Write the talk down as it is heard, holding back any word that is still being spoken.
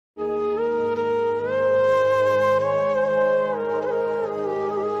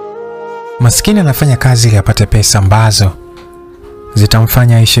Maskini anafanya kazi ili apate pesa ambazo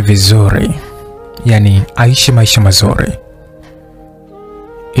zitamfanya aishi vizuri, yani aishi maisha mazuri,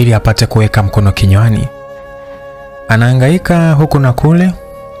 ili apate kuweka mkono kinywani. Anahangaika huku na kule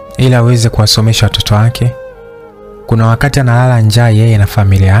ili aweze kuwasomesha watoto wake. Kuna wakati analala njaa yeye na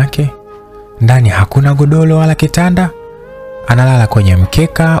familia yake. Ndani hakuna godoro wala kitanda, analala kwenye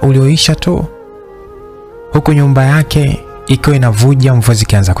mkeka ulioisha tu, huku nyumba yake ikiwa inavuja mvua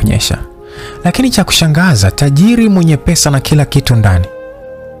zikianza kunyesha. Lakini cha kushangaza, tajiri mwenye pesa na kila kitu ndani,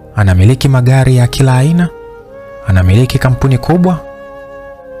 anamiliki magari ya kila aina, anamiliki kampuni kubwa,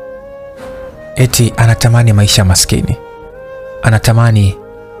 eti anatamani maisha maskini. Anatamani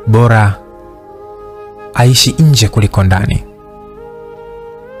bora aishi nje kuliko ndani.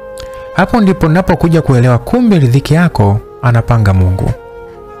 Hapo ndipo ninapokuja kuelewa kumbe riziki yako anapanga Mungu.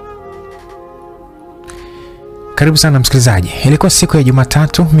 Karibu sana msikilizaji. Ilikuwa siku ya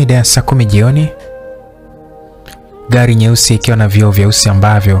Jumatatu mida ya saa 10 jioni. Gari nyeusi ikiwa na vioo vyeusi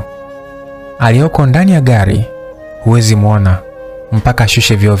ambavyo aliyoko ndani ya gari huwezi muona mpaka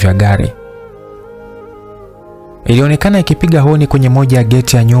ashushe vioo vya gari. Ilionekana ikipiga honi kwenye moja ya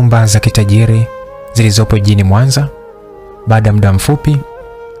geti ya nyumba za kitajiri zilizopo jijini Mwanza. Baada ya muda mfupi,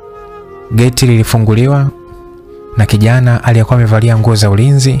 geti lilifunguliwa na kijana aliyekuwa amevalia nguo za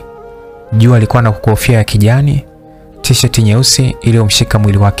ulinzi. Juu alikuwa na kofia ya kijani, t-shirt nyeusi iliyomshika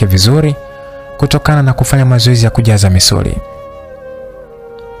mwili wake vizuri kutokana na kufanya mazoezi ya kujaza misuli.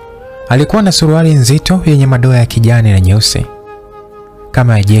 Alikuwa na suruali nzito yenye madoa ya kijani na nyeusi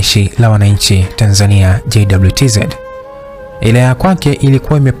kama ya jeshi la wananchi Tanzania JWTZ. Ile ya kwake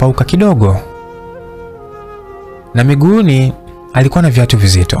ilikuwa imepauka kidogo, na miguuni alikuwa na viatu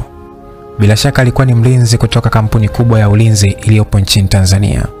vizito. Bila shaka alikuwa ni mlinzi kutoka kampuni kubwa ya ulinzi iliyopo nchini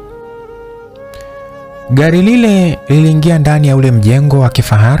Tanzania. Gari lile liliingia ndani ya ule mjengo wa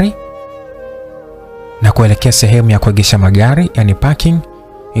kifahari na kuelekea sehemu ya kuegesha magari, yani parking,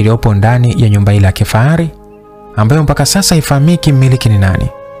 iliyopo ndani ya nyumba ile ya kifahari ambayo mpaka sasa haifahamiki mmiliki ni nani.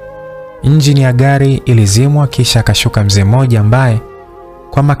 Injini ya gari ilizimwa, kisha akashuka mzee mmoja ambaye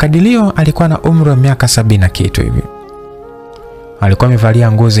kwa makadirio alikuwa na umri wa miaka 70 na kitu hivi. Alikuwa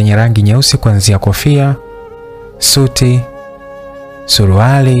amevalia nguo zenye rangi nyeusi kuanzia kofia, suti,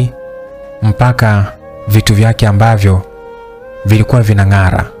 suruali mpaka vitu vyake ambavyo vilikuwa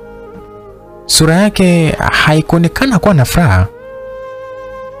vinang'ara. Sura yake haikuonekana kuwa na furaha.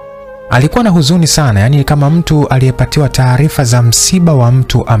 Alikuwa na huzuni sana, yani kama mtu aliyepatiwa taarifa za msiba wa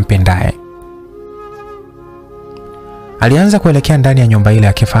mtu ampendaye. Alianza kuelekea ndani ya nyumba ile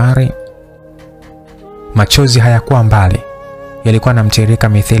ya kifahari. Machozi hayakuwa mbali, yalikuwa yanamtiririka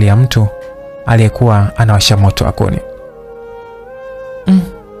mithili ya mtu aliyekuwa anawasha moto wa kuni.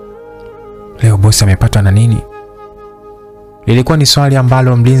 Leo bosi amepatwa na nini? Lilikuwa ni swali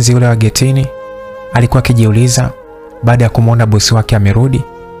ambalo mlinzi yule wa getini alikuwa akijiuliza baada ya kumuona bosi wake amerudi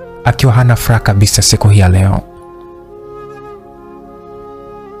akiwa hana furaha kabisa siku hii ya leo.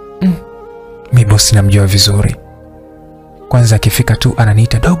 Mimi bosi namjua vizuri. Kwanza akifika tu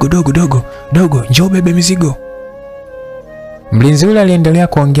ananiita dogo, njoo bebe mizigo. Mlinzi yule aliendelea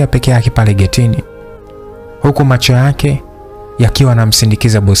kuongea peke yake pale getini, huku macho yake yakiwa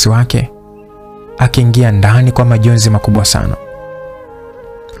yanamsindikiza bosi wake akiingia ndani kwa majonzi makubwa sana.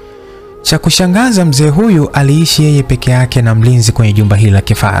 Cha kushangaza, mzee huyu aliishi yeye peke yake na mlinzi kwenye jumba hili la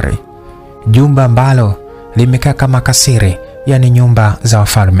kifahari, jumba ambalo limekaa kama kasiri, yani nyumba za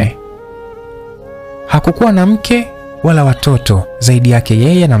wafalme. Hakukuwa na mke wala watoto zaidi yake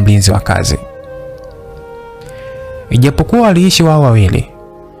yeye na mlinzi wa kazi. Ijapokuwa waliishi wao wawili,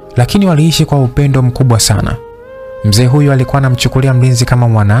 lakini waliishi kwa upendo mkubwa sana. Mzee huyu alikuwa anamchukulia mlinzi kama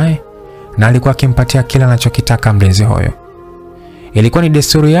mwanae na alikuwa akimpatia kila anachokitaka mlinzi huyo. Ilikuwa ni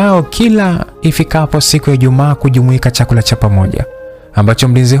desturi yao kila ifikapo siku ya Ijumaa kujumuika chakula cha pamoja ambacho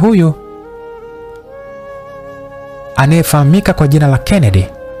mlinzi huyu anayefahamika kwa jina la Kennedy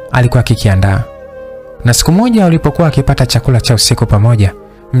alikuwa akikiandaa. Na siku moja walipokuwa akipata chakula cha usiku pamoja,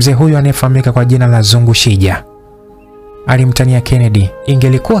 mzee huyu anayefahamika kwa jina la Zungu Shija alimtania Kennedy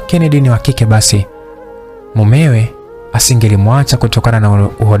ingelikuwa Kennedy ni wa kike basi mumewe asingelimwacha kutokana na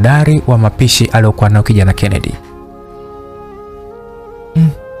uhodari wa mapishi aliyokuwa nao kijana Kennedy.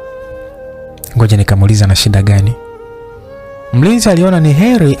 Ngoja nikamuuliza na shida gani. Mlinzi aliona ni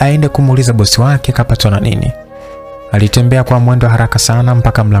heri aende kumuuliza bosi wake kapatwa na nini. Alitembea kwa mwendo haraka sana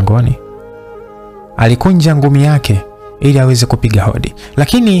mpaka mlangoni. Alikunja ngumi yake ili aweze kupiga hodi,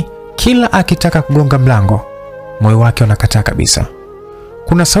 lakini kila akitaka kugonga mlango moyo wake unakataa kabisa.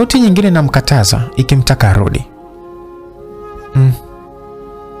 Kuna sauti nyingine inamkataza ikimtaka arudi.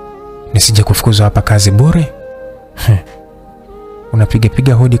 Nisije kufukuzwa hapa kazi bure.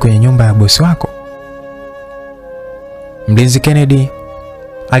 unapiga hodi kwenye nyumba ya bosi wako? Mlinzi Kennedy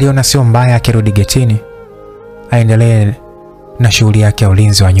aliona sio mbaya akirudi getini aendelee na shughuli yake ya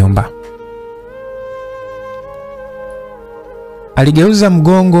ulinzi wa nyumba. Aligeuza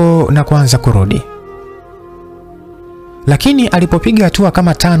mgongo na kuanza kurudi. Lakini alipopiga hatua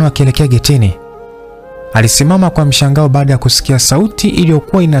kama 5 akielekea getini, alisimama kwa mshangao baada ya kusikia sauti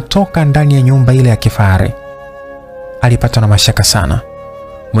iliyokuwa inatoka ndani ya nyumba ile ya kifahari. Alipatwa na mashaka sana.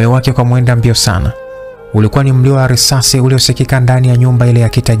 Moyo wake kwa mwenda mbio sana. Ulikuwa ni mlio wa risasi uliosikika ndani ya nyumba ile ya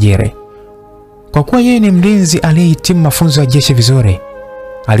kitajiri. Kwa kuwa yeye ni mlinzi aliyehitimu mafunzo ya jeshi vizuri,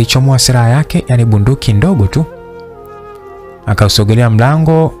 alichomoa silaha yake, yani bunduki ndogo tu. Akausogelea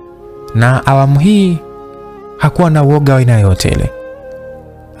mlango, na awamu hii hakuwa na uoga wa aina yote ile.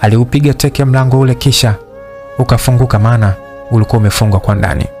 Aliupiga teke mlango ule, kisha ukafunguka, maana ulikuwa umefungwa kwa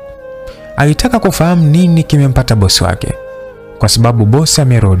ndani. Alitaka kufahamu nini kimempata bosi wake, kwa sababu bosi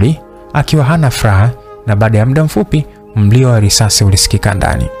amerudi akiwa hana furaha, na baada ya muda mfupi mlio wa risasi ulisikika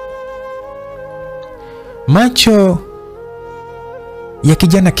ndani. Macho ya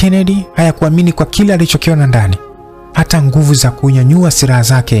kijana Kennedy hayakuamini kwa kile alichokiona ndani. Hata nguvu za kunyanyua silaha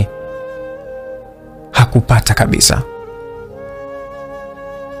zake hakupata kabisa.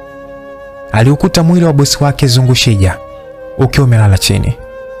 Aliukuta mwili wa bosi wake Zungushija ukiwa umelala chini,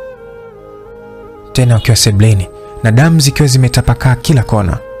 tena ukiwa sebleni, na damu zikiwa zimetapakaa kila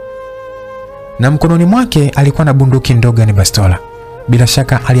kona. Na mkononi mwake alikuwa na bunduki ndogo, ni bastola. Bila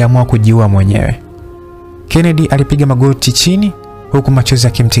shaka aliamua kujiua mwenyewe. Kennedy alipiga magoti chini huku machozi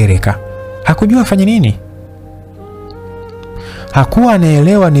yakimtirika. Hakujua afanye nini. Hakuwa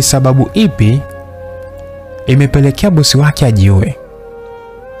anaelewa ni sababu ipi imepelekea bosi wake ajiue.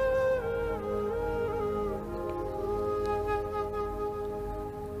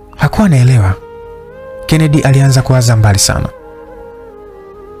 Hakuwa anaelewa. Kennedy alianza kuwaza mbali sana,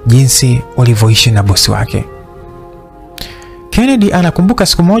 jinsi walivyoishi na bosi wake. Kennedy anakumbuka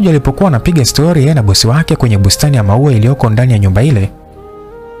siku moja alipokuwa anapiga story yeye na bosi wake kwenye bustani ya maua iliyoko ndani ya nyumba ile.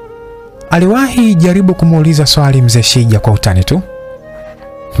 Aliwahi jaribu kumuuliza swali mzee Shija kwa utani tu,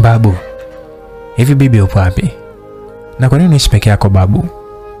 "Babu, hivi bibi upo wapi? Na kwa nini unaishi peke yako babu?"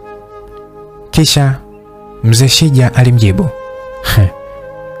 Kisha mzee Shija alimjibu,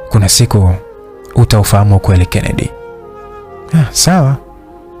 "Kuna siku utaufahamu kweli Kennedy." Sawa.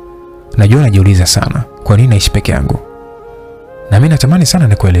 Najua najiuliza sana kwa nini naishi peke yangu, na mimi natamani sana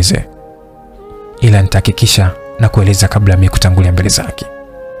nikueleze, ila nitahakikisha na kueleza kabla mimi kutangulia mbele zake.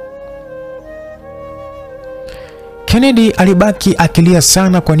 Kennedy alibaki akilia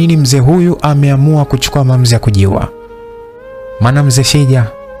sana kwa nini mzee huyu ameamua kuchukua maamuzi ya kujiua. Maana mzee Shija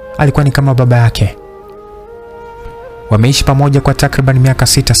alikuwa ni kama baba yake. Wameishi pamoja kwa takriban miaka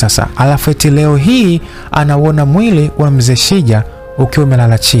 6 sasa. Alafu eti leo hii anaona mwili wa mzee Shija ukiwa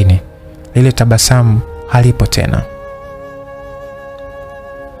umelala chini. Lile tabasamu halipo tena.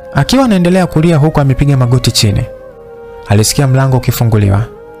 Akiwa anaendelea kulia huku amepiga magoti chini, alisikia mlango ukifunguliwa.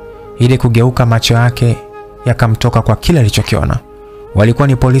 Ili kugeuka, macho yake yakamtoka kwa kile alichokiona. Walikuwa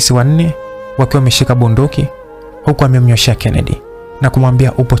ni polisi 4 wakiwa wameshika bunduki, huku amemnyoshia Kennedy na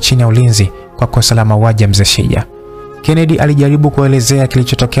kumwambia upo chini ya ulinzi kwa kosa la mauaji ya mzee Shija. Kennedy alijaribu kuelezea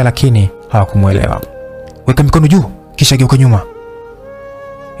kilichotokea, lakini hawakumuelewa. "Weka mikono juu, kisha geuka nyuma."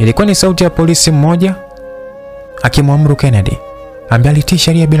 Ilikuwa ni sauti ya polisi mmoja akimwamuru Kennedy, ambaye alitii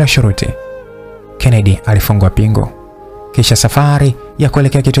sheria bila shuruti. Kennedy alifungwa pingu. Kisha safari ya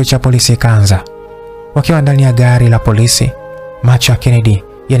kuelekea kituo cha polisi ikaanza. Wakiwa ndani ya gari la polisi, macho ya Kennedy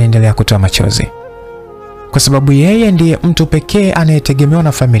yanaendelea kutoa machozi, kwa sababu yeye ndiye mtu pekee anayetegemewa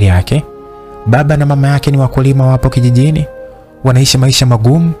na familia yake. Baba na mama yake ni wakulima, wapo kijijini, wanaishi maisha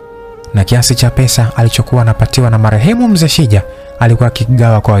magumu, na kiasi cha pesa alichokuwa anapatiwa na marehemu mzee Shija alikuwa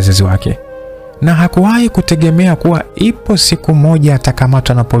akigawa kwa wazazi wake. Na hakuwahi kutegemea kuwa ipo siku moja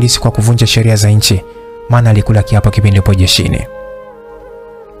atakamatwa na polisi kwa kuvunja sheria za nchi, maana alikula kiapo kipindi yupo jeshini.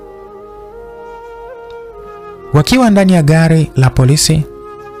 Wakiwa ndani ya gari la polisi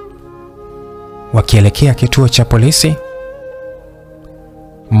wakielekea kituo cha polisi,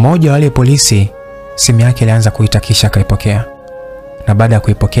 mmoja wa wale polisi simu yake ilianza kuita, kisha akaipokea. Na baada ya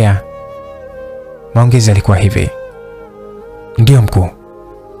kuipokea, maongezi yalikuwa hivi: "Ndio mkuu."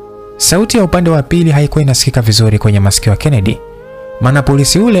 Sauti ya upande wa pili haikuwa inasikika vizuri kwenye masikio ya Kennedy, maana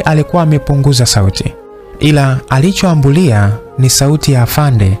polisi ule alikuwa amepunguza sauti, ila alichoambulia ni sauti ya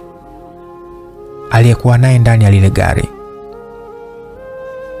afande aliyekuwa naye ndani ya lile gari.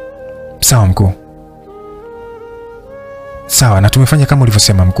 "Sawa mkuu." "Sawa, na tumefanya kama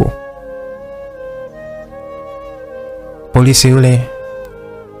ulivyosema mkuu." Polisi yule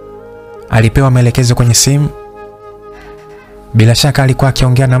alipewa maelekezo kwenye simu Bila shaka alikuwa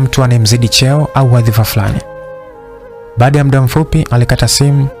akiongea na mtu anayemzidi cheo au wadhifa fulani. Baada ya muda mfupi alikata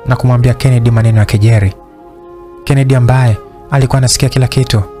simu na kumwambia Kennedy maneno ya kejeli. Kennedy ambaye alikuwa anasikia kila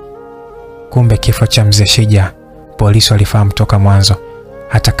kitu. Kumbe kifo cha mzee Shija polisi walifahamu toka mwanzo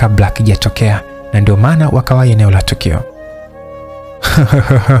hata kabla hakijatokea, na ndio maana wakawahi eneo la tukio.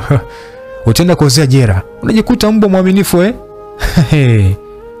 Utaenda kuozea jera, unajikuta mbwa mwaminifu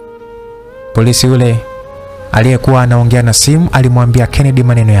Polisi yule aliyekuwa anaongea na simu alimwambia Kennedy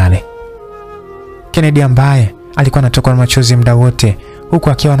maneno yale. Kennedy ambaye alikuwa anatoka na machozi muda wote huku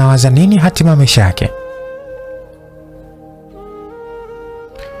akiwa anawaza nini hatima maisha yake.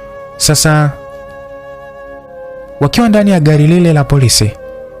 Sasa wakiwa ndani ya gari lile la polisi,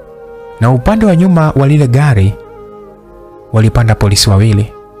 na upande wa nyuma wa lile gari walipanda polisi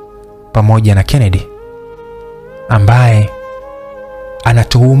wawili pamoja na Kennedy ambaye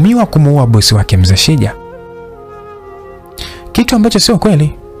anatuhumiwa kumuua bosi wake mzee Shija, kitu ambacho sio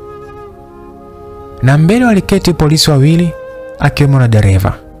kweli. Na mbele waliketi polisi wawili akiwemo na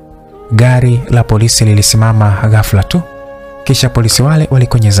dereva. Gari la polisi lilisimama ghafla tu, kisha polisi wale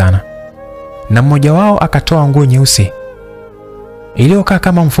walikonyezana, na mmoja wao akatoa nguo nyeusi iliyokaa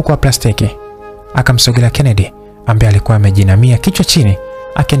kama mfuko wa plastiki, akamsogelea Kennedy ambaye alikuwa amejinamia kichwa chini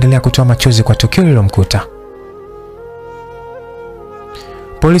akiendelea kutoa machozi kwa tukio lililomkuta.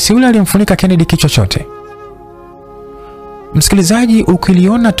 Polisi yule alimfunika Kennedy kichwa chote. Msikilizaji,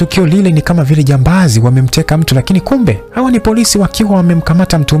 ukiliona tukio lile ni kama vile jambazi wamemteka mtu, lakini kumbe hawa ni polisi wakiwa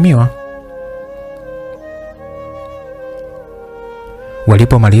wamemkamata mtuhumiwa.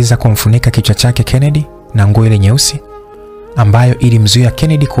 Walipomaliza kumfunika kichwa chake Kennedy na nguo ile nyeusi ambayo ilimzuia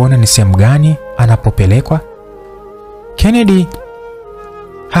Kennedy kuona ni sehemu gani anapopelekwa, Kennedy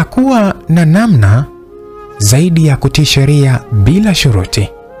hakuwa na namna zaidi ya kutii sheria bila shuruti.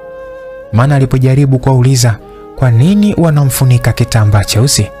 Maana alipojaribu kuwauliza kwa nini wanamfunika kitambaa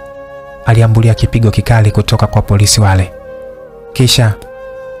cheusi, aliambulia kipigo kikali kutoka kwa polisi wale. Kisha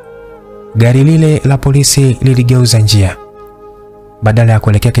gari lile la polisi liligeuza njia. Badala ya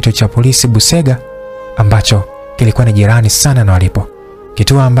kuelekea kituo cha polisi Busega ambacho kilikuwa ni jirani sana na walipo,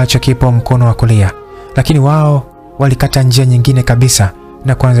 kituo ambacho kipo mkono wa kulia, lakini wao walikata njia nyingine kabisa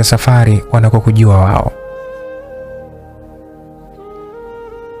na kuanza safari wanakokujua wao.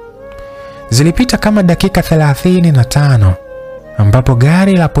 Zilipita kama dakika 35 ambapo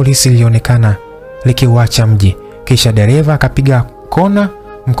gari la polisi lilionekana likiuacha mji, kisha dereva akapiga kona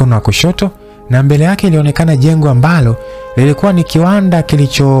mkono wa kushoto, na mbele yake ilionekana jengo ambalo lilikuwa ni kiwanda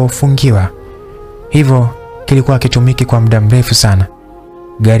kilichofungiwa. Hivyo kilikuwa kitumiki kwa muda mrefu sana.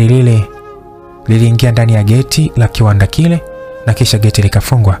 Gari lile liliingia ndani ya geti la kiwanda kile na kisha geti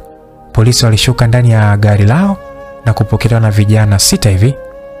likafungwa. Polisi walishuka ndani ya gari lao na kupokelewa na vijana 6 hivi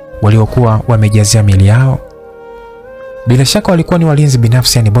waliokuwa wamejazia mili yao. Bila shaka walikuwa ni walinzi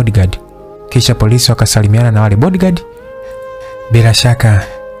binafsi, yani bodyguard. Kisha polisi wakasalimiana na wale bodyguard. Bila shaka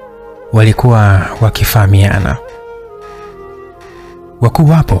walikuwa wakifahamiana. Wakuu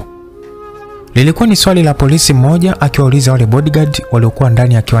wapo? Lilikuwa ni swali la polisi mmoja akiwauliza wale bodyguard waliokuwa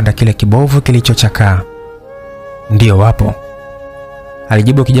ndani ya kiwanda kile kibovu kilichochakaa. Ndio wapo,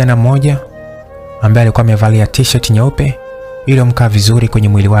 alijibu kijana mmoja ambaye alikuwa amevalia t-shirt nyeupe iliyomkaa vizuri kwenye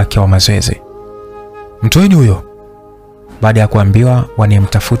mwili wake wa mazoezi. Mtoeni huyo. Baada ya kuambiwa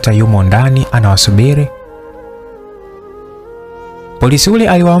wanemtafuta yumo ndani anawasubiri, polisi ule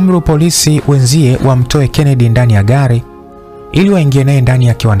aliwaamuru polisi wenzie wamtoe Kennedy ndani ya gari ili waingie naye ndani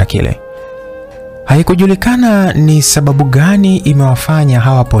ya kiwanda kile. Haikujulikana ni sababu gani imewafanya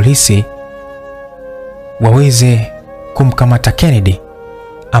hawa polisi waweze kumkamata Kennedy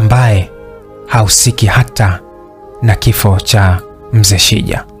ambaye hausiki hata na kifo cha mzee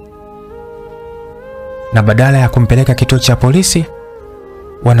Shija, na badala ya kumpeleka kituo cha polisi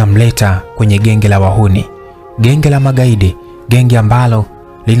wanamleta kwenye genge la wahuni, genge la magaidi, genge ambalo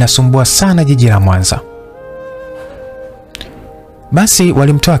linasumbua sana jiji la Mwanza. Basi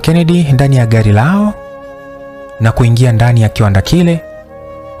walimtoa Kennedy ndani ya gari lao na kuingia ndani ya kiwanda kile,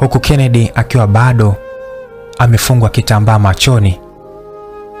 huku Kennedy akiwa bado amefungwa kitambaa machoni.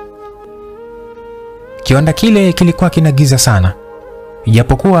 Kiwanda kile kilikuwa kinagiza sana,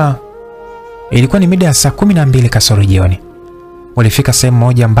 ijapokuwa ilikuwa ni mida ya saa 12 kasoro jioni. Walifika sehemu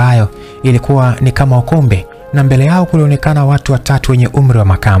moja ambayo ilikuwa ni kama ukumbi, na mbele yao kulionekana watu 3 wenye umri wa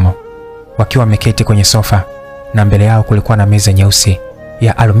makamo wakiwa wameketi kwenye sofa, na mbele yao kulikuwa na meza nyeusi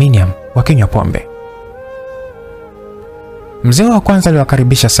ya aluminium wakinywa pombe. Mzee wa kwanza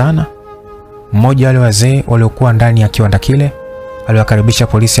aliwakaribisha sana. Mmoja wale wazee waliokuwa ndani ya kiwanda kile aliwakaribisha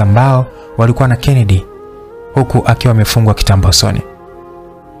polisi ambao walikuwa na Kennedy huku akiwa amefungwa kitambaa usoni.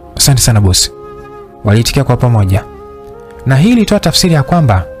 Asante sana bosi, waliitikia kwa pamoja. na hii ilitoa tafsiri ya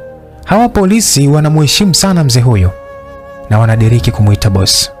kwamba hawa polisi wanamheshimu sana mzee huyo na wanadiriki kumuita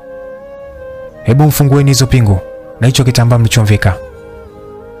boss. Hebu mfungueni hizo pingu na hicho kitambaa mlichomvika.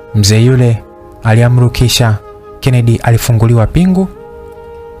 Mzee yule aliamuru, kisha Kennedy alifunguliwa pingu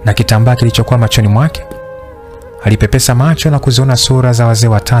na kitambaa kilichokuwa machoni mwake. Alipepesa macho na kuziona sura za wazee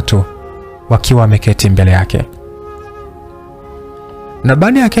watatu wakiwa wameketi mbele yake. Na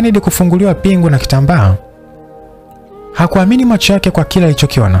baada ya Kennedy kufunguliwa pingu na kitambaa, hakuamini macho yake kwa kila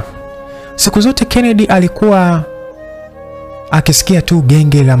alichokiona. Siku zote Kennedy alikuwa akisikia tu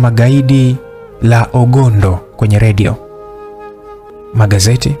genge la magaidi la Ogondo kwenye redio,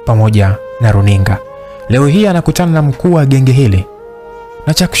 magazeti pamoja na runinga. Leo hii anakutana na mkuu wa genge hili,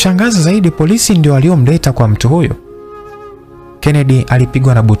 na cha kushangaza zaidi, polisi ndio waliomleta kwa mtu huyo. Kennedy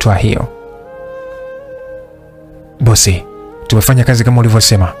alipigwa na butwa hiyo. Bosi, tumefanya kazi kama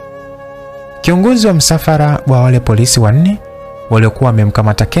ulivyosema. Kiongozi wa msafara wa wale polisi wanne waliokuwa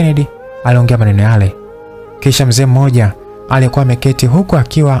wamemkamata Kennedy aliongea maneno yale. Kisha mzee mmoja aliyekuwa ameketi huku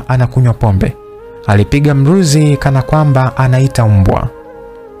akiwa anakunywa pombe alipiga mruzi kana kwamba anaita mbwa.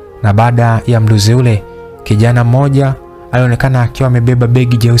 Na baada ya mruzi ule, kijana mmoja alionekana akiwa amebeba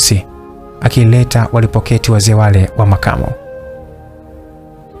begi jeusi akileta walipoketi wazee wale wa makamo.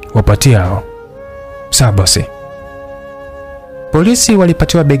 Wapatia hao. Sawa bosi. Polisi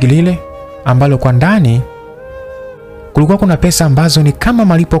walipatiwa begi lile ambalo kwa ndani kulikuwa kuna pesa ambazo ni kama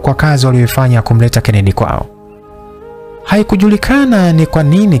malipo kwa kazi waliyofanya kumleta Kennedy kwao. Haikujulikana ni kwa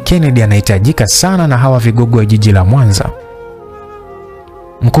nini Kennedy anahitajika sana na hawa vigogo wa jiji la Mwanza.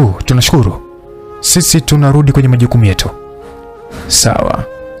 Mkuu, tunashukuru. Sisi tunarudi kwenye majukumu yetu. Sawa.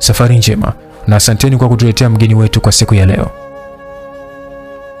 Safari njema na asanteni kwa kutuletea mgeni wetu kwa siku ya leo.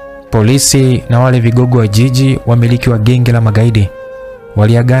 Polisi na wale vigogo wa jiji, wamiliki wa genge la magaidi,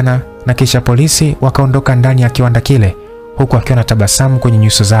 waliagana na kisha polisi wakaondoka ndani ya kiwanda kile huku akiwa na tabasamu kwenye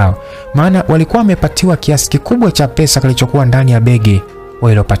nyuso zao, maana walikuwa wamepatiwa kiasi kikubwa cha pesa kilichokuwa ndani ya begi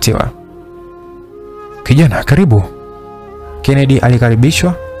walilopatiwa. Kijana, karibu. Kennedy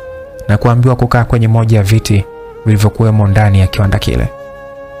alikaribishwa na kuambiwa kukaa kwenye moja ya viti vilivyokuwemo ndani ya kiwanda kile.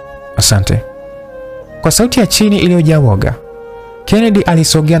 Asante. Kwa sauti ya chini iliyojaa woga, Kennedy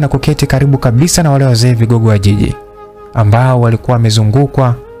alisogea na kuketi karibu kabisa na wale wazee vigogo wa jiji ambao walikuwa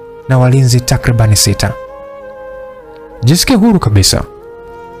wamezungukwa na walinzi takriban 6. Jisikie huru kabisa.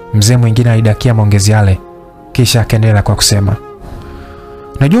 Mzee mwingine alidakia maongezi yale, kisha akaendelea kwa kusema,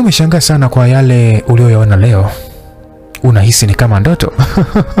 najua umeshangaa sana kwa yale ulioyaona leo. Unahisi ni kama ndoto?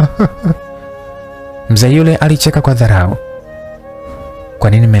 Mzee yule alicheka kwa dharau. Kwa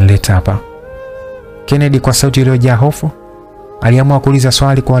nini mmenileta hapa? Kennedy kwa sauti iliyojaa hofu aliamua kuuliza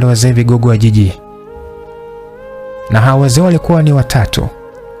swali kwa wale wazee vigogo wa jiji. Na hao wazee walikuwa ni 3.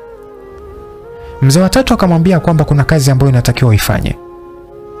 Mzee wa 3 akamwambia kwamba kuna kazi ambayo inatakiwa uifanye.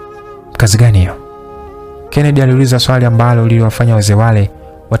 Kazi gani hiyo? Kennedy aliuliza swali ambalo liliwafanya wazee wale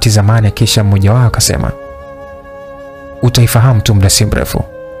watizamane, kisha mmoja wao akasema, utaifahamu tu muda si mrefu.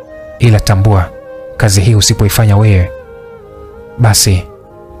 Ila tambua, kazi hii usipoifanya wewe, basi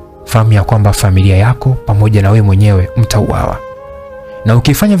fahamu ya kwamba familia yako pamoja na wewe mwenyewe mtauawa. Na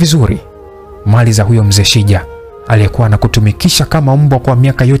ukifanya vizuri, mali za huyo mzee Shija aliyekuwa anakutumikisha kama mbwa kwa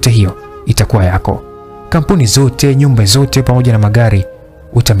miaka yote hiyo itakuwa yako. Kampuni zote, nyumba zote pamoja na magari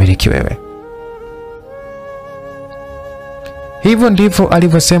utamiliki wewe. Hivyo ndivyo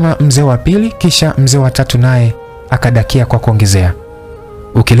alivyosema mzee wa pili, kisha mzee wa 3 naye akadakia kwa kuongezea,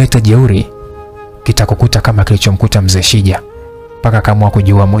 ukileta jeuri kitakukuta kama kilichomkuta mzee Shija, mpaka kamwa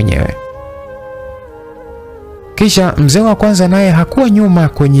kujiua mwenyewe. Kisha mzee wa kwanza naye hakuwa nyuma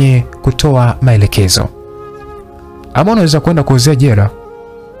kwenye kutoa maelekezo. Ama unaweza kwenda kuuzia jela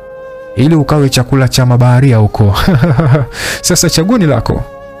ili ukawe chakula cha mabaharia huko. Sasa chaguo lako.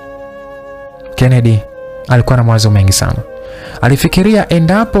 Kennedy alikuwa na mawazo mengi sana. Alifikiria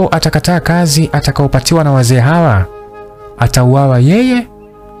endapo atakataa kazi atakaopatiwa na wazee hawa, atauawa yeye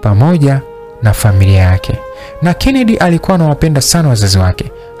pamoja na familia yake. Na Kennedy alikuwa anawapenda sana wazazi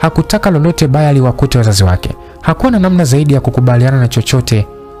wake. Hakutaka lolote baya liwakute wazazi wake. Hakuwa na namna zaidi ya kukubaliana na chochote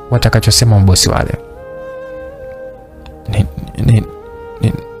watakachosema mabosi wale.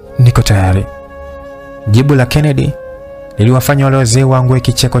 Niko tayari. Jibu la Kennedy liliwafanya wale wazee wangu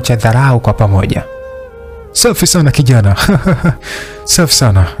kicheko cha dharau kwa pamoja. Safi sana kijana. Safi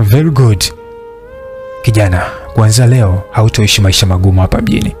sana. Very good. Kijana, kuanzia leo hautoishi maisha magumu hapa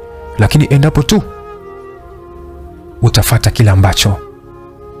mjini. Lakini endapo tu utafuata kila ambacho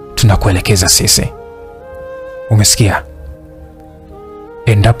tunakuelekeza sisi. Umesikia?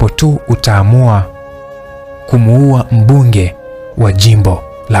 Endapo tu utaamua kumuua mbunge wa jimbo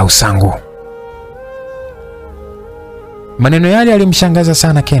la Usangu. Maneno yale yalimshangaza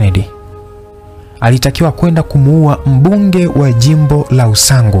sana Kennedy. Alitakiwa kwenda kumuua mbunge wa jimbo la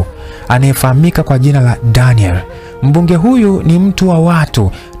Usangu anayefahamika kwa jina la Daniel. Mbunge huyu ni mtu wa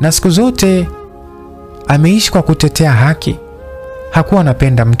watu na siku zote ameishi kwa kutetea haki. Hakuwa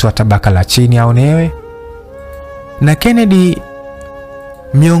anapenda mtu wa tabaka la chini aonewe. Na Kennedy,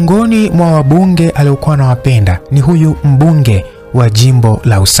 miongoni mwa wabunge aliokuwa anawapenda ni huyu mbunge wa jimbo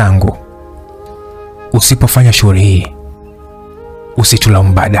la Usangu. Usipofanya shughuli hii,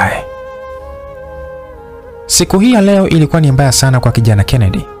 usitulaumu baadaye. Siku hii ya leo ilikuwa ni mbaya sana kwa kijana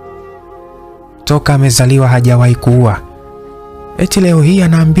Kennedy. Toka amezaliwa hajawahi kuua. Eti leo hii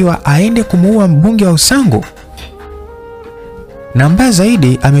anaambiwa aende kumuua mbunge wa Usangu. Na mbaya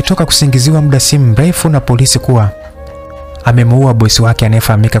zaidi, ametoka kusingiziwa muda si mrefu na polisi kuwa amemuua bosi wake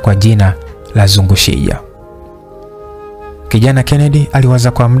anayefahamika kwa jina la Zungushija. Kijana Kennedy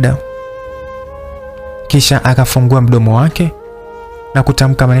aliwaza kwa muda, kisha akafungua mdomo wake na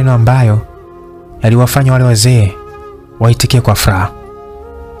kutamka maneno ambayo yaliwafanya wale wazee waitikie kwa furaha.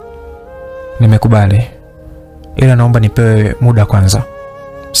 Nimekubali, ila naomba nipewe muda kwanza.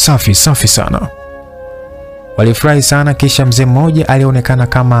 Safi sana. Walifurahi sana. Kisha mzee mmoja alionekana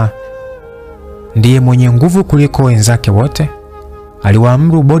kama ndiye mwenye nguvu kuliko wenzake wote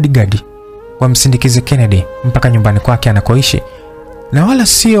aliwaamuru bodyguard wamsindikize Kennedy mpaka nyumbani kwake anakoishi, na wala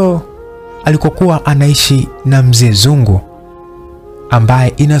sio alikokuwa anaishi na mzee Zungu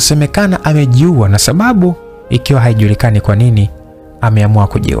ambaye inasemekana amejiua, na sababu ikiwa haijulikani kwa nini ameamua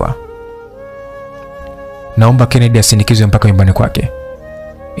kujiua. Naomba Kennedy asindikizwe mpaka nyumbani kwake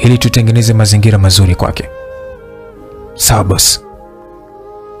ili tutengeneze mazingira mazuri kwake. Sawa boss.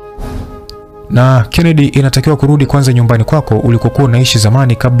 Na Kennedy, inatakiwa kurudi kwanza nyumbani kwako ulikokuwa unaishi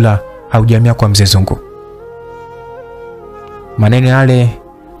zamani kabla haujahamia kwa mzee Zungu. Maneno yale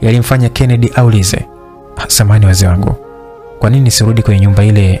yalimfanya Kennedy aulize, samahani wazee wangu, kwa nini sirudi kwenye nyumba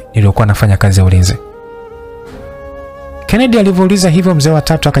ile niliyokuwa nafanya kazi ya ulinzi? Kennedy alivyouliza hivyo, mzee wa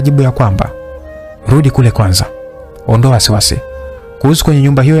tatu akajibu ya kwamba rudi kule kwanza, ondoa wasiwasi. Kuhusu kwenye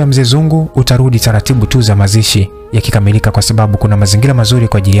nyumba hiyo ya mzee Zungu, utarudi taratibu tu za mazishi yakikamilika, kwa sababu kuna mazingira mazuri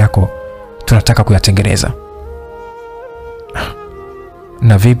kwa ajili yako tunataka kuyatengeneza.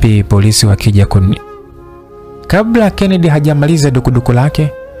 Na vipi polisi wakija kuni? Kabla Kennedy hajamaliza dukuduku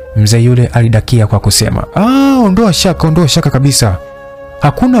lake, mzee yule alidakia kwa kusema, ondoa shaka kabisa.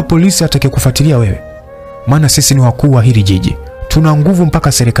 Hakuna polisi atakayekufuatilia wewe. Maana sisi ni wakuu wa hili jiji. Tuna nguvu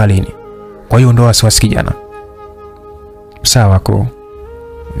mpaka serikalini. Kwa hiyo ondoa wasiwasi kijana. Sawa kuu.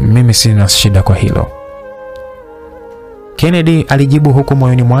 Mimi sina shida kwa hilo. Kennedy alijibu huku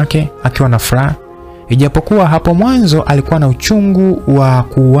moyoni mwake akiwa na furaha, ijapokuwa hapo mwanzo alikuwa na uchungu wa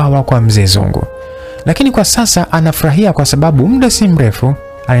kuuawa kwa mzee Zungu. Lakini kwa sasa anafurahia kwa sababu muda si mrefu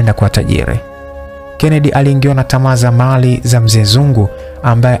anaenda kuwa tajiri. Kennedy aliingiwa na tamaa za mali za mzee Zungu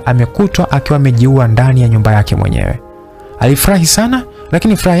ambaye amekutwa akiwa amejiua ndani ya nyumba yake mwenyewe. Alifurahi sana,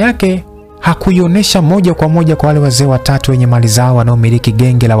 lakini furaha yake hakuionyesha moja kwa moja kwa wale wazee watatu wenye mali zao wanaomiliki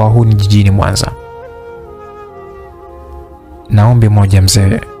genge la wahuni jijini Mwanza. Naombi moja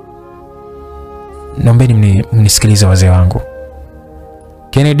mzee. Naombeni mnisikilize wazee wangu.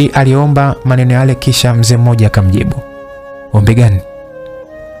 Kennedy aliomba maneno yale, kisha mzee mmoja akamjibu. Ombi gani?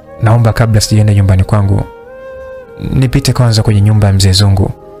 Naomba kabla sijaenda nyumbani kwangu nipite kwanza kwenye nyumba ya mzee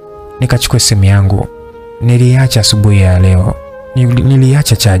Zungu nikachukue simu yangu. Niliacha asubuhi ya leo.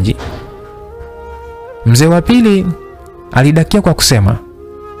 Niliacha chaji. Mzee wa pili alidakia kwa kusema,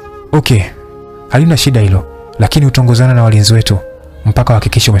 okay, halina shida hilo, lakini utongozana na walinzi wetu mpaka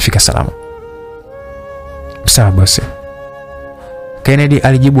hakikisha umefika salama. Sawa bosi. Kennedy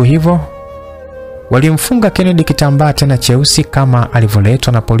alijibu hivyo. Walimfunga Kennedy kitambaa tena cheusi kama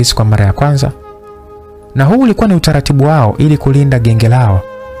alivyoletwa na polisi kwa mara ya kwanza, na huu ulikuwa ni utaratibu wao ili kulinda genge lao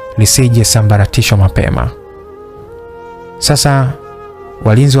lisije sambaratishwa mapema. Sasa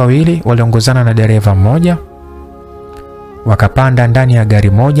walinzi wawili waliongozana na dereva mmoja wakapanda ndani ya gari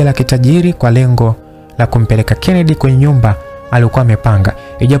moja la kitajiri kwa lengo la kumpeleka Kennedy kwenye nyumba alikuwa amepanga.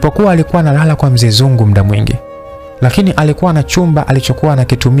 Ijapokuwa alikuwa analala kwa mzee Zungu muda mwingi, lakini alikuwa na chumba alichokuwa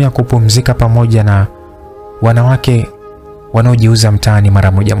anakitumia kupumzika pamoja na wanawake wanaojiuza mtaani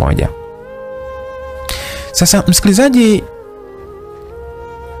mara moja. Sasa msikilizaji,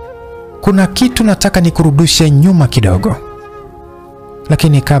 kuna kitu nataka nikurudishe nyuma kidogo.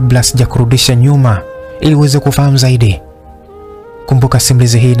 Lakini kabla sijakurudisha nyuma ili uweze kufahamu zaidi, kumbuka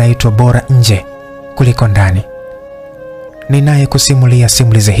simulizi hii inaitwa Bora Nje Kuliko Ndani. Ninaye kusimulia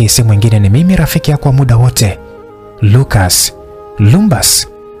simulizi hii si mwingine ni mimi, rafiki yako wa muda wote, Lucas Lumbas,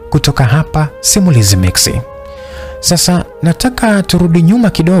 kutoka hapa Simulizi Mixi. Sasa nataka turudi nyuma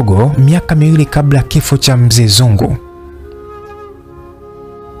kidogo, miaka miwili kabla kifo cha mzee Zungu.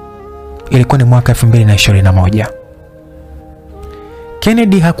 ilikuwa ni mwaka 2021.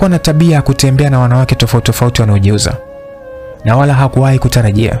 Kennedy hakuwa na tabia ya kutembea na wanawake tofauti tofauti wanaojiuza, na wala hakuwahi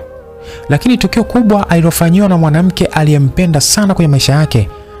kutarajia. Lakini tukio kubwa alilofanyiwa na mwanamke aliyempenda sana kwenye maisha yake,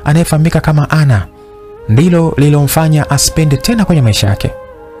 anayefahamika kama Anna, ndilo lilomfanya aspende tena kwenye maisha yake.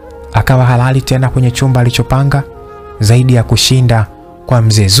 Akawa halali tena kwenye chumba alichopanga, zaidi ya kushinda kwa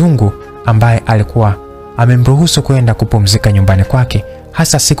mzee Zungu ambaye alikuwa amemruhusu kwenda kupumzika nyumbani kwake,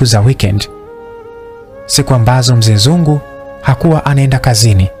 hasa siku za weekend, siku ambazo mzee Zungu hakuwa anaenda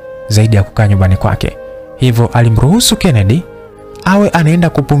kazini, zaidi ya kukaa nyumbani kwake. Hivyo alimruhusu Kennedy awe anaenda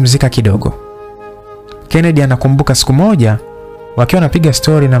kupumzika kidogo. Kennedy anakumbuka siku moja wakiwa wanapiga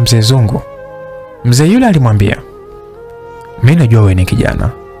story na mzee Zungu. Mzee yule alimwambia, "Mimi najua wewe ni kijana.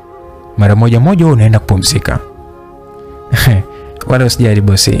 Mara moja wewe unaenda kupumzika." Wala usijali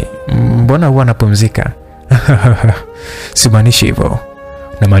bosi. Mbona huwa unapumzika? Simaanishi hivyo.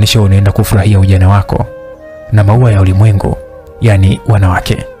 Namaanisha unaenda kufurahia ujana wako na maua ya ulimwengu, yani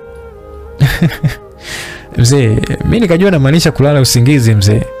wanawake. Mzee, mimi nikajua namaanisha kulala usingizi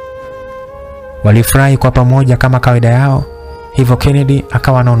mzee. Walifurahi kwa pamoja kama kawaida yao. Hivyo Kennedy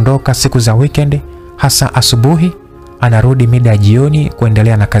akawa anaondoka siku za weekend, hasa asubuhi, anarudi mida ya jioni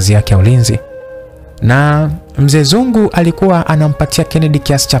kuendelea na kazi yake ya ulinzi. Na mzee Zungu alikuwa anampatia Kennedy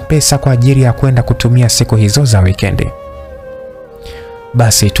kiasi cha pesa kwa ajili ya kwenda kutumia siku hizo za weekend.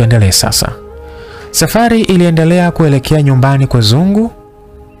 Basi tuendelee sasa. Safari iliendelea kuelekea nyumbani kwa Zungu,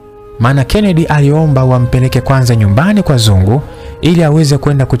 maana Kennedy aliomba wampeleke kwanza nyumbani kwa Zungu ili aweze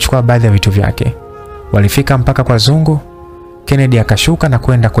kwenda kuchukua baadhi ya vitu vyake. Walifika mpaka kwa Zungu. Kennedy akashuka na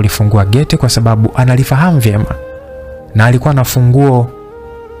kwenda kulifungua geti kwa sababu analifahamu vyema, na alikuwa na funguo.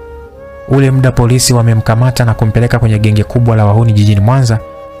 Ule muda polisi wamemkamata na kumpeleka kwenye genge kubwa la wahuni jijini Mwanza.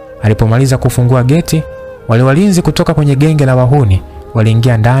 Alipomaliza kufungua geti, wale walinzi kutoka kwenye genge la wahuni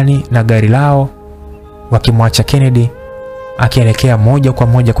waliingia ndani na gari lao, wakimwacha Kennedy akielekea moja kwa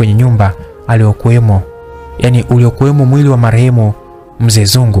moja kwenye nyumba aliyokuwemo, yani uliokuwemo mwili wa marehemu mzee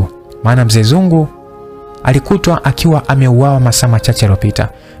Zungu. Maana mzee Zungu alikutwa akiwa ameuawa masaa machache yaliyopita,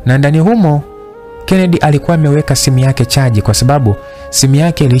 na ndani humo Kennedy alikuwa ameweka simu yake chaji kwa sababu simu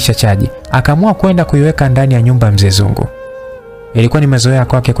yake iliisha chaji. Akaamua kwenda kuiweka ndani ya nyumba ya mzee Zungu. Ilikuwa ni mazoea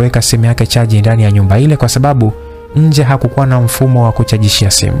kwake kuweka simu yake chaji ndani ya nyumba ile kwa sababu nje hakukuwa na mfumo wa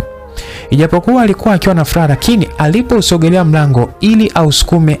kuchajishia simu. Ijapokuwa alikuwa akiwa na furaha, lakini aliposogelea mlango ili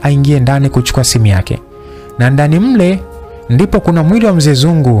ausukume aingie ndani kuchukua simu yake, na ndani mle ndipo kuna mwili wa mzee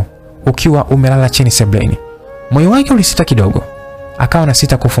Zungu ukiwa umelala chini sebuleni. Moyo wake ulisita kidogo, akawa na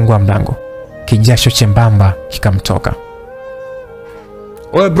sita kufungua mlango. Kijasho chembamba kikamtoka.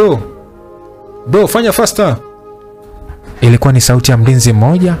 "Oe bro, fanya faster." Ilikuwa ni sauti ya mlinzi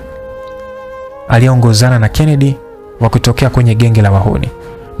mmoja aliyeongozana na Kennedy wa kutokea kwenye genge la wahuni,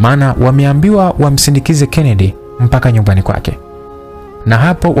 maana wameambiwa wamsindikize Kennedy mpaka nyumbani kwake. Na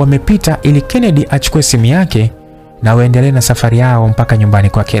hapo wamepita ili Kennedy achukue simu yake na waendelee na safari yao mpaka nyumbani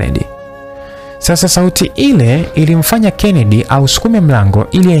kwa Kennedy. Sasa sauti ile ilimfanya Kennedy ausukume mlango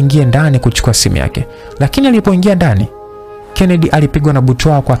ili aingie ndani kuchukua simu yake. Lakini alipoingia ndani, Kennedy alipigwa na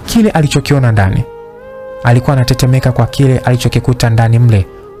butwaa kwa kile alichokiona ndani. Alikuwa anatetemeka kwa kile alichokikuta ndani mle,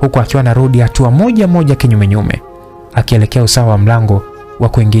 huku akiwa anarudi hatua moja moja kinyume akielekea usawa wa mlango wa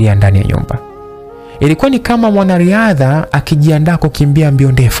kuingilia ndani ya nyumba. Ilikuwa ni kama mwanariadha akijiandaa kukimbia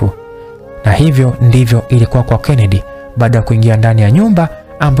mbio ndefu. Na hivyo ndivyo ilikuwa kwa Kennedy baada ya kuingia ndani ya nyumba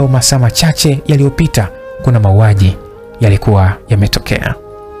ambayo masaa machache yaliyopita kuna mauaji yalikuwa yametokea.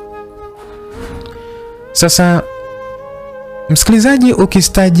 Sasa msikilizaji,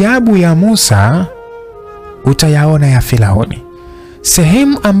 ukistaajabu ya Musa utayaona ya Firauni.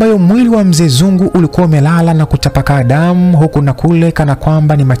 Sehemu ambayo mwili wa mzee Zungu ulikuwa umelala na kutapakaa damu huku na kule kana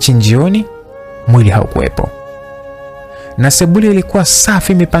kwamba ni machinjioni, mwili haukuwepo. Na sebule ilikuwa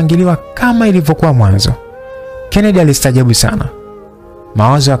safi, imepangiliwa kama ilivyokuwa mwanzo. Kennedy alistaajabu sana.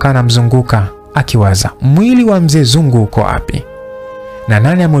 Mawazo yakawa yanamzunguka akiwaza, mwili wa mzee Zungu uko wapi? Na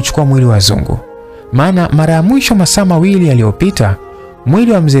nani amechukua mwili wa Zungu? Maana mara ya mwisho masaa mawili yaliyopita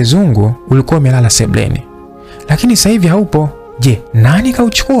mwili wa mzee Zungu ulikuwa umelala sebuleni, lakini sasa hivi haupo. Je, nani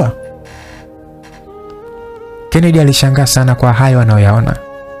kauchukua? Kennedy alishangaa sana kwa hayo anayoyaona.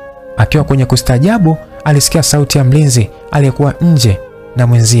 Akiwa kwenye kustaajabu, alisikia sauti ya mlinzi aliyekuwa nje na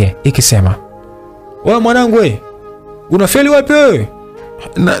mwenzie ikisema, "Wewe mwanangu wewe, unafeli wapi wewe?"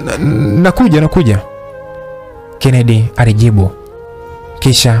 Nakuja. Kennedy alijibu.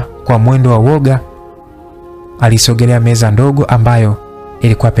 Kisha kwa mwendo wa woga alisogelea meza ndogo ambayo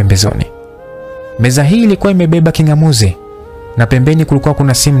ilikuwa pembezoni. Meza hii ilikuwa imebeba kingamuzi na pembeni kulikuwa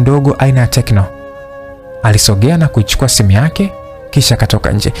kuna simu ndogo aina ya Tecno. Alisogea na kuichukua simu yake kisha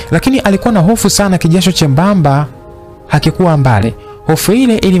akatoka nje. Lakini alikuwa na hofu sana, kijasho chembamba hakikuwa mbali. Hofu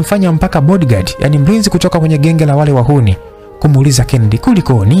ile ilimfanya mpaka bodyguard, yani mlinzi kutoka kwenye genge la wale wahuni, kumuuliza Kennedy,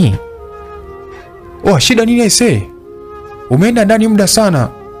 "Kuliko ni? Shida nini aisee? Umeenda ndani muda sana?"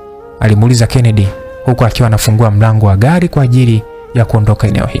 alimuuliza Kennedy huku akiwa anafungua mlango wa gari kwa ajili ya kuondoka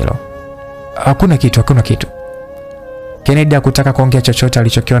eneo hilo. Hakuna kitu. Kennedy hakutaka kuongea chochote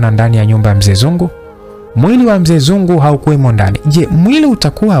alichokiona ndani ya nyumba ya Mzee Zungu. Mwili wa Mzee Zungu haukuwemo ndani. Je, mwili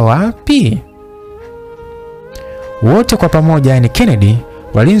utakuwa wapi? Wote kwa pamoja, yani Kennedy,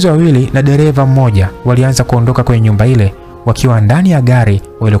 walinzi wawili na dereva mmoja, walianza kuondoka kwenye nyumba ile wakiwa ndani ya gari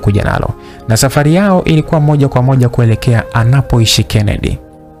walilokuja nalo. Na safari yao ilikuwa moja kwa moja kuelekea anapoishi Kennedy.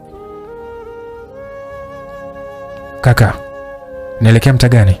 "Kaka, naelekea mtaa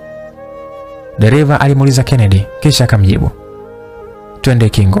gani?" dereva alimuuliza Kennedy, kisha akamjibu, "Twende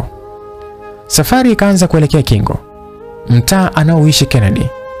Kingo." Safari ikaanza kuelekea Kingo, mtaa anaoishi Kennedy.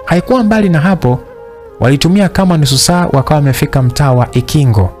 Haikuwa mbali na hapo, walitumia kama nusu saa wakawa wamefika mtaa wa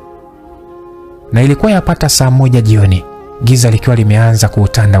Ikingo. Na ilikuwa yapata saa 1 jioni, giza likiwa limeanza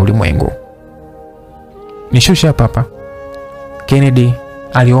kuutanda ulimwengu. "Nishushe hapa." Kennedy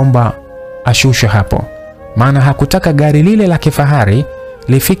aliomba ashushwe hapo, maana hakutaka gari lile la kifahari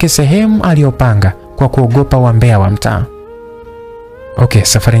lifike sehemu aliyopanga kwa kuogopa wambea wa mtaa. "Okay,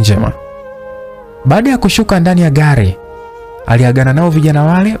 safari njema." Baada ya kushuka ndani ya gari, aliagana nao vijana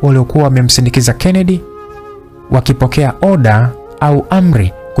wale waliokuwa wamemsindikiza Kennedy, wakipokea oda au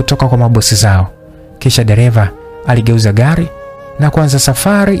amri kutoka kwa mabosi zao. Kisha dereva aligeuza gari na kuanza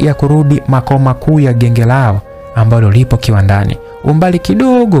safari ya kurudi makao makuu ya genge lao ambalo lipo kiwandani, umbali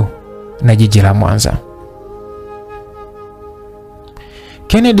kidogo na jiji la Mwanza.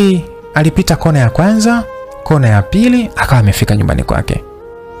 Kennedy alipita kona ya kwanza, kona ya pili, akawa amefika nyumbani kwake.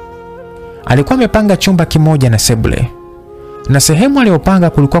 Alikuwa amepanga chumba kimoja na sebule. Na sehemu aliyopanga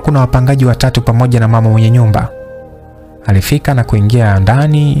kulikuwa kuna wapangaji watatu pamoja na mama mwenye nyumba. Alifika na kuingia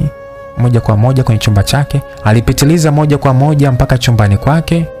ndani moja kwa moja kwenye chumba chake. Alipitiliza moja kwa moja mpaka chumbani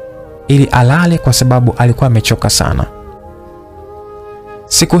kwake ili alale kwa sababu alikuwa amechoka sana.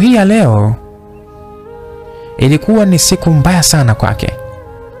 Siku hii ya leo ilikuwa ni siku mbaya sana kwake.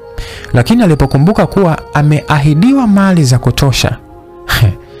 Lakini alipokumbuka kuwa ameahidiwa mali za kutosha,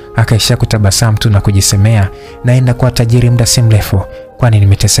 akaisha kutabasamu tu na kujisemea, naenda kuwa tajiri muda si mrefu, kwani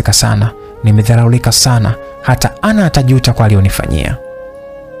nimeteseka sana, nimedharaulika sana, hata Ana atajuta kwa alionifanyia.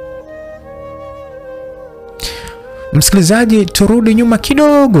 Msikilizaji, turudi nyuma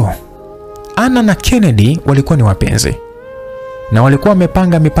kidogo. Ana na Kennedy walikuwa ni wapenzi, na walikuwa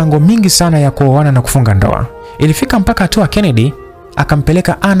wamepanga mipango mingi sana ya kuoana na kufunga ndoa. Ilifika mpaka hatua Kennedy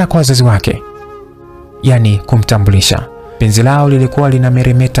akampeleka Ana kwa wazazi wake, yani kumtambulisha. Penzi lao lilikuwa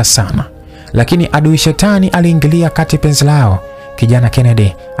linameremeta sana, lakini adui shetani aliingilia kati penzi lao. Kijana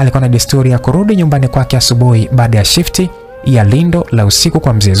Kennedy alikuwa na desturi ya kurudi nyumbani kwake asubuhi baada ya shifti ya lindo la usiku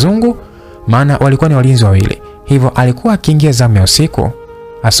kwa Mzee Zungu, maana walikuwa ni walinzi wawili. Hivyo alikuwa akiingia zamu ya usiku.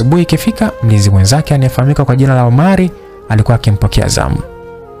 Asubuhi ikifika, mlinzi mwenzake anayefahamika kwa jina la Omari alikuwa akimpokea zamu.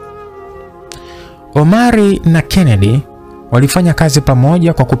 Omari na Kennedy walifanya kazi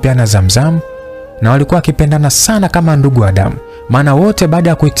pamoja kwa kupeana zamzam, na walikuwa wakipendana sana kama ndugu wa damu, maana wote baada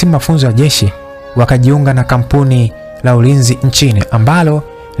ya kuhitimu mafunzo ya jeshi wakajiunga na kampuni la ulinzi nchini ambalo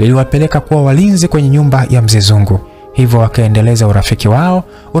liliwapeleka kuwa walinzi kwenye nyumba ya Mzee Zungu. Hivyo wakaendeleza urafiki wao,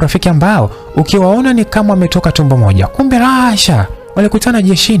 urafiki ambao ukiwaona ni kama wametoka tumbo moja, kumbe rasha walikutana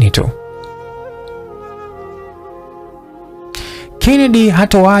jeshini tu. Kennedy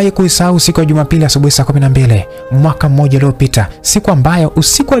hatowahi kuisahau siku ya Jumapili asubuhi saa 12 mwaka mmoja uliopita, siku ambayo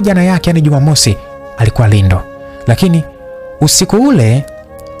usiku wa jana yake, yani Jumamosi, alikuwa lindo. Lakini usiku ule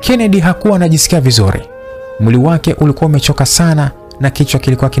Kennedy hakuwa anajisikia vizuri. Mwili wake ulikuwa umechoka sana na kichwa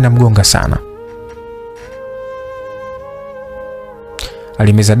kilikuwa kinamgonga sana.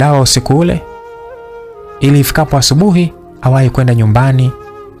 Alimeza dawa usiku ule ili ifikapo asubuhi awahi kwenda nyumbani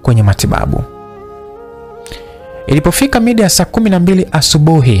kwenye matibabu. Ilipofika mida ya saa 12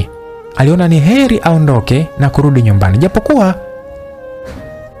 asubuhi, aliona ni heri aondoke na kurudi nyumbani. Japokuwa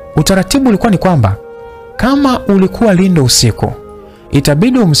utaratibu ulikuwa ni kwamba kama ulikuwa lindo usiku,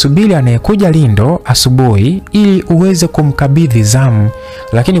 itabidi umsubiri anayekuja lindo asubuhi ili uweze kumkabidhi zamu.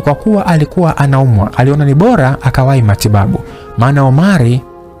 Lakini kwa kuwa alikuwa anaumwa, aliona ni bora akawahi matibabu, maana Omari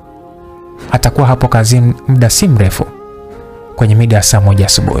atakuwa hapo kazini muda si mrefu kwenye mida ya saa 1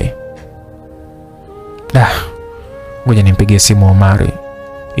 asubuhi. Ngoja nimpigie simu Omari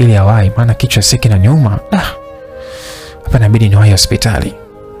ili awahi, maana kichwa siki na nyuma. Hapa inabidi niwahi hospitali.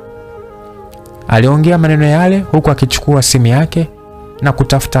 Aliongea maneno yale huku akichukua simu yake na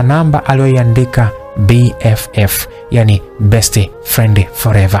kutafuta namba aliyoiandika BFF, yani best friend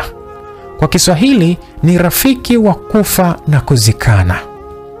forever. Kwa Kiswahili ni rafiki wa kufa na kuzikana.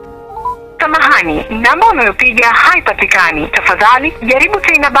 Samahani, namba unayopiga haipatikani. Tafadhali jaribu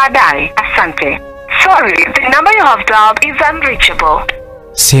tena baadaye. Asante. Sorry, the number you have dialed is unreachable.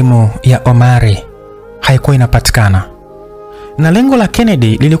 Simu ya Omari haikuwa inapatikana. Na lengo la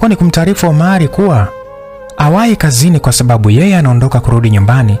Kennedy lilikuwa ni kumtaarifu Omari kuwa awahi kazini kwa sababu yeye anaondoka kurudi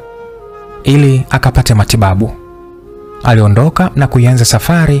nyumbani ili akapate matibabu. Aliondoka na kuanza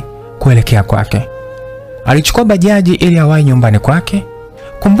safari kuelekea kwake. Alichukua bajaji ili awahi nyumbani kwake.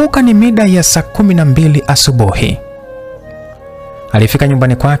 Kumbuka ni mida ya saa 12 asubuhi. Alifika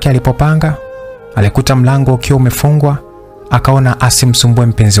nyumbani kwake alipopanga, alikuta mlango ukiwa umefungwa, akaona asimsumbue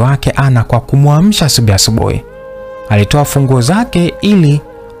mpenzi wake Ana kwa kumwamsha asubuhi. Alitoa funguo zake ili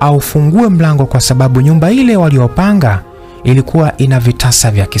aufungue mlango kwa sababu nyumba ile waliopanga ilikuwa ina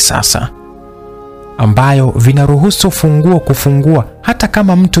vitasa vya kisasa ambayo vinaruhusu funguo kufungua hata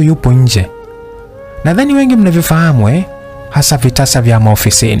kama mtu yupo nje. Nadhani wengi mnavifahamu hasa vitasa vya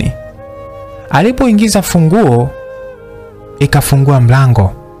maofisini. Alipoingiza funguo ikafungua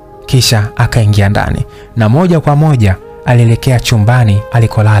mlango, kisha akaingia ndani na moja kwa moja alielekea chumbani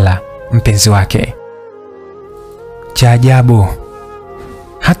alikolala mpenzi wake. Cha ajabu,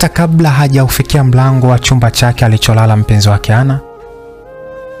 hata kabla hajaufikia mlango wa chumba chake alicholala mpenzi wake Ana,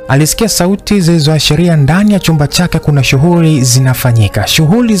 alisikia sauti zilizoashiria ndani ya chumba chake kuna shughuli zinafanyika,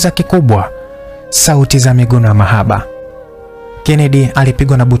 shughuli za kikubwa, sauti za miguno ya mahaba. Kennedy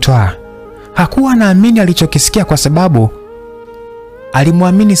alipigwa na butwaa. Hakuwa anaamini alichokisikia kwa sababu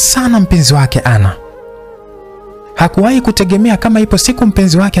alimwamini sana mpenzi wake Ana. Hakuwahi kutegemea kama ipo siku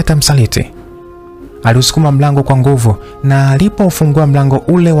mpenzi wake atamsaliti. Aliusukuma mlango kwa nguvu na alipofungua mlango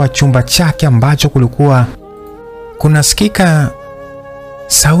ule wa chumba chake ambacho kulikuwa kunasikika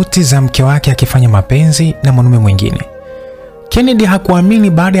sauti za mke wake akifanya mapenzi na mwanaume mwingine. Kennedy hakuamini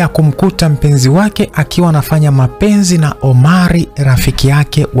baada ya kumkuta mpenzi wake akiwa anafanya mapenzi na Omari, rafiki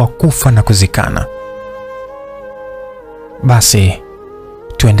yake wa kufa na kuzikana. Basi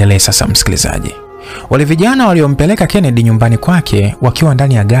tuendelee sasa msikilizaji. Wale vijana waliompeleka Kennedy nyumbani kwake wakiwa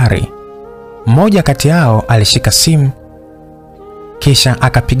ndani ya gari, mmoja kati yao alishika simu kisha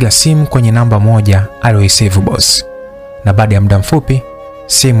akapiga simu kwenye namba moja aliyoisave boss. Na baada ya muda mfupi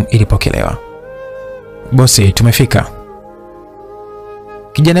simu ilipokelewa. Bosi, tumefika.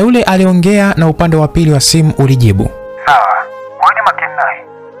 Kijana yule aliongea na upande wa pili wa simu ulijibu. Sawa, kwani makini naye.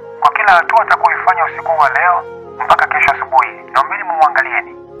 Kwa kila hatua atakoifanya usiku wa leo mpaka kesho asubuhi, naombeni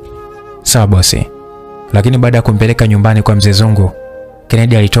muangalieni. Sawa bosi. Lakini baada ya kumpeleka nyumbani kwa mzee Zungu,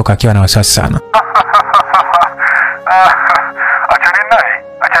 Kennedy alitoka akiwa na wasiwasi sana.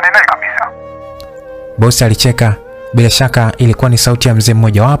 Achana naye kabisa. Bosi alicheka. Bila shaka ilikuwa ni sauti ya mzee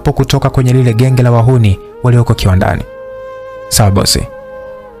mmoja wapo kutoka kwenye lile genge la wahuni walioko kiwandani. Sawa bosi.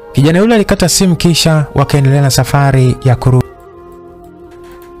 Kijana yule alikata simu kisha wakaendelea na safari ya kurudi.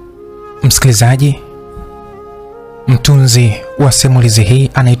 Msikilizaji, mtunzi wa simulizi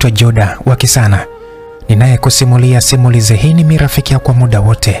hii anaitwa Joda wa Kisana. Ninaye kusimulia simulizi hii ni mirafiki kwa muda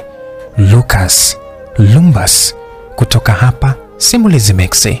wote, Lucas Lumbas, kutoka hapa Simulizi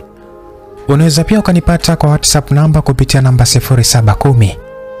Mixi. Unaweza pia ukanipata kwa WhatsApp namba kupitia namba 0710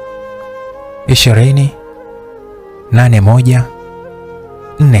 20 81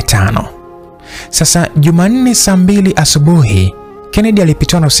 45. Sasa Jumanne saa 2 asubuhi, Kennedy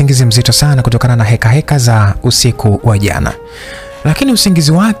alipitwa na usingizi mzito sana kutokana na heka za usiku wa jana. Lakini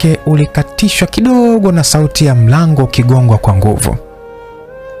usingizi wake ulikatishwa kidogo na sauti ya mlango kigongwa kwa nguvu.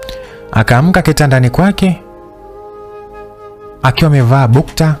 Akaamka kitandani kwake akiwa amevaa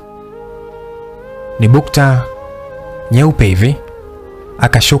bukta. Ni bukta nyeupe hivi.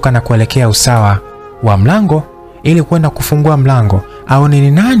 Akashuka na kuelekea usawa wa mlango ili kwenda kufungua mlango aone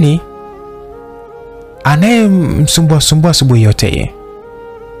ni nani anayemsumbua asubuhi yote hii.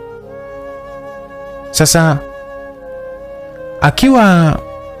 Sasa akiwa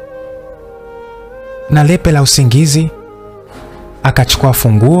na lepe la usingizi, akachukua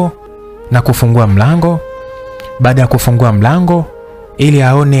funguo na kufungua mlango. Baada ya kufungua mlango ili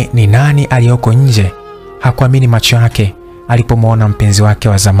aone ni nani aliyoko nje, hakuamini macho yake alipomwona mpenzi wake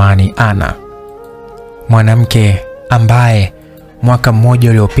wa zamani Ana, mwanamke ambaye mwaka mmoja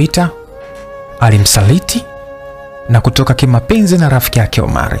uliopita alimsaliti na kutoka kimapenzi na rafiki yake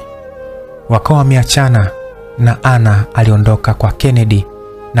Omari. Wakawa wameachana na Ana aliondoka kwa Kennedy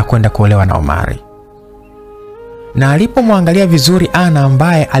na kwenda kuolewa na Omari. Na alipomwangalia vizuri Ana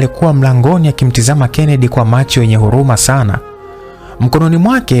ambaye alikuwa mlangoni akimtizama Kennedy kwa macho yenye huruma sana, mkononi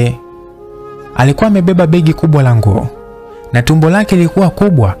mwake alikuwa amebeba begi kubwa la nguo na tumbo lake lilikuwa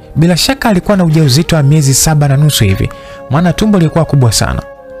kubwa. Bila shaka alikuwa na ujauzito wa miezi 7.5 hivi, maana tumbo lilikuwa kubwa sana.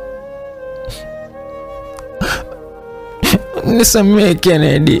 Nisamehe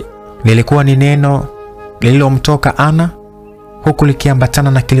Kennedy. Lilikuwa ni neno lililomtoka Anna, huku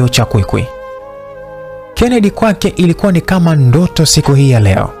likiambatana na kilio cha kwikwi. Kennedy kwake ilikuwa ni kama ndoto siku hii ya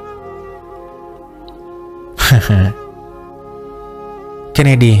leo.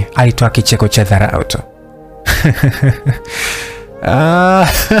 Kennedy alitoa kicheko cha dharau tu.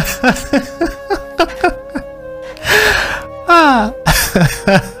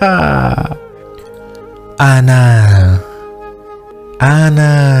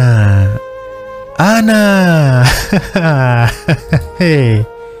 Anna. Hey.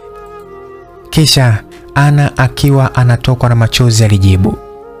 Kisha Anna akiwa anatokwa na machozi alijibu,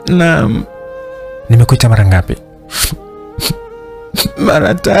 Naam. Nimekuita mara ngapi?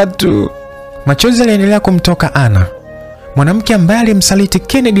 Mara 3. Machozi yaliendelea kumtoka Anna, mwanamke ambaye alimsaliti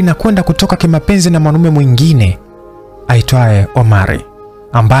Kennedy na kwenda kutoka kimapenzi na mwanaume mwingine aitwaye Omari,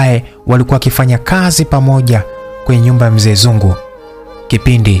 ambaye walikuwa wakifanya kazi pamoja kwenye nyumba ya mzee Zungu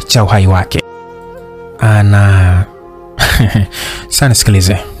kipindi cha uhai wake. Anna. Sana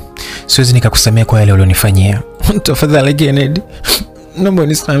sikilize. Siwezi nikakusamea kwa yale ulionifanyia. Tafadhali Kennedy. Naomba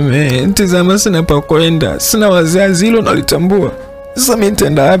nisamehe. Tazama sina pa kwenda. Sina wazazi, hilo nalitambua. Sasa mimi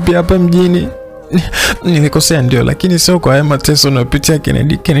nitaenda wapi hapa mjini? Nilikosea ndio, lakini sio kwa haya mateso unayopitia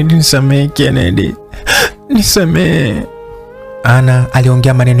Kennedy. Kennedy nisamehe Kennedy. Nisamehe. Anna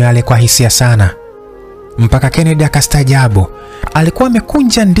aliongea maneno yale kwa hisia sana, mpaka Kennedy akastaajabu. Alikuwa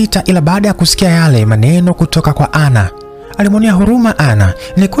amekunja ndita, ila baada ya kusikia yale maneno kutoka kwa Anna, alimwonea huruma Anna.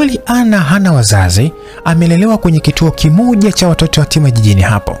 Ni kweli Anna hana wazazi, amelelewa kwenye kituo kimoja cha watoto yatima jijini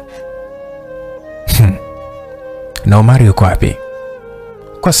hapo. Na Omari yuko wapi?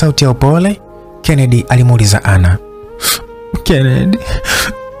 Kwa sauti ya upole, Kennedy alimuuliza Anna.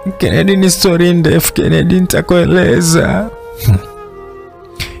 Kennedy ni story ndefu Kennedy, nitakueleza.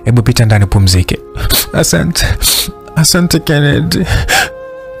 Hebu pita ndani pumzike. Asante Kennedy.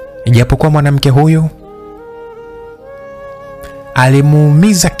 Ijapokuwa mwanamke huyu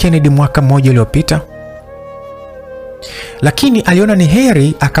alimuumiza Kennedy mwaka mmoja uliopita, lakini aliona ni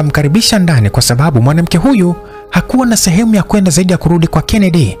heri akamkaribisha ndani, kwa sababu mwanamke huyu hakuwa na sehemu ya kwenda zaidi ya kurudi kwa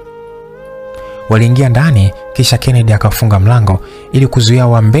Kennedy. Waliingia ndani, kisha Kennedy akafunga mlango ili kuzuia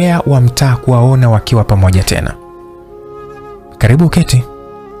wambea wa mtaa kuwaona wakiwa pamoja tena. Karibu keti.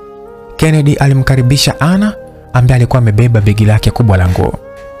 Kennedy alimkaribisha Anna ambaye alikuwa amebeba begi lake kubwa la nguo.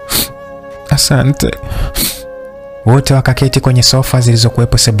 Asante. Wote wakaketi kwenye sofa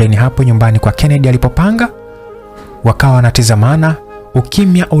zilizokuwepo sebuleni hapo nyumbani kwa Kennedy alipopanga. Wakawa wanatizamana,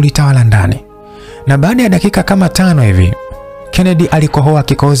 ukimya ulitawala ndani. Na baada ya dakika kama 5 hivi, Kennedy alikohoa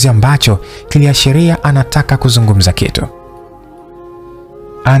kikohozi ambacho kiliashiria anataka kuzungumza kitu.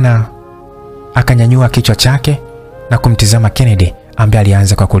 Anna akanyanyua kichwa chake na kumtizama Kennedy ambaye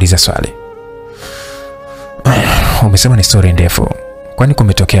alianza kwa kuuliza swali. Umesema ni story ndefu. Kwani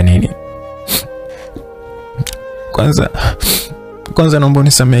kumetokea nini? Kwanza naomba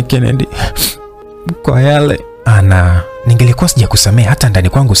unisamehe Kennedy kwa yale. Anna, ningelikuwa sijakusamehe hata ndani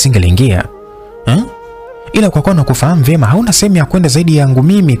kwangu singeliingia. Ila kwa kuwa nakufahamu vyema, hauna sehemu ya kwenda zaidi yangu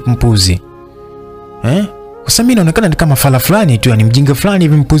mimi mpuzi. Kwa sababu mimi naonekana ni kama fala fulani tu, yani mjinga fulani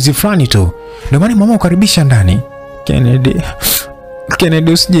hivi, mpuzi fulani tu. Ndio maana mama ukaribisha ndani.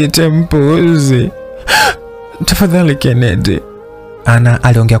 Kennedy usijiite mpuzi. Tafadhali Kennedy. Anna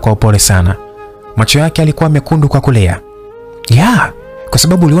aliongea kwa upole sana. Macho yake alikuwa mekundu kwa kulea. Kwa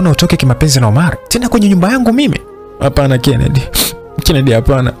sababu uliona utoke kimapenzi na Omar tena kwenye nyumba yangu mimi? Hapana Kennedy.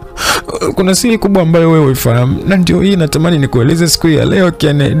 Hapana. Kuna siri kubwa ambayo wewe uifahamu, na ndio hii natamani nikueleze siku ya leo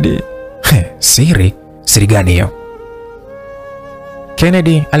Kennedy. Siri? Siri gani hiyo?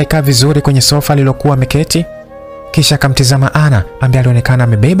 Kennedy alikaa vizuri kwenye sofa lilokuwa ameketi, kisha akamtizama Anna ambaye alionekana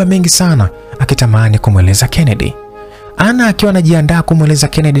amebeba mengi sana, akitamani kumweleza Kennedy. Anna akiwa anajiandaa kumweleza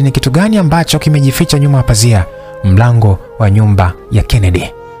Kennedy ni kitu gani ambacho kimejificha nyuma ya pazia, mlango wa nyumba ya Kennedy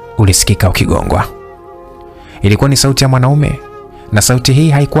ulisikika ukigongwa. Ilikuwa ni sauti ya mwanaume, na sauti hii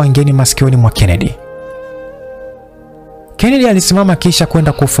haikuwa ngeni masikioni mwa Kennedy. Kennedy alisimama kisha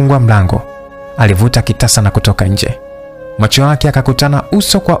kwenda kufungua mlango. Alivuta kitasa na kutoka nje. Macho yake akakutana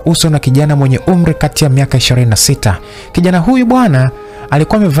uso kwa uso na kijana mwenye umri kati ya miaka 26. Kijana huyu bwana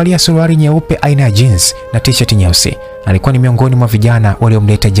alikuwa amevalia suruali nyeupe aina ya jeans na t-shirt nyeusi. Alikuwa ni miongoni mwa vijana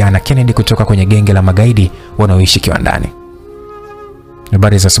waliomleta jana Kennedy kutoka kwenye genge la magaidi wanaoishi kiwandani.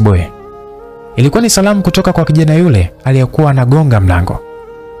 Habari za asubuhi. Ilikuwa ni salamu kutoka kwa kijana yule aliyekuwa anagonga mlango.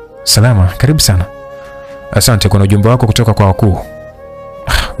 Salama, karibu sana. Asante, kuna ujumbe wako kutoka kwa wakuu.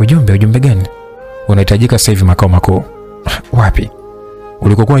 Ujumbe gani? Unahitajika sasa hivi makao makuu. Wapi?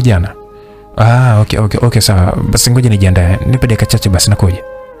 Ulikokuwa jana? Okay, sawa. Basi ngoja nijiandae. Nipe dakika chache basi nakuja.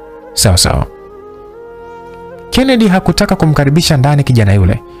 Sawa. Kennedy hakutaka kumkaribisha ndani kijana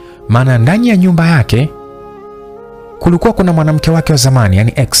yule, maana ndani ya nyumba yake kulikuwa kuna mwanamke wake wa zamani,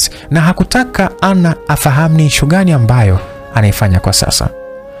 yani ex, na hakutaka Anna afahamu ni issue gani ambayo anaifanya kwa sasa.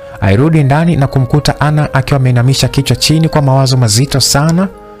 Airudi ndani na kumkuta Anna akiwa ameinamisha kichwa chini kwa mawazo mazito sana.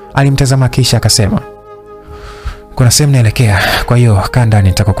 Alimtazama kisha akasema, kuna sehemu naelekea, kwa hiyo kaa ndani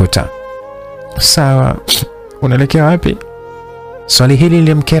nitakukuta. Sawa. Unaelekea wapi? Swali hili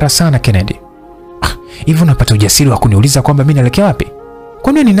lilimkera sana Kennedy. Hivi unapata ujasiri wa kuniuliza kwamba mimi naelekea wapi?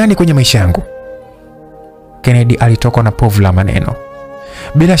 Kwani ni nani kwenye maisha yangu? Kennedy alitokwa na povu la maneno.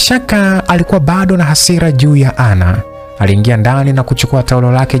 Bila shaka alikuwa bado na hasira juu ya Anna. Aliingia ndani na kuchukua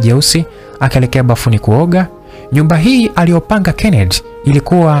taulo lake jeusi, akaelekea bafuni kuoga. Nyumba hii aliyopanga Kennedy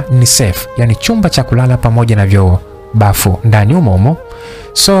ilikuwa ni safe, yani chumba cha kulala pamoja na vyoo, bafu ndani humo.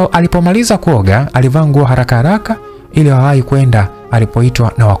 So alipomaliza kuoga, alivaa nguo haraka ili awahi kwenda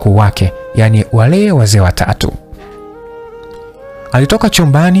alipoitwa na wakuu wake, yani wale wazee watatu. Alitoka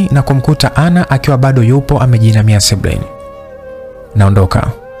chumbani na kumkuta Anna akiwa bado yupo amejinamia sebuleni. Naondoka.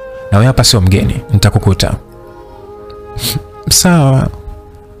 Na wewe hapa sio mgeni, nitakukuta. Sawa.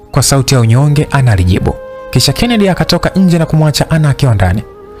 Kwa sauti ya unyonge Anna alijibu. Kisha Kennedy akatoka nje na kumwacha Anna akiwa ndani.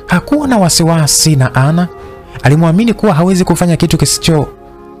 Hakuwa na wasiwasi na Anna. Alimwamini kuwa hawezi kufanya kitu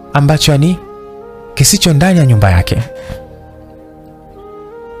kisicho ndani ya nyumba yake.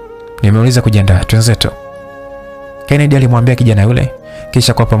 Nimeuliza kujiandaa, tuanzetu. Kennedy alimwambia kijana yule,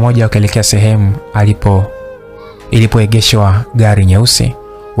 kisha kwa pamoja wakaelekea sehemu ilipoegeshwa gari nyeusi.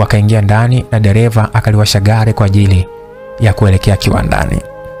 Wakaingia ndani na dereva akaliwasha gari kwa ajili ya kuelekea kiwandani.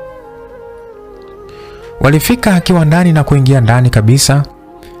 Walifika kiwandani na kuingia ndani kabisa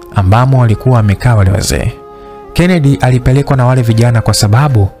ambamo walikuwa wamekaa wale wazee. Kennedy alipelekwa na wale vijana kwa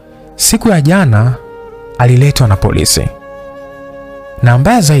sababu siku ya jana aliletwa na polisi. Na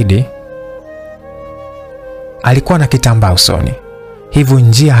mbaya zaidi, alikuwa na kitambaa usoni, hivyo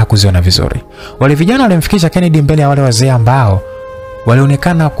njia hakuziona vizuri. Wale vijana walimfikisha Kennedy mbele ya wale wazee ambao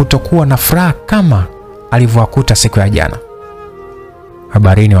walionekana kutokuwa na furaha kama alivyowakuta siku ya jana.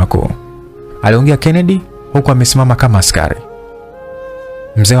 Habarini wakuu, aliongea Kennedy huku amesimama kama askari.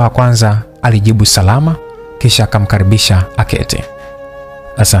 Mzee wa kwanza alijibu salama, kisha akamkaribisha aketi.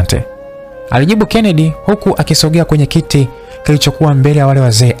 Asante, alijibu Kennedy huku akisogea kwenye kiti kilichokuwa mbele ya wale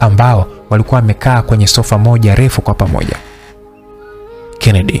wazee ambao walikuwa wamekaa kwenye sofa moja refu kwa pamoja.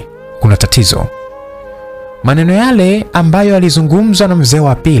 Kennedy, kuna tatizo. Maneno yale ambayo alizungumzwa na mzee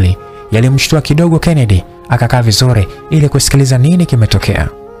wa pili yalimshtua kidogo Kennedy. Akakaa vizuri ili kusikiliza nini kimetokea.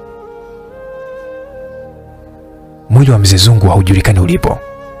 Mwili wa mzee Zungu haujulikani ulipo.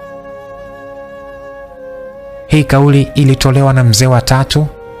 Hii kauli ilitolewa na mzee wa tatu.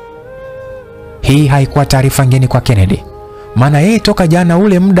 Hii haikuwa taarifa ngeni kwa Kennedy, maana yeye toka jana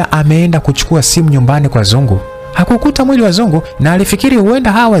ule muda ameenda kuchukua simu nyumbani kwa Zungu. Hakukuta mwili wa Zungu na alifikiri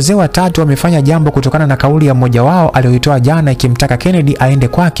huenda hawa wazee watatu wamefanya jambo kutokana na kauli ya mmoja wao aliyoitoa jana ikimtaka Kennedy aende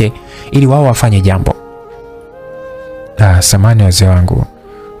kwake ili wao wafanye jambo. Samani wazee wangu,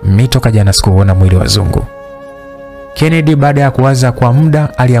 mimi toka jana sikuona mwili wa Zungu. Kennedy baada ya kuwaza kwa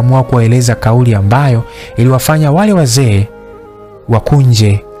muda aliamua kueleza kauli ambayo iliwafanya wale wazee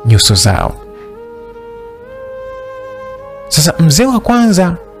wakunje nyuso zao. Sasa mzee wa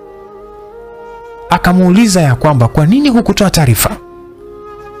kwanza akamuuliza ya kwamba kwa nini hukutoa taarifa?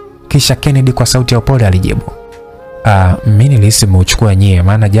 Kisha Kennedy kwa sauti ya upole alijibu, mimi nilihisi muuchukua nyie,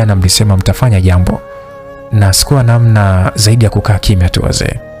 maana jana mlisema mtafanya jambo na sikuwa namna zaidi ya kukaa kimya tu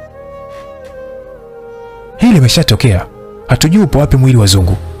wazee. Hili limeshatokea. Hatujui upo wapi mwili wa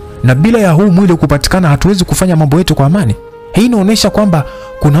Zungu. Na bila ya huu mwili kupatikana hatuwezi kufanya mambo yetu kwa amani. Hii inaonyesha kwamba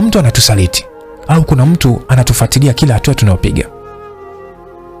kuna mtu anatusaliti au kuna mtu anatufuatilia kila hatua tunayopiga.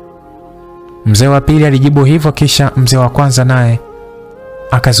 Mzee wa pili alijibu hivyo, kisha mzee wa kwanza naye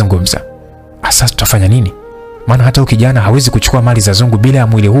akazungumza. Sasa tutafanya nini? Maana hata ukijana hawezi kuchukua mali za Zungu bila ya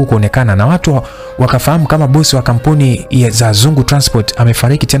mwili huu kuonekana na watu wakafahamu kama bosi wa kampuni za Zungu Transport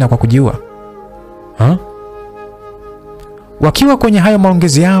amefariki tena kwa kujiua. Wakiwa kwenye hayo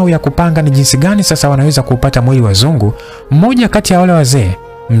maongezi yao ya kupanga ni jinsi gani sasa wanaweza kupata mwili wa Zungu, mmoja kati ya wale wazee,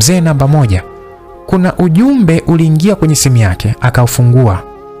 mzee namba 1, kuna ujumbe uliingia kwenye simu yake, akaufungua.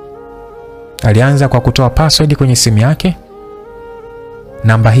 Alianza kwa kutoa password kwenye simu yake.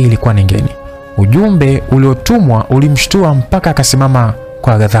 Namba hii ilikuwa ni ngeni. Ujumbe uliotumwa ulimshtua mpaka akasimama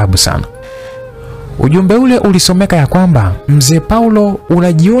kwa ghadhabu sana. Ujumbe ule ulisomeka ya kwamba, mzee Paulo,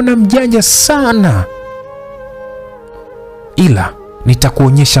 unajiona mjanja sana, ila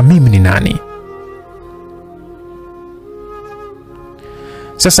nitakuonyesha mimi ni nani.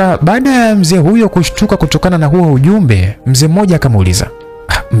 Sasa baada ya mzee huyo kushtuka kutokana na huo ujumbe, mzee mmoja akamuuliza,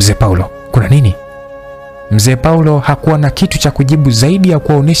 "Mzee Paulo, kuna nini?" Mzee Paulo hakuwa na kitu cha kujibu zaidi ya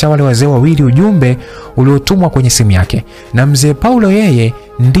kuwaonesha wale wazee wawili ujumbe uliotumwa kwenye simu yake. Na mzee Paulo yeye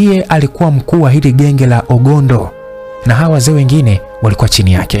ndiye alikuwa mkuu wa hili genge la Ogondo na hawa wazee wengine walikuwa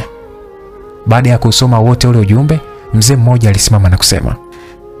chini yake. Baada ya kusoma wote ule ujumbe, mzee mmoja alisimama na kusema,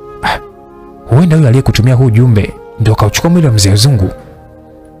 "Huenda huyo aliyekutumia huu ujumbe ndio kauchukua mwili wa mzee Zungu."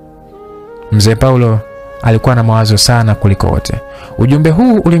 Mzee Paulo alikuwa na mawazo sana kuliko wote. Ujumbe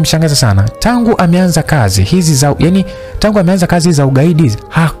huu ulimshangaza sana. Tangu ameanza kazi hizi za ugaidi,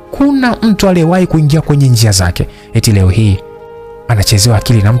 hakuna mtu aliyewahi kuingia kwenye njia zake. Eti leo hii anachezewa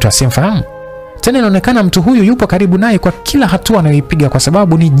akili na mtu asiyemfahamu. Tena inaonekana mtu huyu yupo karibu naye kwa kila hatua anayoipiga, kwa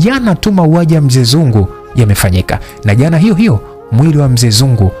sababu ni jana tu mauaji ya mzee Zungu yamefanyika, na jana hiyo hiyo mwili wa mzee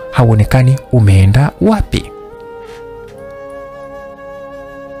Zungu hauonekani umeenda wapi.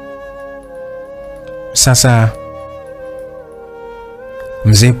 Sasa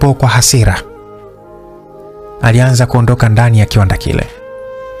mzee Po kwa hasira alianza kuondoka ndani ya kiwanda kile.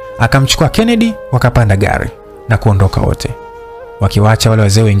 Akamchukua Kennedy, wakapanda gari na kuondoka wote, wakiwaacha wale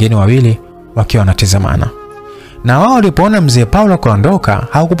wazee wengine wawili wakiwa wanatazamana. Na wao walipoona mzee Paulo kuondoka,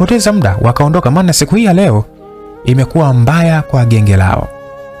 hawakupoteza muda, wakaondoka, maana siku hii ya leo imekuwa mbaya kwa genge lao.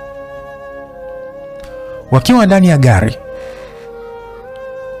 Wakiwa ndani ya gari,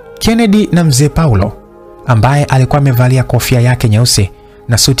 Kennedy na mzee Paulo ambaye alikuwa amevalia kofia yake nyeusi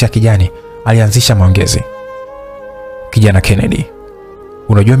na suti ya kijani alianzisha maongezi. "Kijana Kennedy,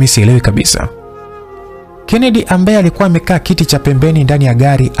 unajua mimi sielewi kabisa." Kennedy ambaye alikuwa amekaa kiti cha pembeni ndani ya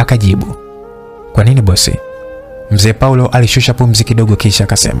gari akajibu, "Kwa nini bosi?" Mzee Paulo alishusha pumzi kidogo kisha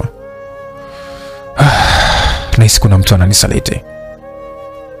akasema, "Nahisi kuna mtu ananisaliti."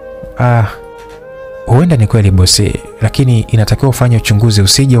 Huenda ni kweli bosi, lakini inatakiwa ufanye uchunguzi,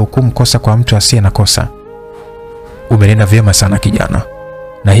 usije hukumu kosa kwa mtu asiye na kosa." "Umenena vyema sana kijana,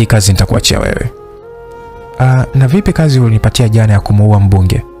 na hii kazi nitakuachia wewe." Na vipi kazi ulinipatia jana ya kumuua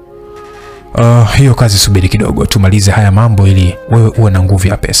mbunge?" Hiyo kazi subiri kidogo, tumalize haya mambo ili wewe uwe na nguvu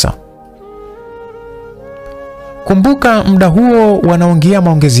ya pesa." Kumbuka muda huo wanaongea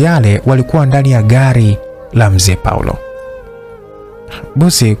maongezi yale walikuwa ndani ya gari la mzee Paulo.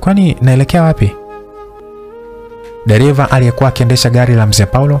 "Bosi, kwani naelekea wapi?" Dereva aliyekuwa akiendesha gari la mzee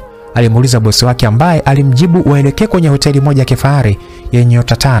Paulo alimuuliza bosi wake, ambaye alimjibu waelekee kwenye hoteli moja ya kifahari yenye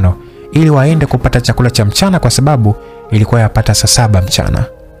nyota 5 ili waende kupata chakula cha mchana, kwa sababu ilikuwa yapata saa 7 mchana.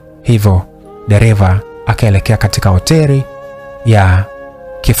 Hivyo dereva akaelekea katika hoteli ya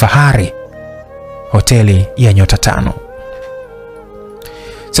kifahari, hoteli ya nyota 5.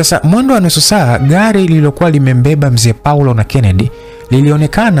 Sasa mwendo wa nusu saa, gari lililokuwa limembeba mzee Paulo na Kennedy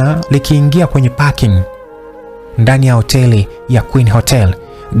lilionekana likiingia kwenye parking ndani ya hoteli ya Queen Hotel.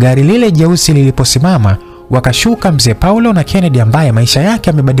 Gari lile jeusi liliposimama, wakashuka mzee Paulo na Kennedy ambaye maisha yake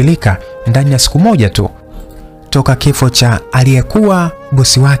yamebadilika ndani ya siku moja tu toka kifo cha aliyekuwa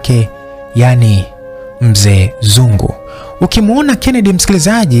bosi wake, yani mzee Zungu. Ukimuona Kennedy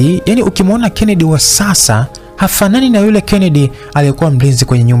msikilizaji, yani ukimuona Kennedy wa sasa, hafanani na yule Kennedy aliyekuwa mlinzi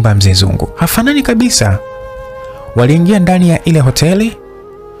kwenye nyumba ya mzee Zungu. Hafanani kabisa. Waliingia ndani ya ile hoteli,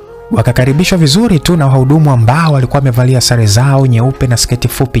 wakakaribishwa vizuri tu na wahudumu ambao walikuwa wamevalia sare zao nyeupe na sketi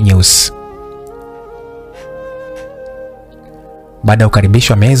fupi nyeusi. Baada ya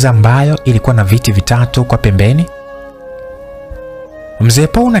kukaribishwa, meza ambayo ilikuwa na viti vitatu kwa pembeni, mzee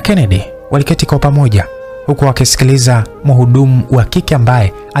Paul na Kennedy waliketi kwa pamoja, huku wakisikiliza mhudumu wa kike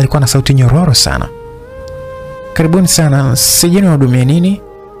ambaye alikuwa na sauti nyororo sana. "Karibuni sana, sijui niwahudumie nini?"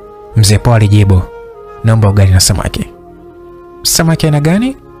 Mzee Paul alijibu, "Naomba ugali na samaki." "Samaki aina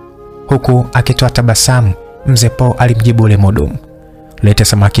gani?" Huku akitoa tabasamu, mzee Paul alimjibu ule mhudumu, "Leta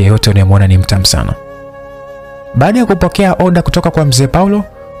samaki yote unayemwona ni mtamu sana." Baada ya kupokea oda kutoka kwa mzee Paulo,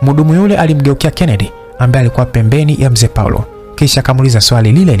 mhudumu yule alimgeukia Kennedy ambaye alikuwa pembeni ya mzee Paulo, kisha akamuuliza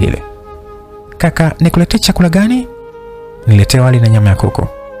swali lile lile, "Kaka, nikuletee chakula gani?" "Niletee wali na nyama ya kuku."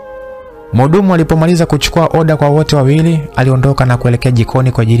 Mhudumu alipomaliza kuchukua oda kwa wote wawili, aliondoka na kuelekea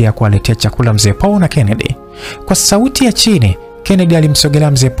jikoni kwa ajili ya kuwaletea chakula mzee Paul na Kennedy. Kwa sauti ya chini, Kennedy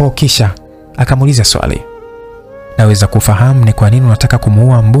alimsogelea mzee Paul kisha akamuuliza swali, "Naweza kufahamu ni kwa nini unataka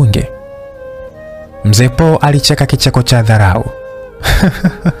kumuua mbunge?" Mzee Paul alicheka kicheko cha dharau.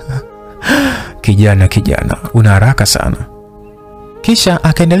 Kijana, una haraka sana." Kisha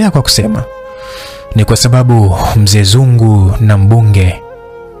akaendelea kwa kusema, "Ni kwa sababu mzee Zungu na mbunge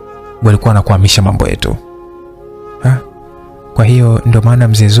walikuwa wanakuhamisha mambo yetu." "Kwa hiyo ndio maana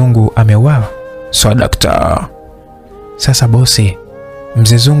mzee Zungu ameuawa?" "Swadakta." "Sasa bosi,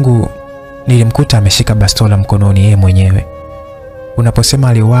 mzee Zungu nilimkuta ameshika bastola mkononi yeye mwenyewe, unaposema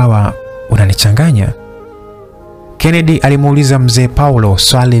aliuawa unanichanganya. Kennedy alimuuliza mzee Paulo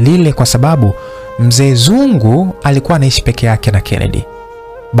swali lile kwa sababu mzee Zungu alikuwa anaishi peke yake na Kennedy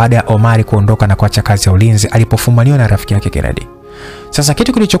baada ya Omari kuondoka na kuacha kazi ya ulinzi alipofumaniwa na rafiki yake Kennedy. Sasa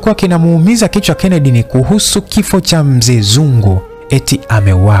kitu kilichokuwa kinamuumiza kichwa Kennedy ni kuhusu kifo cha mzee Zungu, eti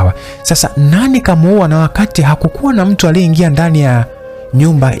ameuawa. Sasa nani kamuua, na wakati hakukuwa na mtu aliyeingia ndani ya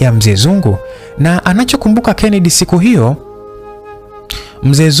nyumba ya mzee Zungu? Na anachokumbuka Kennedy siku hiyo,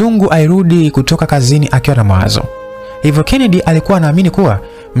 mzee Zungu alirudi kutoka kazini akiwa na mawazo. Hivyo Kennedy alikuwa anaamini kuwa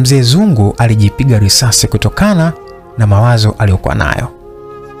mzee Zungu alijipiga risasi kutokana na mawazo aliyokuwa nayo.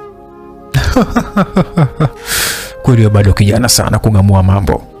 Kweli bado kijana sana kungamua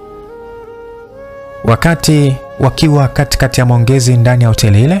mambo. Wakati wakiwa katikati ya maongezi ndani ya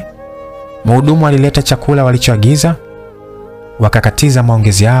hoteli ile, mhudumu alileta chakula walichoagiza. Wakakatiza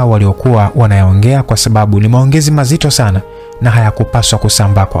maongezi yao waliokuwa wanayaongea kwa sababu ni maongezi mazito sana na hayakupaswa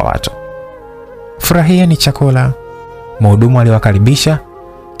kusambaa kwa watu. Furahieni chakula, mhudumu aliwakaribisha,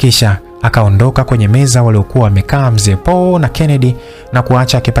 kisha akaondoka kwenye meza waliokuwa wamekaa mzee Paul na Kennedy na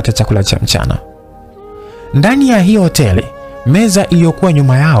kuacha akipata chakula cha mchana. Ndani ya hiyo hoteli, meza iliyokuwa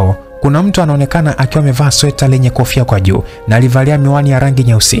nyuma yao, kuna mtu anaonekana akiwa amevaa sweta lenye kofia kwa juu na alivalia miwani ya rangi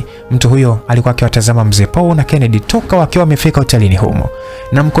nyeusi. Mtu huyo alikuwa akiwatazama mzee Paul na Kennedy toka wakiwa wamefika hotelini humo,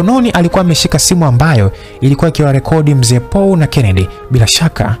 na mkononi alikuwa ameshika simu ambayo ilikuwa ikiwarekodi mzee Paul na Kennedy. Bila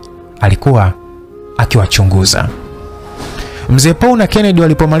shaka alikuwa akiwachunguza. Mzee Paul na Kennedy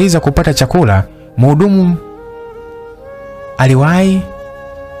walipomaliza kupata chakula, mhudumu aliwahi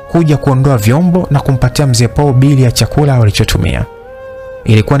kuja kuondoa vyombo na kumpatia mzee Paul bili ya chakula walichotumia.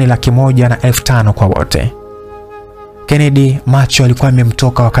 Ilikuwa ni 1,500 kwa wote. Kennedy macho alikuwa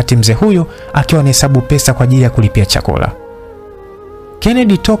amemtoka wakati mzee huyo akiwa anahesabu pesa kwa ajili ya kulipia chakula.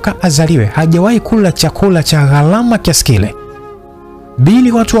 Kennedy toka azaliwe hajawahi kula chakula cha gharama kiasi kile.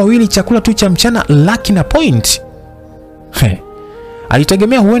 Bili watu wawili, chakula tu cha mchana $1,000.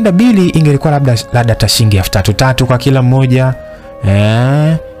 Alitegemea huenda bili ingelikuwa labda shilingi 3,000 kwa kila mmoja.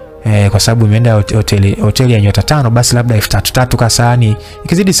 Kwa sababu imeenda hoteli ya nyota 5, basi labda 3,000 kwa sahani,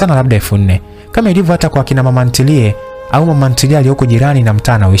 ikizidi sana labda 4,000, kama ilivyo hata kwa kina mama ntilie au mama ntilie aliyoko jirani na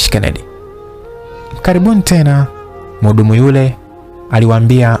mtana uishi Kennedy. Karibuni tena, mhudumu yule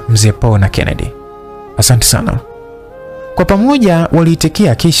aliwaambia mzee Paul na Kennedy. Asante sana. Kwa pamoja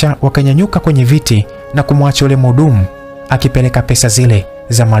waliitikia, kisha wakanyanyuka kwenye viti na kumwacha yule mhudumu akipeleka pesa zile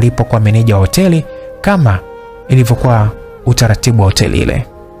za malipo kwa meneja wa hoteli kama ilivyokuwa utaratibu wa hoteli ile.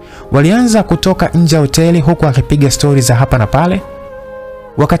 Walianza kutoka nje ya hoteli huku akipiga stori za hapa na pale.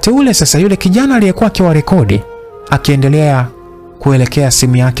 Wakati ule sasa, yule kijana aliyekuwa akiwarekodi akiendelea kuelekea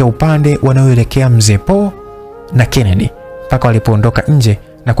simu yake upande wanaoelekea mzee Paul na Kennedy mpaka walipoondoka nje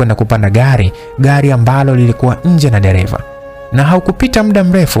na kwenda kupanda gari ambalo lilikuwa nje na dereva. Na haukupita muda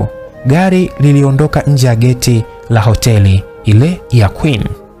mrefu, gari liliondoka nje ya geti la hoteli ile ya Queen.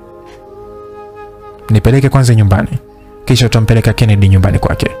 Nipeleke kwanza nyumbani, kisha utampeleka Kennedy nyumbani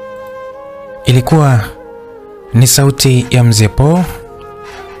kwake. Ilikuwa ni sauti ya mzee Paul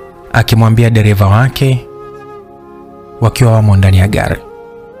akimwambia dereva wake wakiwa wamo ndani ya gari.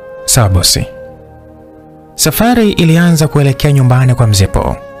 Sawa bosi. Safari ilianza kuelekea nyumbani kwa mzee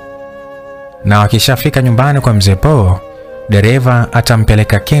Paul. Na wakishafika nyumbani kwa mzee Paul, dereva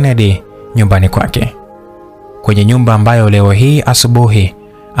atampeleka Kennedy nyumbani kwake, kwenye nyumba ambayo leo hii asubuhi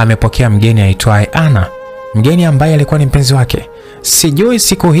amepokea mgeni aitwaye Ana, mgeni ambaye alikuwa ni mpenzi wake. Sijui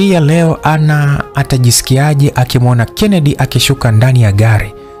siku hii ya leo Ana atajisikiaje akimwona Kennedy akishuka ndani ya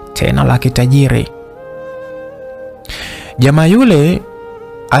gari tena la kitajiri. Jamaa yule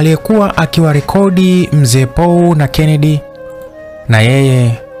aliyekuwa akiwarekodi mzee Paul na Kennedy, na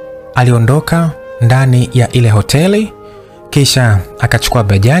yeye aliondoka ndani ya ile hoteli, kisha akachukua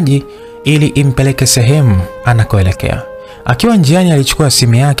bajaji ili impeleke sehemu anakoelekea. Akiwa njiani alichukua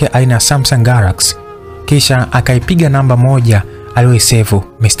simu yake aina ya Samsung Galaxy, kisha akaipiga namba 1 aliyoisevu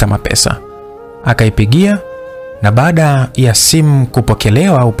Mr. Mapesa. Akaipigia, na baada ya simu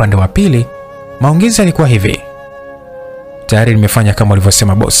kupokelewa upande wa pili, maongezi yalikuwa hivi: tayari nimefanya kama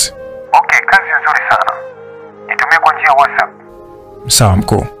ulivyosema boss. Okay, kazi nzuri sana. Nitumie kwa njia WhatsApp. Sawa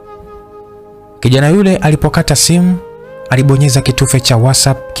mkuu. Kijana yule alipokata simu, alibonyeza kitufe cha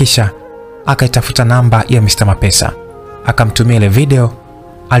WhatsApp, kisha akaitafuta namba ya Mr. Mapesa. Akamtumia ile video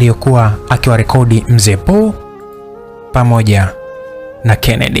aliyokuwa akiwarekodi mzee Paul pamoja na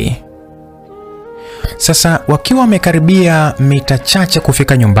Kennedy. Sasa wakiwa wamekaribia mita chache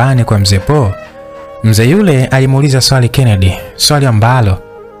kufika nyumbani kwa mzee Paul, mzee yule alimuuliza swali Kennedy, swali ambalo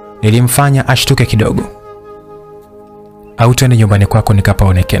lilimfanya ashtuke kidogo. Au twende nyumbani kwako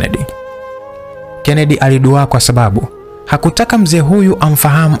nikapaone Kennedy? Kennedy alidua kwa sababu hakutaka mzee huyu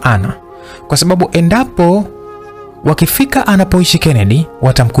amfahamu Anna, kwa sababu endapo wakifika anapoishi Kennedy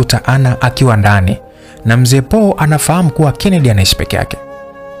watamkuta Anna akiwa ndani, na mzee Paul anafahamu kuwa Kennedy anaishi peke yake.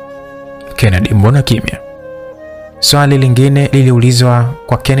 Kennedy, mbona kimya? Swali lingine liliulizwa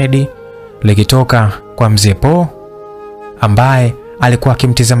kwa Kennedy likitoka kwa mzee Paul ambaye alikuwa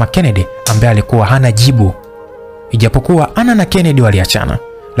akimtizama Kennedy, ambaye alikuwa hana jibu. Ijapokuwa Anna na Kennedy waliachana,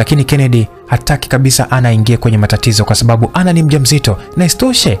 lakini Kennedy hataki kabisa Anna aingie kwenye matatizo kwa sababu Anna ni mjamzito na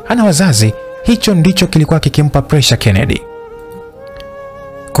istoshe hana wazazi. Hicho ndicho kilikuwa kikimpa pressure Kennedy.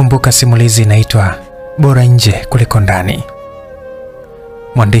 Kumbuka simulizi inaitwa Bora nje kuliko ndani.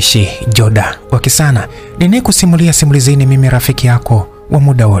 Mwandishi Joda Wakisana, ninayekusimulia simulizi ni mimi rafiki yako wa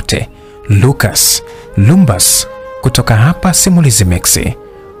muda wote, Lucas Lumbas, kutoka hapa Simulizi Mix.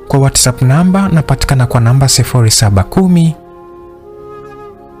 Kwa WhatsApp namba napatikana kwa namba 0710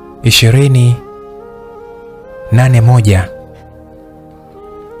 20 81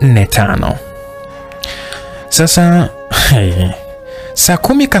 45. Sasa saa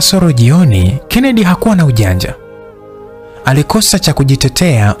 10 kasoro jioni, Kennedy hakuwa na ujanja. Alikosa cha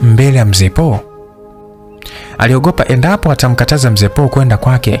kujitetea mbele ya mzee Paul. Aliogopa endapo atamkataza mzee Paul kwenda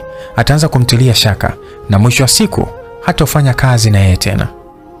kwake, ataanza kumtilia shaka na mwisho wa siku hatofanya kazi na yeye tena.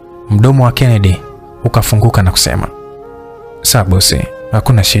 Mdomo wa Kennedy ukafunguka na kusema, "Sawa bosi,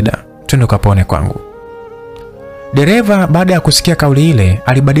 hakuna shida. Twende ukapone kwangu." Dereva baada ya kusikia kauli ile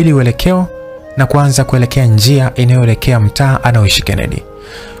alibadili uelekeo na kuanza kuelekea njia inayoelekea mtaa anaoishi Kennedy.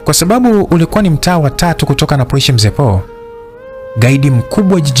 Kwa sababu ulikuwa ni mtaa wa 3 kutoka anapoishi mzee Paul, gaidi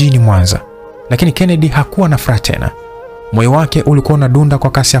mkubwa jijini Mwanza. Lakini Kennedy hakuwa na furaha tena. Moyo wake ulikuwa unadunda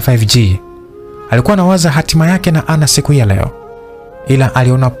kwa kasi ya 5G. Alikuwa anawaza hatima yake na Anna siku ya leo. Ila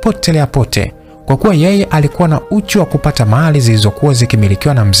aliona potelea pote, kwa kuwa yeye alikuwa na uchu wa kupata mali zilizokuwa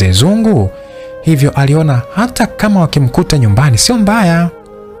zikimilikiwa na mzee Zungu. Hivyo aliona hata kama wakimkuta nyumbani sio mbaya.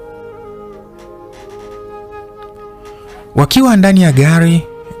 Wakiwa ndani ya gari,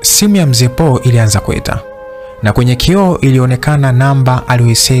 simu ya mzee Paul ilianza kuita, na kwenye kioo ilionekana namba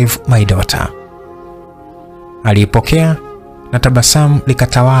aliyosave my daughter. Aliipokea na tabasamu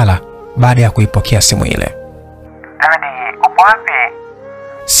likatawala baada ya kuipokea simu ile. Ndani, upo wapi?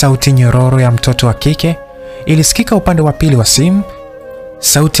 Sauti nyororo ya mtoto wa kike ilisikika upande wa pili wa simu,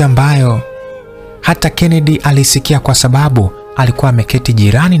 sauti ambayo hata Kennedy alisikia kwa sababu alikuwa ameketi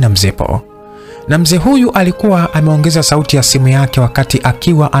jirani na mzee Paul. Na mzee huyu alikuwa ameongeza sauti ya simu yake wakati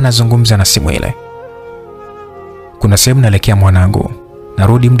akiwa anazungumza na simu ile. "Kuna sehemu naelekea mwanangu.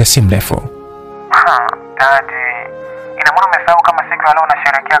 Narudi muda si mrefu." Daddy, ina maana umesahau kama siku ya leo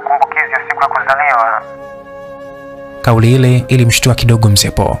unasherehekea kumbukizi ya siku ya kuzaliwa? Kauli ile ilimshtua kidogo mzee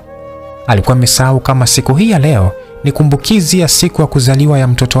Paul. Alikuwa amesahau kama siku hii ya leo ni kumbukizi ya siku ya kuzaliwa ya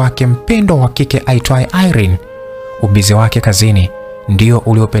mtoto wake mpendwa wa kike aitwaye Irene. Ubizi wake kazini ndio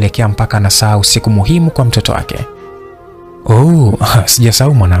uliopelekea mpaka anasahau siku muhimu kwa mtoto wake. "Oh,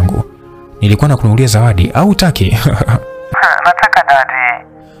 sijasahau mwanangu. Nilikuwa nakununulia zawadi au utaki?" Nataka daddy.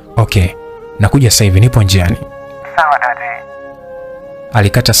 "Okay, nakuja sasa hivi, nipo njiani." Sawa daddy.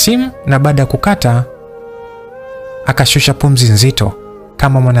 Alikata simu na baada ya kukata akashusha pumzi nzito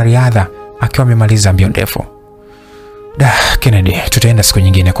kama mwanariadha akiwa amemaliza mbio ndefu. Kennedy, tutaenda siku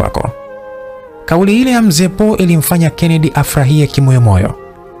nyingine kwako." Kauli ile ya mzee Paul ilimfanya Kennedy afurahie kimoyomoyo.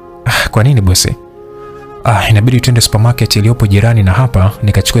 "Kwa nini bosi?" "Inabidi tuende supermarket iliyopo jirani na hapa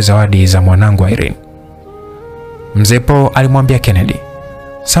nikachukue zawadi za mwanangu Irene." Mzee Paul alimwambia Kennedy.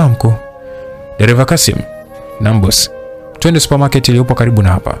 "Sawa mkuu." "Dereva Kasim, Nambos, twende supermarket iliyopo karibu na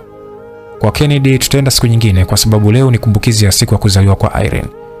hapa. Kwa Kennedy tutaenda siku nyingine kwa sababu leo ni kumbukizi ya siku ya kuzaliwa kwa Irene.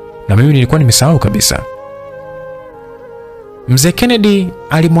 Na mimi nilikuwa nimesahau kabisa." Mzee Kennedy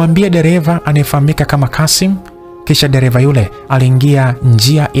alimwambia dereva anayefahamika kama Kasim, kisha dereva yule aliingia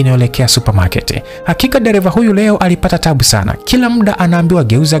njia inayoelekea supermarket. Hakika dereva huyu leo alipata tabu sana. Kila muda anaambiwa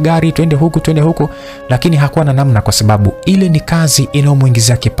geuza gari, twende huku, lakini hakuwa na namna kwa sababu ile ni kazi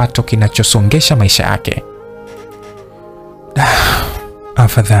inayomuingizia kipato kinachosongesha maisha yake.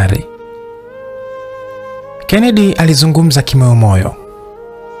 Afadhali. Kennedy alizungumza kimoyomoyo.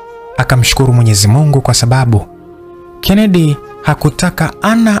 Akamshukuru Mwenyezi Mungu kwa sababu Kennedy hakutaka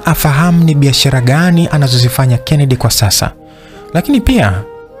Anna afahamu ni biashara gani anazozifanya Kennedy kwa sasa. Lakini pia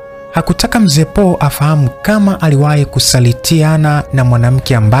hakutaka mzee Paul afahamu kama aliwahi kusalitiana na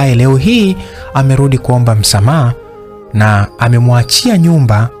mwanamke ambaye leo hii amerudi kuomba msamaha na amemwachia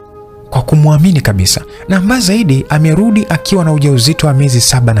nyumba kwa kumwamini kabisa. Na mbaya zaidi amerudi akiwa na ujauzito wa miezi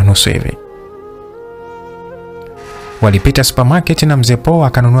 7.5 hivi. Walipita supermarket na mzee Paul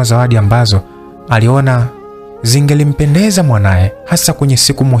akanunua zawadi ambazo aliona zingelimpendeza mwanae hasa kwenye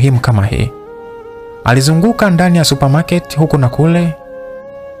siku muhimu kama hii. Alizunguka ndani ya supermarket huku na kule,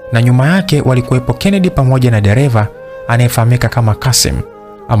 na nyuma yake walikuwepo Kennedy pamoja na dereva anayefahamika kama Kasim,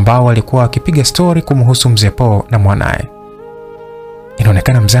 ambao walikuwa wakipiga story kumhusu mzee Paul na mwanae.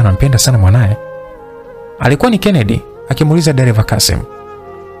 Inaonekana mzee anampenda sana mwanae. Alikuwa ni Kennedy akimuuliza dereva Kasim.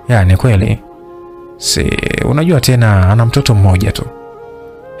 Ni kweli. Si unajua tena ana mtoto mmoja tu.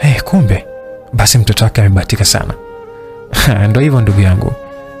 Kumbe basi mtoto wake amebahatika sana. Ndio hivyo ndugu yangu.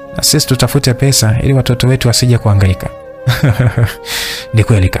 Na sisi tutafute pesa ili watoto wetu wasije kuhangaika. Ni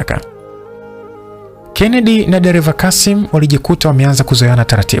kweli kaka. Kennedy na dereva Kasim walijikuta wameanza kuzoeana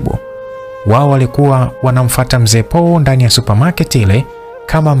taratibu. Wao walikuwa wanamfuata mzee Paul ndani ya supermarket ile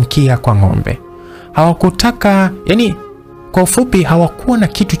kama mkia kwa ng'ombe. Hawakutaka, kwa ufupi hawakuwa na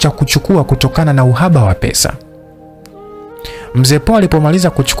kitu cha kuchukua kutokana na uhaba wa pesa. Mzee Paul alipomaliza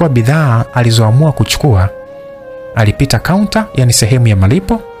kuchukua bidhaa alizoamua kuchukua, alipita counter, sehemu ya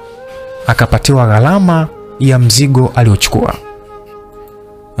malipo, akapatiwa gharama ya mzigo aliochukua.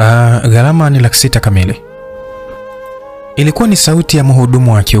 Gharama ni 600 kamili. Ilikuwa ni sauti ya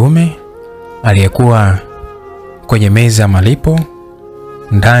mhudumu wa kiume aliyekuwa kwenye meza ya malipo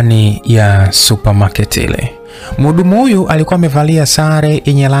ndani ya supermarket ile. Mhudumu huyu alikuwa amevalia sare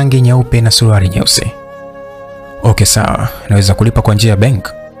yenye rangi nyeupe na suruali nyeusi. Okay, sawa. Naweza kulipa kwa njia ya bank?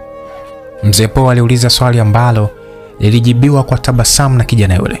 Mzee Paul aliuliza swali ambalo lilijibiwa kwa tabasamu na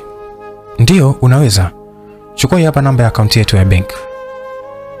kijana yule. Ndiyo, unaweza. Chukua hapa namba ya akaunti yetu ya bank.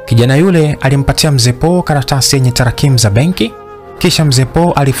 Kijana yule alimpatia mzee Paul karatasi yenye tarakimu za benki, kisha mzee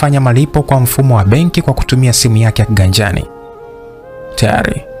Paul alifanya malipo kwa mfumo wa benki kwa kutumia simu yake ya kiganjani.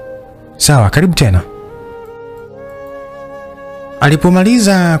 Tayari. Sawa, karibu tena.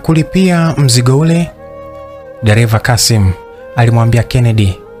 Alipomaliza kulipia mzigo ule, dereva Kasim alimwambia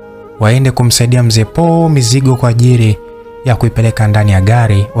Kennedy waende kumsaidia mzee Paul mizigo kwa ajili ya kuipeleka ndani ya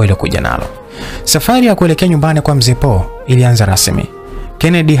gari walilokuja nalo. Safari ya kuelekea nyumbani kwa mzee Paul ilianza rasmi.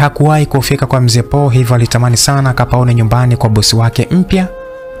 Kennedy hakuwahi kufika kwa mzee Paul, hivyo alitamani sana akapaone nyumbani kwa bosi wake mpya.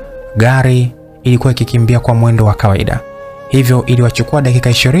 Gari ilikuwa ikikimbia kwa mwendo wa kawaida, hivyo iliwachukua dakika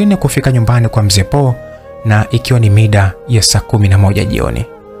 20 kufika nyumbani kwa mzee Paul, na ikiwa ni mida ya saa 11 jioni.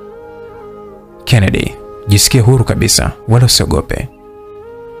 Kennedy, jisikie huru kabisa, wala usiogope.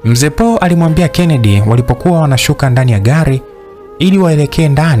 Mzee Paul alimwambia Kennedy walipokuwa wanashuka ndani ya gari ili waelekee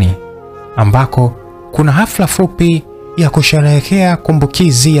ndani ambako kuna hafla fupi ya kusherehekea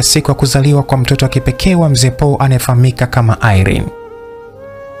kumbukizi ya siku ya kuzaliwa kwa mtoto wa kipekee wa mzee Paul anayefahamika kama Irene.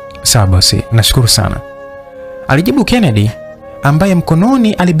 Sawa bosi, nashukuru sana, alijibu Kennedy ambaye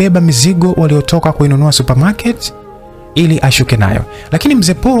mkononi alibeba mizigo waliotoka kuinunua supermarket ili ashuke nayo. Lakini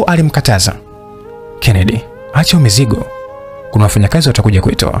mzee Paul alimkataza. Kennedy, acha mizigo. Kuna wafanyakazi watakuja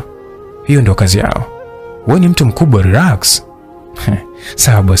kuitoa. Hiyo ndio kazi yao. Wewe ni mtu mkubwa, relax.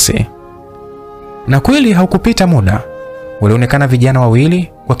 Sawa bosi. Na kweli haukupita muda, walionekana vijana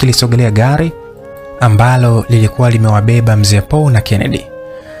wawili wakilisogelea gari ambalo lilikuwa limewabeba mzee Paul na Kennedy.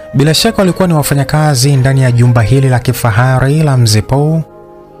 Bila shaka walikuwa ni wafanyakazi ndani ya jumba hili la kifahari la mzee Paul.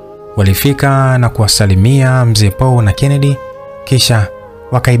 Walifika na kuwasalimia mzee Paul na Kennedy, kisha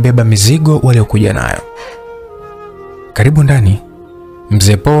wakaibeba mizigo waliokuja nayo. Karibu ndani.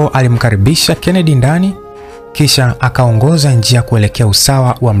 Mzee Paul alimkaribisha Kennedy ndani, kisha akaongoza njia kuelekea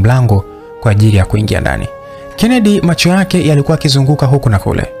usawa wa mlango kwa ajili ya kuingia ndani. Kennedy macho yake yalikuwa yakizunguka huku na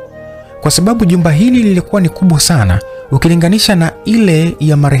kule, kwa sababu jumba hili lilikuwa ni kubwa sana ukilinganisha na ile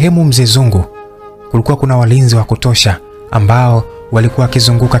ya marehemu mzee Zungu. Kulikuwa kuna walinzi wa kutosha ambao walikuwa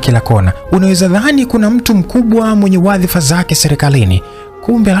wakizunguka kila kona. Unaweza dhani kuna mtu mkubwa mwenye wadhifa zake serikalini,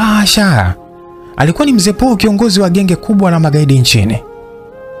 kumbe hasha. Alikuwa ni mzee Paul, kiongozi wa genge kubwa la magaidi nchini.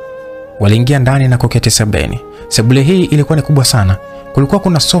 Waliingia ndani na kuketi sebuleni. Sebule hii ilikuwa ni kubwa sana. Kulikuwa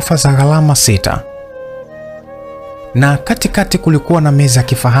kuna sofa za gharama 6. Na katikati kulikuwa na meza ya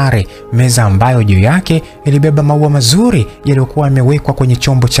kifahari, meza ambayo juu yake ilibeba maua mazuri yaliyokuwa yamewekwa kwenye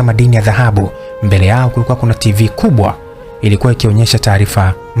chombo cha madini ya dhahabu. Mbele yao kulikuwa kuna TV kubwa, ilikuwa ikionyesha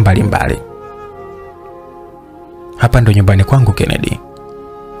taarifa mbalimbali. Hapa ndo nyumbani kwangu Kennedy.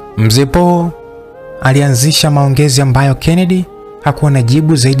 Mzee Paul alianzisha maongezi ambayo Kennedy hakuwa na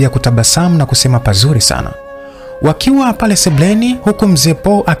jibu zaidi ya kutabasamu na kusema pazuri sana. Wakiwa pale sebuleni, huku mzee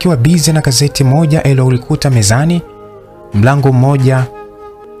Paul akiwa busy na gazeti moja ulikuta mezani, mlango mmoja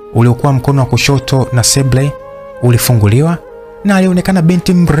uliokuwa mkono wa kushoto na sebule ulifunguliwa na alionekana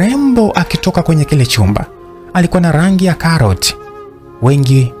binti mrembo akitoka kwenye kile chumba. Alikuwa na rangi ya carrot,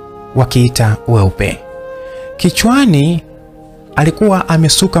 wengi wakiita weupe. Kichwani alikuwa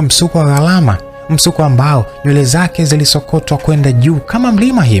amesuka msuko wa gharama, msuko ambao nywele zake zilisokotwa kwenda juu kama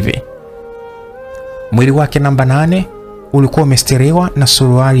mlima hivi. Mwili wake namba 8 ulikuwa umestiriwa na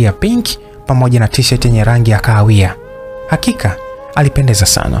suruali ya pink pamoja na t-shirt yenye rangi ya kahawia. Hakika alipendeza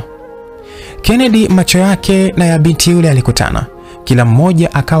sana. Kennedy macho yake na ya binti yule alikutana. Kila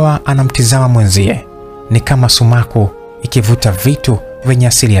mmoja akawa anamtizama mwenzie, ni kama sumaku ikivuta vitu vyenye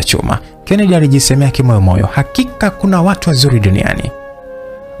asili ya chuma. Kennedy alijisemea kimoyomoyo, hakika kuna watu wazuri duniani.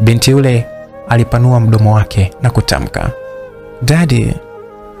 Binti yule alipanua mdomo wake na kutamka, "Daddy."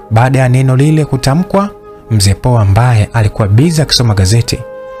 Baada ya neno lile kutamkwa, mzee Po ambaye alikuwa busy akisoma gazeti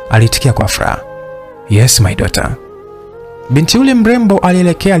alitikia kwa furaha, "Yes my daughter." Binti yule mrembo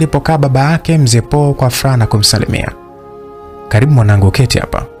alielekea alipokaa baba yake mzee Po kwa furaha na kumsalimia, "Karibu mwanangu, keti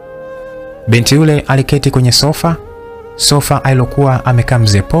hapa." Binti yule aliketi kwenye sofa alilokuwa amekaa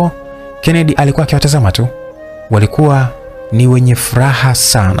mzee Po. Kennedy alikuwa akiwatazama tu. Walikuwa ni wenye furaha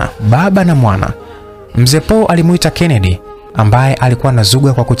sana, baba na mwana. Mzee Po alimuita Kennedy ambaye alikuwa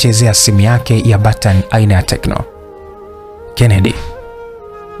anazuga kwa kuchezea simu yake ya button aina ya Tecno. "Kennedy."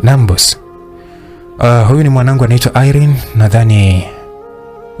 "Naam boss." Huyu ni mwanangu anaitwa Irene, nadhani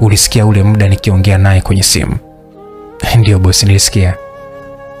ulisikia ule muda nikiongea naye kwenye simu." "Ndio boss, nilisikia."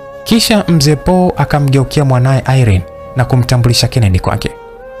 Kisha mzee Po akamgeukia mwanae Irene na kumtambulisha Kennedy kwake.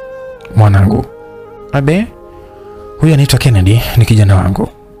 "Mwanangu." "Abe, huyu anaitwa Kennedy, ni kijana wangu."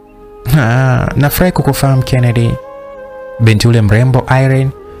 "Nafurahi kukufahamu Kennedy." Binti yule mrembo Irene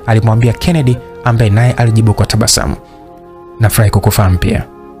alimwambia Kennedy, ambaye naye alijibu kwa tabasamu, "Nafurahi kukufahamu pia."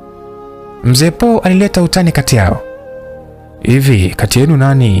 Mzee Po alileta utani kati yao. "Hivi kati yenu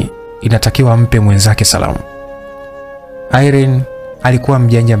nani inatakiwa mpe mwenzake salamu?" Irene alikuwa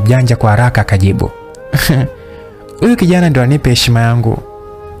mjanja kwa haraka akajibu, "Huyu kijana ndio anipe heshima yangu."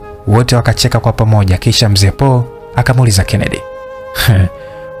 Wote wakacheka kwa pamoja. Kisha mzee Po akamuuliza Kennedy,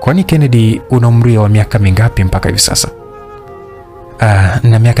 "Kwani Kennedy una umri wa miaka mingapi mpaka hivi sasa?"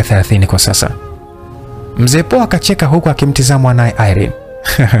 "Na miaka 30 kwa sasa." Mzee Po akacheka huku akimtizama naye Irene.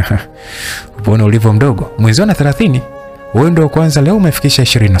 "Mbona ulivyo mdogo? Mwenzio na 30. Wewe ndio kwanza leo umefikisha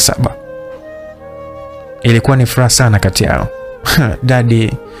 27. Ilikuwa ni furaha sana kati yao.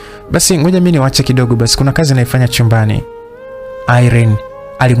 "Daddy, basi ngoja mimi niwaache kidogo basi, kuna kazi naifanya chumbani." Irene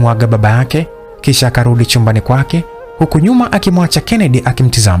alimwaga baba yake kisha akarudi chumbani kwake, huku nyuma akimwacha Kennedy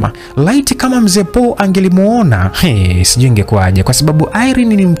akimtizama. Laiti kama mzee Po angelimuona, sijui ingekuwaje, kwa sababu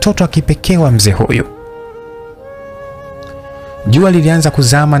Irene ni mtoto wa kipekee wa mzee huyu. Jua lilianza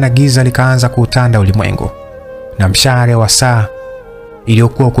kuzama na giza likaanza kuutanda ulimwengu, na mshale wa saa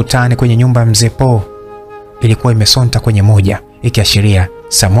iliyokuwa ukutani kwenye nyumba ya mzee Po ilikuwa imesonta kwenye moja, ikiashiria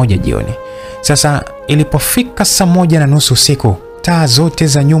saa 1 jioni. Sasa ilipofika saa 1:30 usiku, taa zote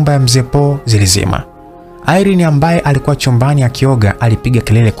za nyumba ya mzee Po zilizima. Irene ambaye alikuwa chumbani akioga alipiga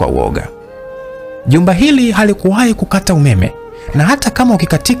kelele kwa uoga. Jumba hili halikuwahi kukata umeme, na hata kama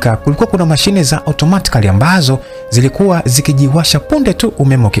ukikatika kulikuwa kuna mashine za automatically ambazo zilikuwa zikijiwasha punde tu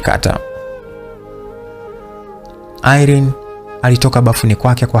umeme ukikata. Irene alitoka bafuni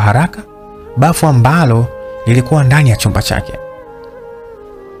kwake kwa haraka, bafu ambalo lilikuwa ndani ya chumba chake.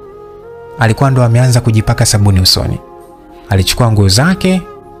 Alikuwa ndo ameanza kujipaka sabuni usoni. Alichukua nguo zake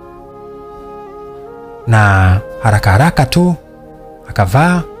na haraka tu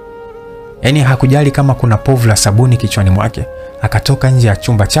akavaa, yaani hakujali kama kuna povu la sabuni kichwani mwake. Akatoka nje ya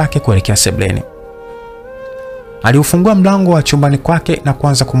chumba chake kuelekea sebuleni. Aliufungua mlango wa chumbani kwake na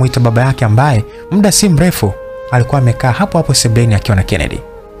kuanza kumuita baba yake ambaye muda si mrefu alikuwa amekaa hapo sebuleni akiwa na Kennedy.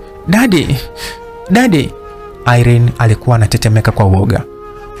 Daddy." Irene alikuwa anatetemeka kwa uoga.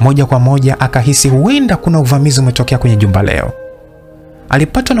 Moja kwa moja akahisi huenda kuna uvamizi umetokea kwenye jumba leo.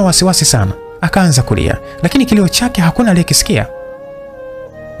 Alipatwa na wasiwasi sana, akaanza kulia, lakini kilio chake hakuna aliyekisikia.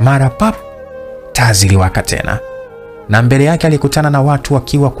 Mara pap, taa ziliwaka tena, na mbele yake alikutana na watu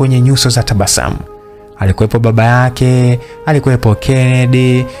wakiwa kwenye nyuso za tabasamu. Alikuwepo baba yake, alikuwepo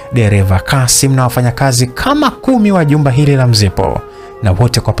Kennedy, dereva Kasim na wafanyakazi kama 10 wa jumba hili la mzee Po, na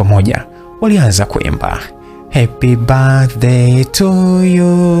wote kwa pamoja walianza kuimba, "Happy birthday to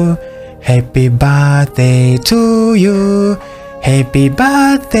you, happy birthday to you, happy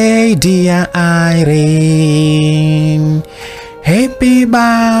birthday dear Irene, happy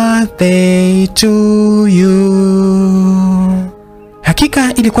birthday to you."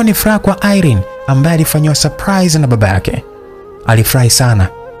 Hakika ilikuwa ni furaha kwa Irene ambaye alifanywa surprise na baba yake. Alifurahi sana.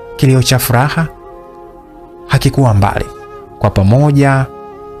 Kilio cha furaha hakikuwa mbali. Kwa pamoja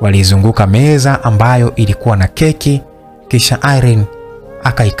walizunguka meza ambayo ilikuwa na keki, kisha Irene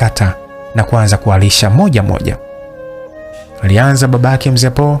akaikata na kuanza kuwalisha moja moja. Alianza babake mzee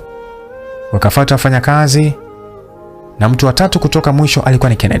Po, wakafuata wafanyakazi, na mtu wa tatu kutoka mwisho alikuwa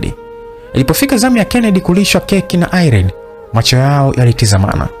ni Kennedy. Ilipofika zamu ya Kennedy kulishwa keki na Irene, macho yao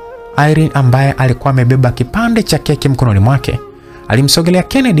yalitizamana. Irene ambaye alikuwa amebeba kipande cha keki mkononi mwake alimsogelea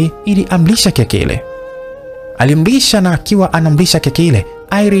Kennedy ili amlisha keki ile. Alimlisha, na akiwa anamlisha keki ile,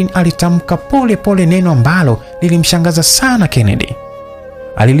 Irene alitamka pole pole neno ambalo lilimshangaza sana Kennedy.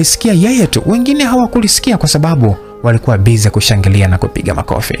 Alilisikia yeye tu, wengine hawakulisikia kwa sababu walikuwa busy kushangilia na kupiga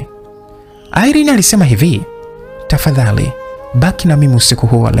makofi. Irene alisema hivi, "Tafadhali, baki na mimi usiku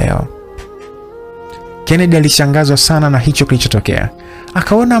huu wa leo." Kennedy alishangazwa sana na hicho kilichotokea.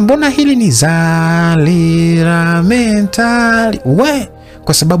 Akaona mbona hili ni zalilamentali.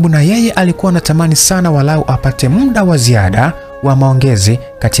 Kwa sababu na yeye alikuwa anatamani sana walau apate muda wa ziada wa maongezi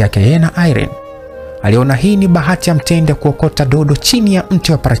kati yake yeye na Irene. Aliona hii ni bahati ya mtende kuokota dodo chini ya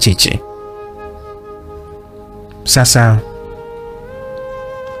mti wa parachichi. Sasa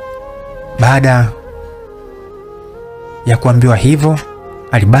baada ya kuambiwa hivyo,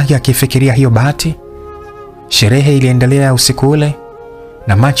 alibaki akifikiria hiyo bahati. Sherehe iliendelea usiku ule,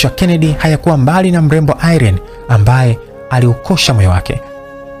 na macho ya Kennedy hayakuwa mbali na mrembo Irene ambaye aliukosha moyo wake.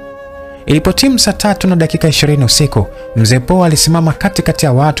 Ilipotimu saa 3:20 usiku, mzee Paul alisimama katikati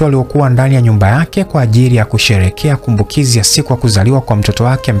ya watu waliokuwa ndani ya nyumba yake kwa ajili ya kusherehekea kumbukizi ya siku ya kuzaliwa kwa mtoto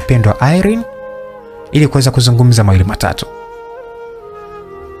wake mpendwa Irene, ili kuweza kuzungumza mawili matatu.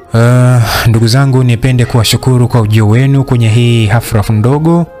 Ndugu zangu, nipende kuwashukuru kwa ujio wenu kwenye hii hafla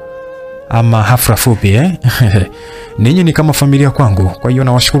ndogo ama hafla fupi Ninyi ni kama familia kwangu, kwa hiyo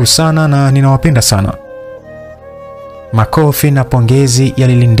nawashukuru sana na ninawapenda sana. Makofi na pongezi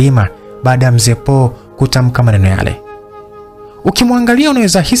yalilindima baada ya mzee Paul kutamka maneno yale. Ukimwangalia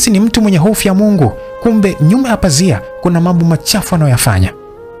unaweza hisi ni mtu mwenye hofu ya Mungu, kumbe nyuma ya pazia kuna mambo machafu anayoyafanya.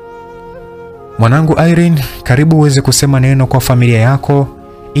 Mwanangu Irene, karibu uweze kusema neno kwa familia yako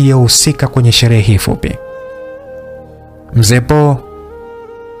iliyohusika kwenye sherehe hii fupi. Mzee Paul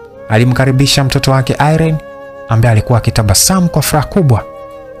alimkaribisha mtoto wake Irene, ambaye alikuwa akitabasamu kwa furaha kubwa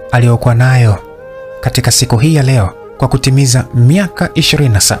aliyokuwa nayo katika siku hii ya leo kwa kutimiza miaka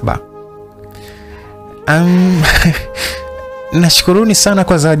 27. Nashukuruni sana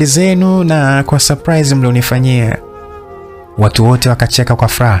kwa zawadi zenu na kwa surprise mlionifanyia. Watu wote wakacheka kwa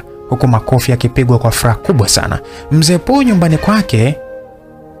furaha, huku makofi yakipigwa kwa furaha kubwa sana. Mzee Paul nyumbani kwake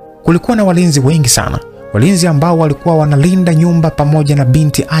kulikuwa na walinzi wengi sana. Walinzi ambao walikuwa wanalinda nyumba pamoja na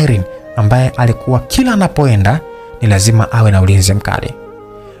binti Irene, ambaye alikuwa kila anapoenda ni lazima awe na ulinzi mkali.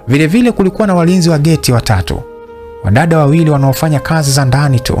 Vile vile kulikuwa na walinzi wa geti 3, wadada 2 wanaofanya kazi za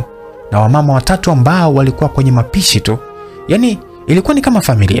ndani tu, na wamama 3 ambao walikuwa kwenye mapishi tu. Yaani ilikuwa ni kama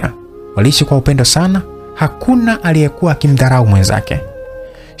familia. Waliishi kwa upendo sana, hakuna aliyekuwa akimdharau mwenzake.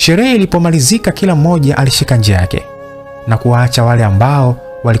 Sherehe ilipomalizika, kila mmoja alishika njia yake na kuwaacha wale ambao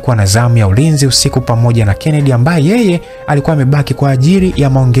walikuwa na zamu ya ulinzi usiku pamoja na Kennedy, ambaye yeye alikuwa amebaki kwa ajili ya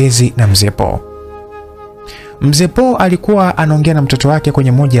maongezi na mzee Paul. Mzee Paul alikuwa anaongea na mtoto wake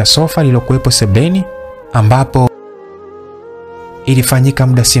kwenye moja ya sofa lililokuwepo sebuleni, ambapo ilifanyika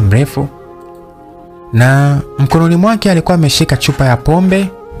muda si mrefu, na mkononi mwake alikuwa ameshika chupa ya pombe.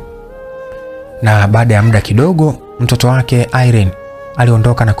 Na baada ya muda kidogo, mtoto wake Irene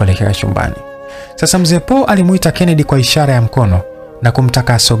aliondoka na kuelekea chumbani. Sasa mzee Paul alimuita Kennedy kwa ishara ya mkono na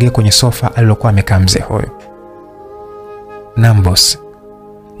kumtaka asogee kwenye sofa alilokuwa amekaa mzee huyo. Nambos.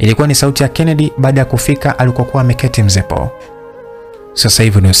 Ilikuwa ni sauti ya Kennedy baada ya kufika alikokuwa ameketi mzee Paul. Sasa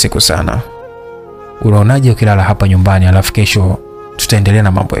hivi ni usiku sana. Unaonaje ukilala hapa nyumbani, alafu kesho tutaendelea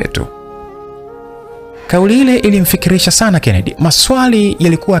na mambo yetu? Kauli ile ilimfikirisha sana Kennedy. Maswali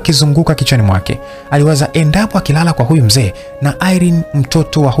yalikuwa yakizunguka kichwani mwake. Aliwaza endapo akilala kwa huyu mzee, na Irene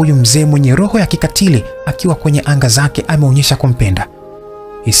mtoto wa huyu mzee mwenye roho ya kikatili akiwa kwenye anga zake ameonyesha kumpenda.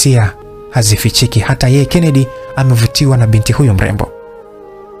 Hisia hazifichiki, hata yeye Kennedy amevutiwa na binti huyu mrembo.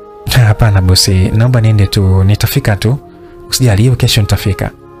 Hapana bosi, naomba niende tu, nitafika tu. Usijali, hiyo kesho nitafika.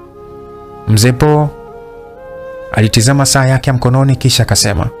 Mzee Paul alitizama saa yake ya mkononi kisha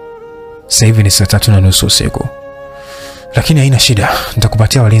akasema, sasa hivi ni saa 3:30 usiku. Lakini haina shida,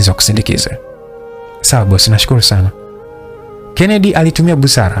 nitakupatia walinzi wa kusindikize. Sawa bosi, nashukuru sana. Kennedy alitumia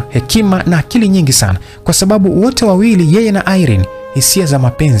busara, hekima na akili nyingi sana, kwa sababu wote wawili, yeye na Irene, hisia za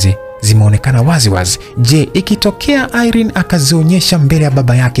mapenzi zimeonekana wazi wazi. Je, ikitokea Irene akazionyesha mbele ya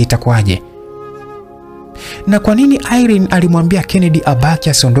baba yake itakuwaje? Na kwa nini Irene alimwambia Kennedy abaki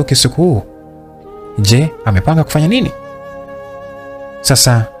asiondoke siku huu? Je, amepanga kufanya nini?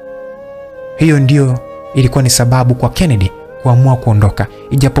 Sasa hiyo ndio ilikuwa ni sababu kwa Kennedy kuamua kuondoka,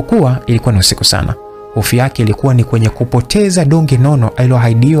 ijapokuwa ilikuwa ni usiku sana. Hofu yake ilikuwa ni kwenye kupoteza donge nono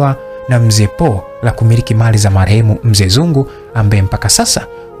aliloahidiwa na mzee Paul la kumiliki mali za marehemu mzee Zungu, ambaye mpaka sasa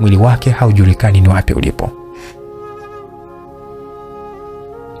mwili wake haujulikani ni wapi ulipo.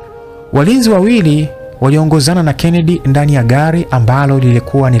 Walinzi 2 waliongozana na Kennedy ndani ya gari ambalo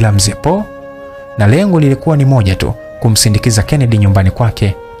lilikuwa ni la mzee Paul, na lengo lilikuwa ni moja tu, kumsindikiza Kennedy nyumbani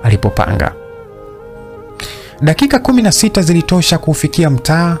kwake alipopanga. Dakika 16 zilitosha kufikia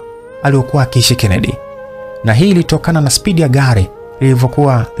mtaa aliokuwa akiishi Kennedy, na hii ilitokana na spidi ya gari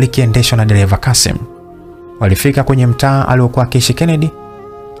lilivyokuwa likiendeshwa na dereva Kasim. Walifika kwenye mtaa aliokuwa akiishi Kennedy,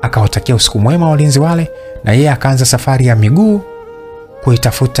 akawatakia usiku mwema walinzi wale, na yeye akaanza safari ya miguu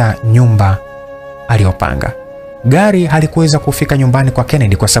kuitafuta nyumba aliyopanga. Gari halikuweza kufika nyumbani kwa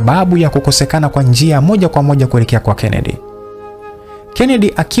Kennedy kwa sababu ya kukosekana kwa njia moja kwa moja kuelekea kwa Kennedy.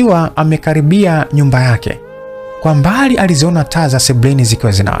 Kennedy akiwa amekaribia nyumba yake, kwa mbali aliziona taa za sebuleni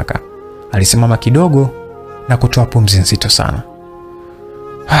zikiwa zinawaka. Alisimama kidogo na kutoa pumzi nzito sana.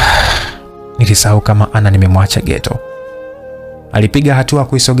 Nilisahau kama Ana nimemwacha ghetto. Alipiga hatua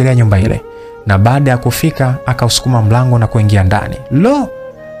kuisogelea nyumba ile, na baada ya kufika akausukuma mlango na kuingia ndani. Lo,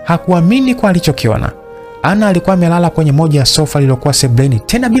 hakuamini kwa alichokiona. Ana alikuwa amelala kwenye moja ya sofa lililokuwa sebuleni,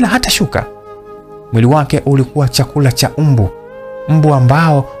 tena bila hata shuka. Mwili wake ulikuwa chakula cha mbu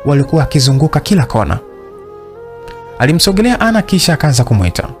ambao walikuwa wakizunguka kila kona. Alimsogelea Ana kisha akaanza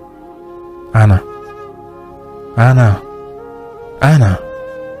kumwita. Ana. Ana. Ana.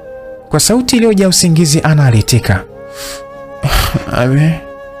 Kwa sauti iliyojaa usingizi Ana aliitika.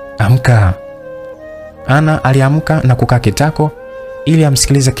 Amka. Ana aliamka na kukaa kitako ili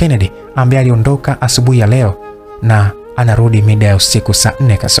amsikilize Kennedy ambaye aliondoka asubuhi ya leo na anarudi mida ya usiku saa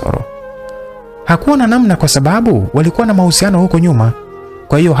 4 kasoro. Hakuwa na namna kwa sababu walikuwa na mahusiano huko nyuma,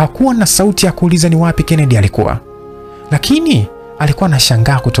 kwa hiyo hakuwa na sauti ya kuuliza ni wapi Kennedy alikuwa. Lakini alikuwa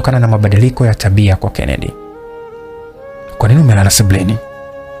anashangaa kutokana na mabadiliko ya tabia kwa Kennedy. Kwa nini umelala sebuleni?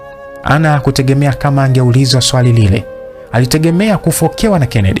 Ana kutegemea kama angeulizwa swali lile. Alitegemea kufokewa na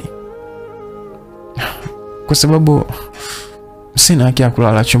Kennedy. Kwa sababu sina haki ya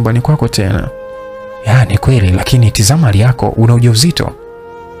kulala chumbani kwako tena. Ni kweli, lakini tizama hali yako, una ujauzito.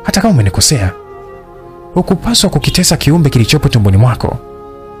 Hata kama umenikosea, hukupaswa kukitesa kiumbe kilichopo tumboni mwako.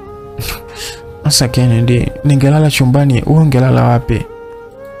 Asa Kennedy, ningelala chumbani, ungelala wapi?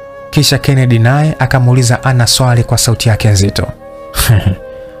 Kisha Kennedy naye akamuuliza Ana swali kwa sauti yake nzito.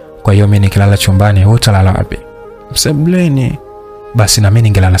 Kwa hiyo mimi nikilala chumbani, utalala wapi? Sebuleni. Basi na mimi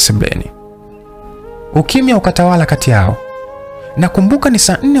ningelala sebuleni. Ukimya ukatawala kati yao. Nakumbuka ni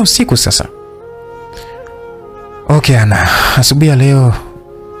saa 4 usiku sasa. Okay Ana, asubuhi ya leo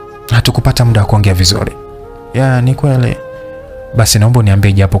hatukupata muda wa kuongea vizuri. Ni kweli. Basi naomba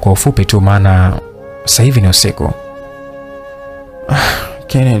uniambie japo kwa ufupi tu, maana sasa hivi ni usiku.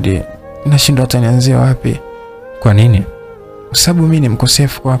 Kennedy, nashindwa hata nianzie wapi. Kwa nini? Kwa sababu mimi ni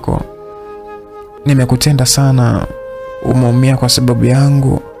mkosefu kwako. Nimekutenda sana, umeumia kwa sababu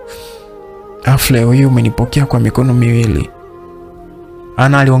yangu. Afle huyu umenipokea kwa mikono miwili.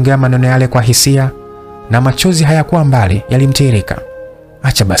 Ana aliongea maneno yale kwa hisia na machozi hayakuwa mbali, yalimtiririka.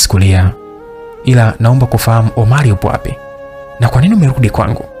 Acha basi kulia. Ila naomba kufahamu Omari yupo wapi? Na kwa nini umerudi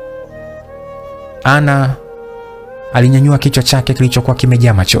kwangu? Ana alinyanyua kichwa chake kilichokuwa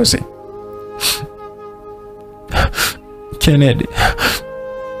kimejaa machozi. Kennedy,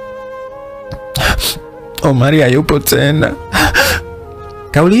 Omari hayupo tena.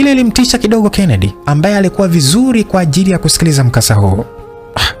 Kauli ile ilimtisha kidogo Kennedy, ambaye alikuwa vizuri kwa ajili ya kusikiliza mkasa huo.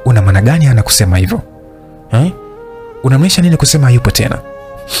 Una maana gani ana kusema hivyo? Unamaanisha nini kusema hayupo tena?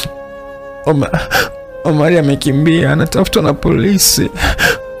 Omari amekimbia, anatafutwa na polisi.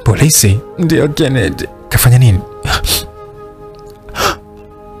 Polisi? Ndio Kennedy. Kafanya nini?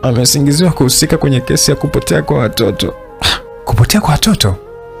 Amesingiziwa kuhusika kwenye kesi ya kupotea kwa watoto. Kupotea kwa watoto?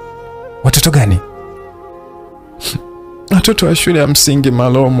 Watoto gani? Watoto wa shule ya msingi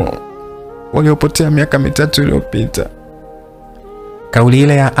Malomo waliopotea miaka 3 iliyopita. Kauli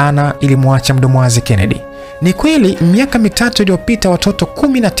ile ya Ana ilimwacha mdomo wazi Kennedy. Ni kweli miaka 3 iliyopita watoto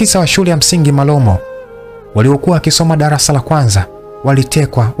 19 wa shule ya msingi Malomo waliokuwa wakisoma darasa la kwanza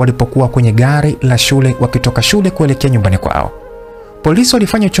walitekwa walipokuwa kwenye gari la shule wakitoka shule kuelekea nyumbani kwao. Polisi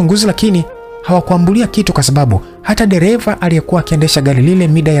walifanya uchunguzi lakini hawakuambulia kitu kwa sababu hata dereva aliyekuwa akiendesha gari lile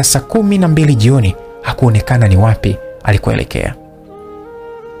mida ya saa 12 jioni hakuonekana ni wapi alikoelekea.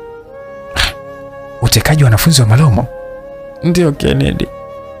 Utekaji wa wanafunzi wa Malomo? Ndio Kennedy.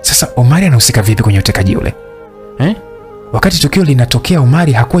 Sasa Omari anahusika vipi kwenye utekaji ule? Wakati tukio linatokea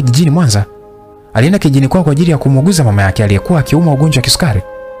Omari hakuwa jijini Mwanza. Alienda kijijini kwao kwa ajili ya kumuuguza mama yake aliyekuwa akiumwa ugonjwa wa kisukari.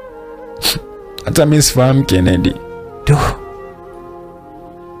 Hata mimi sifahamu Kennedy.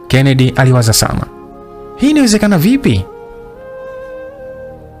 Kennedy aliwaza sana. Hii inawezekana vipi?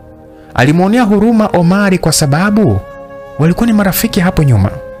 Alimuonea huruma Omari kwa sababu walikuwa ni marafiki hapo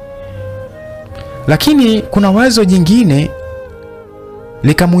nyuma. Lakini kuna wazo jingine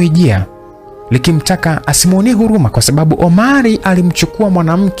likamuijia likimtaka asimuonee huruma kwa sababu Omari alimchukua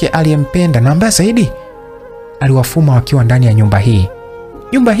mwanamke aliyempenda na ambaye zaidi aliwafuma wakiwa ndani ya nyumba hii.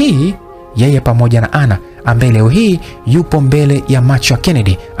 Nyumba hii, yeye pamoja na Anna ambaye leo hii yupo mbele ya macho ya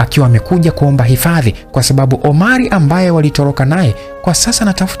Kennedy akiwa amekuja kuomba hifadhi kwa sababu Omari ambaye walitoroka naye kwa sasa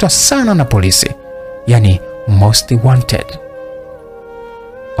anatafutwa sana na polisi. Yani most wanted.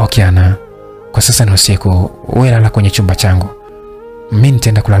 Okay Anna, kwa sasa ni usiku, wewe lala kwenye chumba changu. Mimi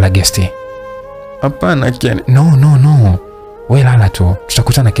nitaenda kulala guesti. Hapana Kennedy. No. Wewe lala tu.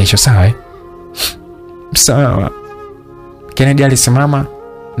 Tutakutana kesho sawa Sawa. Kennedy alisimama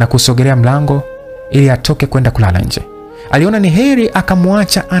na kusogelea mlango ili atoke kwenda kulala nje. Aliona ni heri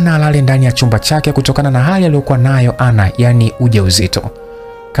akamwacha Anna alale ndani ya chumba chake kutokana na hali aliyokuwa nayo Anna, yani ujauzito.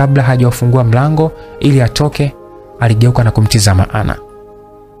 Kabla hajafungua mlango ili atoke, aligeuka na kumtizama Anna.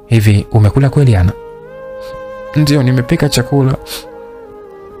 Hivi umekula kweli Anna? Ndio, nimepika chakula.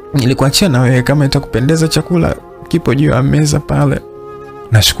 Nilikuachia na wewe, kama itakupendeza chakula kipo juu ya meza pale.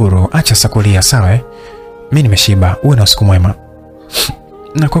 Nashukuru, acha sakulia sawa Mimi nimeshiba, uwe na usiku mwema.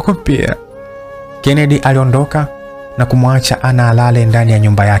 Na kwako pia. Kennedy aliondoka na kumwacha Anna alale ndani ya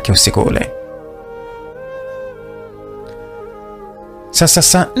nyumba yake usiku ule. Sasa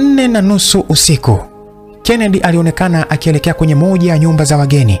saa 4:30 usiku, Kennedy alionekana akielekea kwenye moja ya nyumba za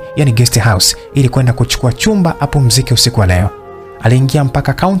wageni, yani guest house, ili kwenda kuchukua chumba apumzike usiku wa leo. Aliingia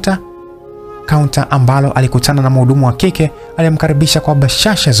mpaka counter ambalo alikutana na mhudumu wa kike aliyemkaribisha kwa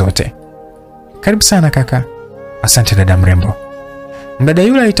bashasha zote. Karibu sana kaka. Asante dada mrembo. Mdada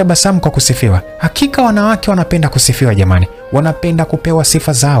yule alitabasamu kwa kusifiwa. Hakika wanawake wanapenda kusifiwa jamani. Wanapenda kupewa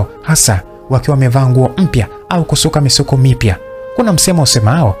sifa zao, hasa wakiwa wamevaa nguo mpya au kusuka misuko mipya. Kuna msemo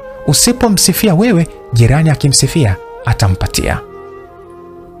usemao, usipomsifia wewe, jirani akimsifia atampatia.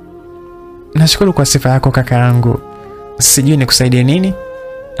 Nashukuru kwa sifa yako kaka yangu. Sijui nikusaidie nini?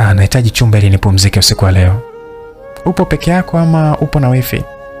 Nahitaji chumba ili nipumzike usiku wa leo. Upo peke yako ama upo na wifi?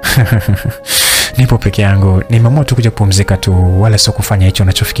 Nipo peke yangu. Nimeamua tu kuja kupumzika tu, wala sio kufanya hicho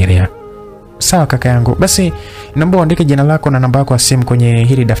unachofikiria. Sawa kaka yangu. Basi naomba uandike jina lako na namba yako ya simu kwenye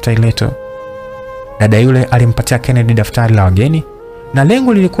hili daftari letu. Dada yule alimpatia Kennedy daftari la wageni, na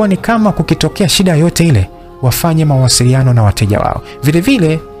lengo lilikuwa ni kama kukitokea shida yote ile wafanye mawasiliano na wateja wao. Vile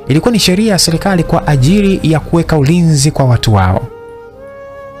vile ilikuwa ni sheria ya serikali kwa ajili ya kuweka ulinzi kwa watu wao.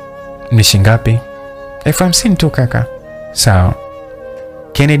 Ni shingapi? 50 tu kaka. Sawa.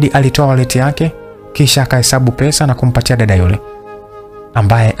 Kennedy alitoa wallet yake kisha akahesabu pesa na kumpatia dada yule,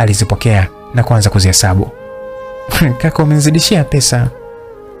 ambaye alizipokea na kuanza kuzihesabu. Kaka, umenizidishia pesa.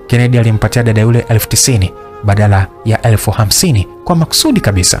 Kennedy alimpatia dada yule 90,000 badala ya 50,000 kwa makusudi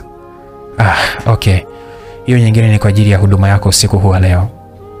kabisa. Okay. Hiyo nyingine ni kwa ajili ya huduma yako usiku huu leo.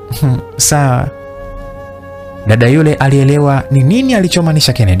 Sawa. Dada yule alielewa ni nini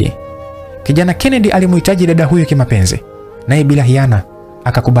alichomaanisha Kennedy. Kijana Kennedy alimhitaji dada huyo kimapenzi, naye bila hiana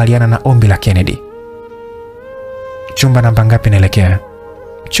akakubaliana na ombi la Kennedy. Chumba namba ngapi naelekea?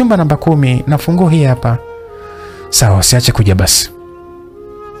 Chumba namba 10 na funguo hii hapa. Sawa, usiache kuja basi.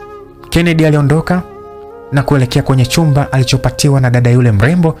 Kennedy aliondoka na kuelekea kwenye chumba alichopatiwa na dada yule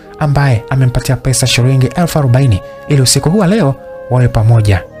mrembo ambaye amempatia pesa shilingi 40,000 ili usiku huu leo wawe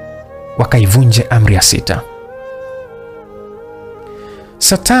pamoja wakaivunje amri ya 6.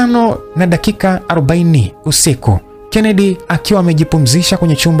 Saa 5:40 usiku, Kennedy akiwa amejipumzisha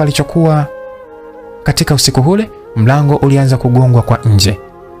kwenye chumba alichokuwa katika usiku ule, mlango ulianza kugongwa kwa nje.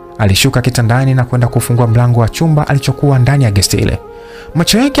 Alishuka kitandani na kwenda kufungua mlango wa chumba alichokuwa ndani ya gesti ile.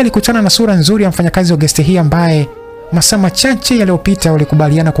 Macho yake alikutana na sura nzuri ya mfanyakazi wa gesti hii ambaye masaa machache yaliyopita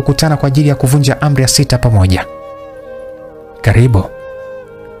walikubaliana kukutana kwa ajili ya kuvunja amri ya 6 pamoja. Karibu.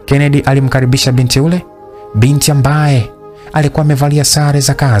 Kennedy alimkaribisha binti yule, binti ambaye alikuwa amevalia sare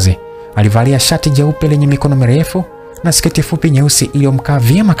za kazi. Alivalia shati jeupe lenye mikono mirefu na sketi fupi nyeusi iliyomkaa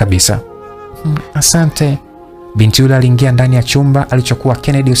vyema kabisa. Asante. Binti yule aliingia ndani ya chumba alichokuwa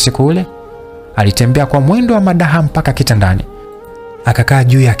Kennedy usiku ule. Alitembea kwa mwendo wa madaha mpaka kitandani. Akakaa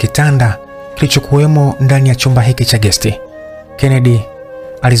juu ya kitanda kilichokuwemo ndani ya chumba hiki cha gesti. Kennedy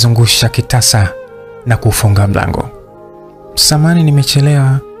alizungusha kitasa na kufunga mlango. Samani,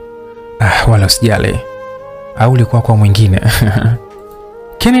 nimechelewa. Wala usijali. Au ulikuwa kwa mwingine?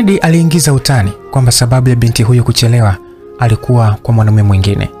 Kennedy aliingiza utani kwamba sababu ya binti huyo kuchelewa alikuwa kwa mwanamume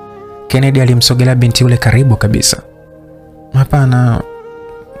mwingine. Kennedy alimsogelea binti yule karibu kabisa. Hapana,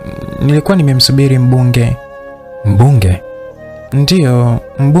 nilikuwa nimemsubiri mbunge. Mbunge? Ndiyo,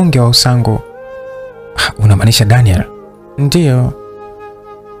 mbunge wa Usangu. Unamaanisha Daniel? Ndiyo.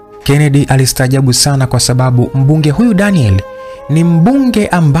 Kennedy alistaajabu sana kwa sababu mbunge huyu Daniel ni mbunge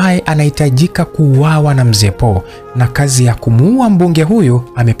ambaye anahitajika kuuawa na mzee Paul, na kazi ya kumuua mbunge huyu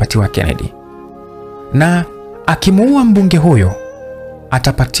amepatiwa Kennedy. Na akimuua mbunge huyo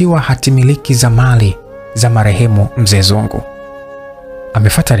atapatiwa hatimiliki za mali za marehemu mzee Zungu.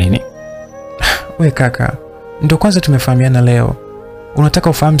 Amefuata nini? We kaka, ndio kwanza tumefahamiana leo. Unataka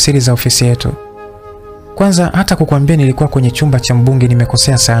ufahamu siri za ofisi yetu? Kwanza hata kukuambia nilikuwa kwenye chumba cha mbunge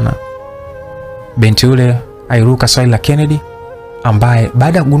nimekosea sana. Binti yule airuka swali la Kennedy, ambaye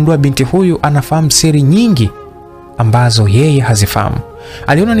baada ya kugundua binti huyu anafahamu siri nyingi ambazo yeye hazifahamu.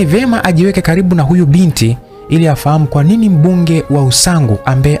 Aliona ni vyema ajiweke karibu na huyu binti ili afahamu kwa nini mbunge wa Usangu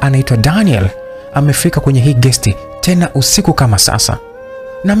ambaye anaitwa Daniel amefika kwenye hii gesti tena usiku kama sasa.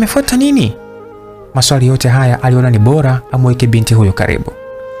 Na amefuata nini? Maswali yote haya aliona ni bora amweke binti huyu karibu.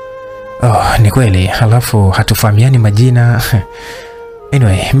 Oh, ni kweli, halafu hatufahamiani majina.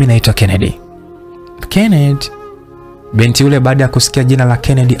 Anyway, mimi naitwa Kennedy. Kennedy? Binti yule baada ya kusikia jina la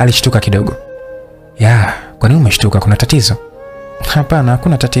Kennedy alishtuka kidogo. Ya, kwa nini umeshtuka? Kuna tatizo? Hapana,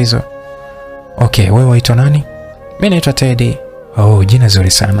 hakuna tatizo. Okay, wewe waitwa nani? Mimi naitwa Teddy. Oh, jina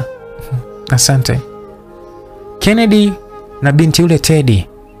zuri sana. Asante. Kennedy na binti yule Teddy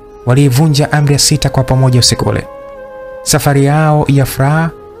walivunja amri ya 6 kwa pamoja usiku ule. Safari yao ya furaha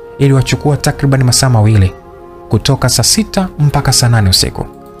iliwachukua takriban masaa 2 kutoka saa 6 mpaka saa 8 usiku.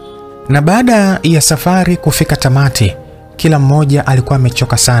 Na baada ya safari kufika tamati, kila mmoja alikuwa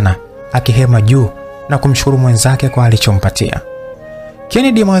amechoka sana, akihema juu na kumshukuru mwenzake kwa alichompatia.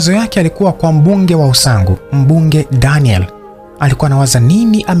 Kennedy mawazo yake alikuwa kwa mbunge wa Usangu, mbunge Daniel. Alikuwa anawaza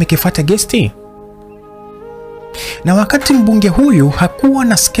nini amekifuata gesti? Na wakati mbunge huyu hakuwa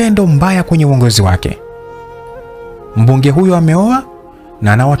na skendo mbaya kwenye uongozi wake. Mbunge huyu ameoa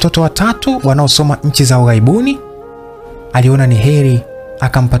na ana watoto 3 wanaosoma nchi za ughaibuni. Aliona ni heri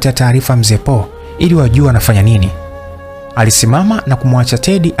akampatia taarifa mzee Po ili wajue anafanya nini. Alisimama na kumwacha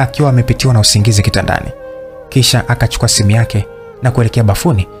Teddy akiwa amepitiwa na usingizi kitandani. Kisha akachukua simu yake na kuelekea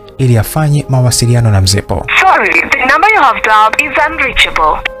bafuni ili afanye mawasiliano na mzee Po. Sorry, the number you have dialed is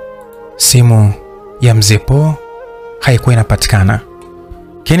unreachable. Simu ya mzee Po haikuwa inapatikana.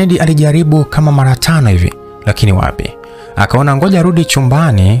 Kennedy alijaribu kama mara 5 hivi, lakini wapi. Akaona ngoja arudi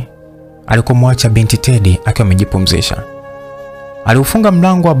chumbani alikomwacha binti Teddy akiwa amejipumzisha. Aliufunga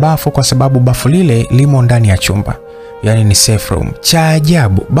mlango wa bafu kwa sababu bafu lile limo ndani ya chumba, yani ni safe room. Cha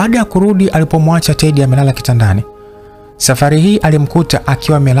ajabu, baada ya kurudi alipomwacha Teddy amelala kitandani, safari hii alimkuta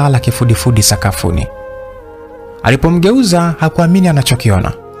akiwa amelala kifudifudi sakafuni. Alipomgeuza hakuamini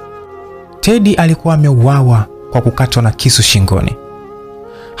anachokiona. Teddy alikuwa ameuawa kwa kukatwa na kisu shingoni.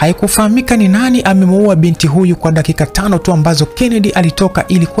 Haikufahamika ni nani amemuua binti huyu kwa dakika 5 tu ambazo Kennedy alitoka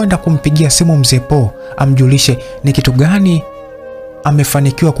ili kwenda kumpigia simu mzee Po amjulishe ni kitu gani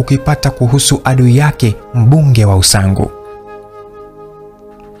amefanikiwa kukipata kuhusu adui yake mbunge wa Usangu.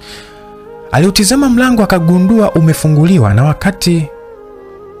 Aliutizama mlango akagundua umefunguliwa, na wakati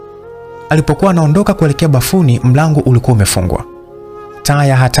alipokuwa anaondoka kuelekea bafuni mlango ulikuwa umefungwa. Taa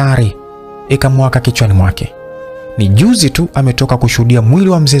ya hatari ikamwaka kichwani mwake. Ni juzi tu ametoka kushuhudia mwili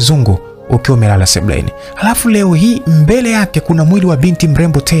wa mzee Zungu ukiwa umelala sebuleni. Halafu leo hii mbele yake kuna mwili wa binti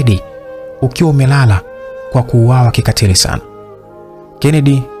mrembo Teddy ukiwa umelala kwa kuuawa kikatili sana.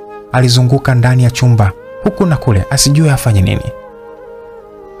 Kennedy alizunguka ndani ya chumba huku na kule asijue afanye nini.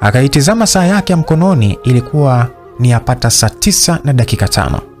 Akaitizama saa yake ya mkononi, ilikuwa ni yapata saa 9 na dakika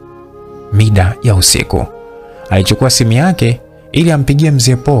 5 mida ya usiku. Alichukua simu yake ili ampigie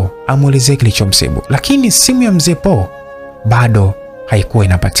mzee Po amuelezee kilichomsibu, lakini simu ya mzee Po bado haikuwa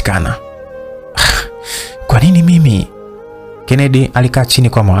inapatikana. Kwa nini mimi? Kennedy alikaa chini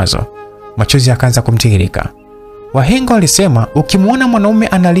kwa mawazo. Machozi yakaanza kumtiririka. Wahenga walisema ukimwona mwanaume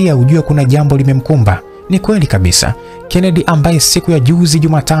analia ujue kuna jambo limemkumba. Ni kweli kabisa. Kennedy ambaye siku ya juzi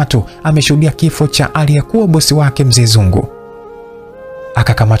Jumatatu ameshuhudia kifo cha aliyekuwa bosi wake mzee Zungu,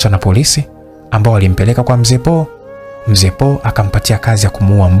 akakamatwa na polisi ambao walimpeleka kwa mzee Po. Mzee Po akampatia kazi ya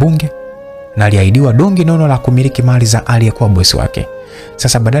kumuua mbunge na aliahidiwa donge nono la kumiliki mali za aliyekuwa bosi wake.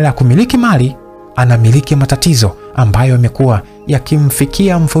 Sasa badala ya kumiliki mali, anamiliki matatizo ambayo yamekuwa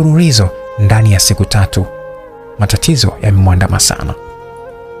yakimfikia mfululizo ndani ya siku 3. Matatizo yamemwandama sana.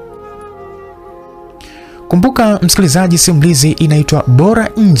 Kumbuka msikilizaji, simulizi inaitwa Bora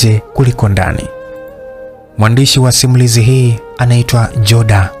nje kuliko ndani. Mwandishi wa simulizi hii anaitwa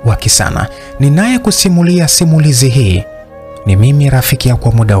Joda wa Kisana. Ninaye kusimulia simulizi hii ni mimi rafiki yako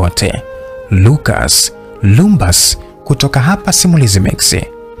kwa muda wote, Lucas Lumbas, kutoka hapa Simulizi Max.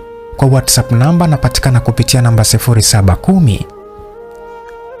 Kwa WhatsApp namba napatikana kupitia namba 0710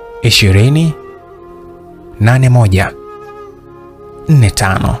 20 81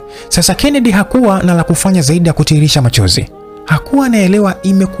 45. Sasa Kennedy hakuwa na la kufanya zaidi ya kutiririsha machozi. Hakuwa anaelewa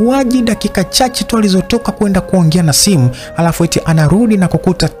imekuwaje dakika chache tu alizotoka kwenda kuongea na simu, alafu eti anarudi na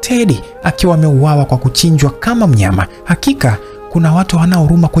kukuta Teddy akiwa ameuawa kwa kuchinjwa kama mnyama. Hakika kuna watu wana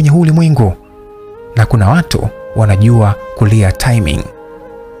huruma kwenye ulimwengu. na kuna watu wanajua kulia timing.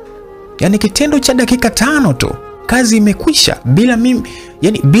 Yaani kitendo cha dakika 5 tu, kazi imekwisha bila mimi,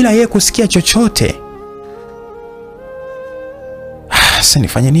 yani bila yeye kusikia chochote. Sasa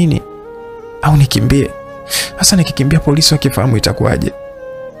nifanye nini? Au nikimbie? Sasa nikikimbia polisi wakifahamu itakuwaje?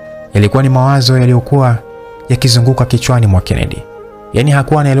 Yalikuwa ni mawazo yaliyokuwa yakizunguka kichwani mwa Kennedy. Yaani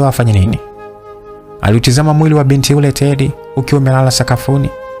hakuwa anaelewa afanye nini. Alitazama mwili wa binti yule Teddy ukiwa umelala sakafuni.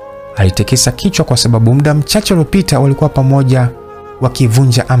 Alitikisa kichwa kwa sababu muda mchache uliopita walikuwa pamoja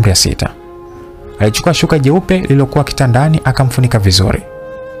wakivunja amri ya 6. Alichukua shuka jeupe lililokuwa kitandani akamfunika vizuri.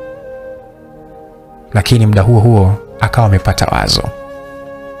 Lakini muda huo akawa amepata wazo.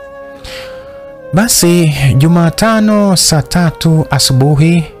 Basi Jumatano saa 3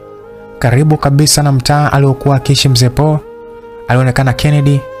 asubuhi, karibu kabisa na mtaa aliokuwa akiishi Mzee Paul, alionekana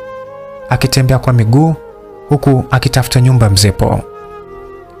Kennedy akitembea kwa miguu huku akitafuta nyumba ya Mzee Paul.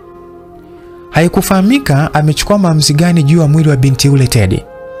 Haikufahamika amechukua maamuzi gani juu ya mwili wa binti yule Teddy.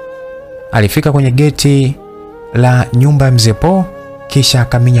 Alifika kwenye geti la nyumba ya Mzee Paul kisha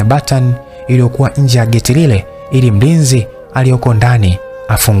akaminya button iliyokuwa nje ya geti lile ili mlinzi aliyoko ndani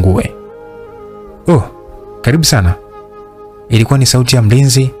afungue. "Oh, karibu sana." Ilikuwa ni sauti ya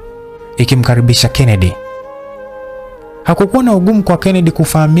mlinzi ikimkaribisha Kennedy. Hakukuwa na ugumu kwa Kennedy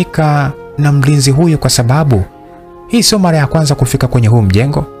kufahamika na mlinzi huyo kwa sababu hii sio mara ya kwanza kufika kwenye huu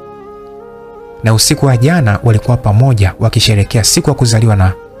mjengo. Na usiku wa jana walikuwa pamoja wakisherehekea siku ya kuzaliwa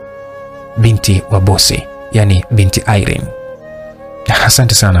na binti wa bosi, yani binti Irene.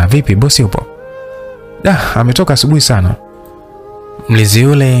 "Asante sana. Vipi bosi upo?" Ametoka asubuhi sana." Mlinzi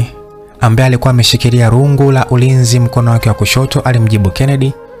yule ambaye alikuwa ameshikilia rungu la ulinzi mkono wake wa kushoto alimjibu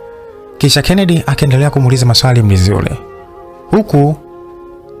Kennedy. Kisha Kennedy akaendelea kumuuliza maswali mlinzi yule. Huku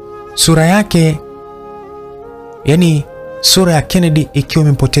sura yake, yani sura ya Kennedy ikiwa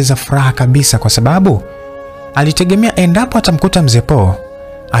imepoteza furaha kabisa kwa sababu alitegemea endapo atamkuta Mzee Paul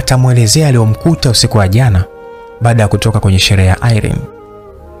atamuelezea aliyomkuta usiku wa jana baada ya kutoka kwenye sherehe ya Irene.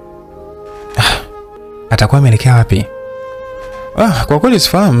 Atakuwa ameelekea wapi? Kwa kweli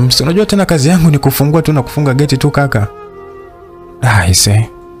sifahamu. Si unajua tena kazi yangu ni kufungua tu na kufunga geti tu kaka.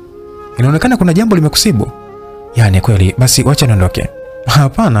 Inaonekana kuna jambo limekusibu. Yani kweli, basi wacha niondoke.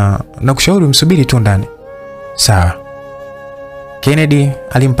 Hapana, nakushauri msubiri tu ndani. Sawa. Kennedy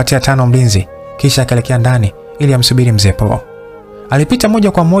alimpatia 5 mlinzi kisha akaelekea ndani ili amsubiri Mzee Paul. Alipita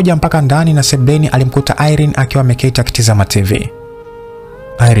moja kwa moja mpaka ndani na sebuleni alimkuta Irene akiwa ameketi akitazama TV.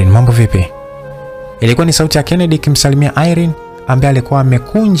 "Irene, mambo vipi?" Ilikuwa ni sauti ya Kennedy ikimsalimia Irene ambaye alikuwa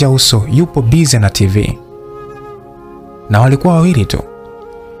amekunja uso, yupo busy na TV. Na walikuwa wawili tu.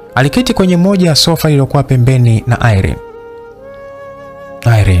 Aliketi kwenye moja ya sofa iliyokuwa pembeni na Irene.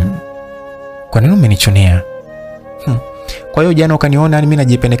 "Irene, kwa nini umenichunia? Kwa hiyo jana ukaniona mimi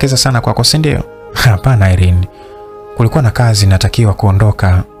najipendekeza sana kwako, si ndio?" "Hapana Irene. Kulikuwa na kazi natakiwa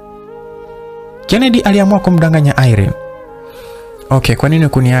kuondoka." Kennedy aliamua kumdanganya Irene. "Okay, kwa nini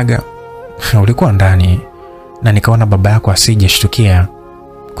kuniaga?" "Ulikuwa ndani na nikaona baba yako asije shtukia."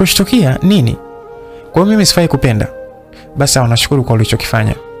 "Kushtukia nini? Kwa mimi sifai kupenda?" "Basi nashukuru kwa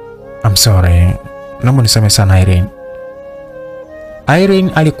ulichokifanya." "I'm sorry. Naomba nisamehe sana Irene."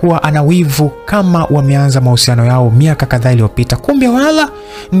 Irene alikuwa ana wivu kama wameanza mahusiano yao miaka kadhaa iliyopita. Kumbe wala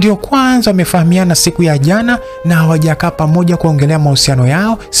ndio kwanza wamefahamiana siku ya jana na hawajakaa pamoja kuongelea mahusiano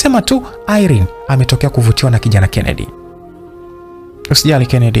yao. Sema tu Irene ametokea kuvutiwa na kijana Kennedy. "Usijali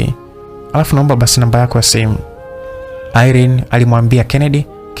Kennedy. Alafu naomba basi namba yako ya simu." Irene alimwambia Kennedy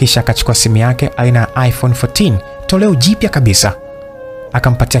kisha akachukua simu yake aina ya iPhone 14 toleo jipya kabisa.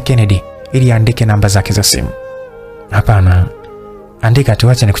 Akampatia Kennedy ili aandike namba zake za simu. "Hapana. Andika tu,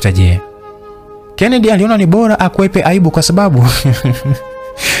 acha nikutajie." Kennedy aliona ni bora akuepe aibu kwa sababu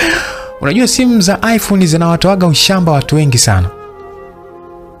unajua simu za iPhone zinawatoaga ushamba watu wengi sana.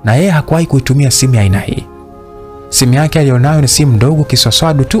 Na yeye hakuwahi kuitumia simu ya aina hii. Simu yake alionayo ni simu ndogo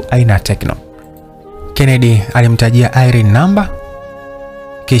kiswaswadu tu aina ya Tecno. Kennedy alimtajia Irene namba.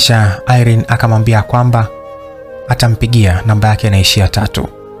 Kisha Irene akamwambia kwamba atampigia, namba yake inaishia 3.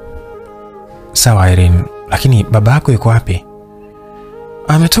 "Sawa Irene, lakini baba yako yuko wapi?"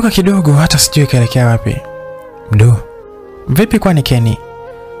 "Ametoka kidogo, hata sijui kaelekea wapi." "Vipi kwani Kenny?"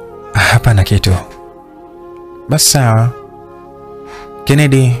 "Hapana kitu." "Basi sawa."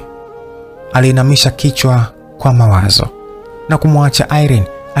 Kennedy alinamisha kichwa kwa mawazo na kumwacha Irene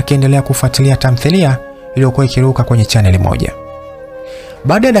akiendelea kufuatilia tamthilia iliyokuwa ikiruka kwenye channel moja.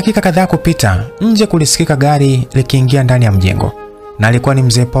 Baada ya dakika kadhaa kupita, nje kulisikika gari likiingia ndani ya mjengo na alikuwa ni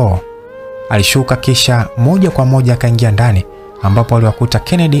Mzee Paul. Alishuka kisha moja kwa moja akaingia ndani ambapo aliwakuta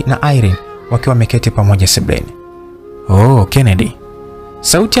Kennedy na Irene wakiwa wameketi pamoja sebuleni. "Oh, Kennedy."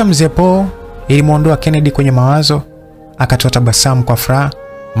 Sauti ya Mzee Paul Ilimuondoa Kennedy kwenye mawazo, akatoa tabasamu kwa furaha,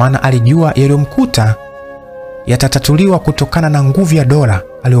 maana alijua yaliyomkuta yatatatuliwa kutokana na nguvu ya dola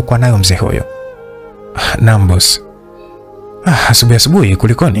aliyokuwa nayo mzee huyo. Naam boss. Asubuhi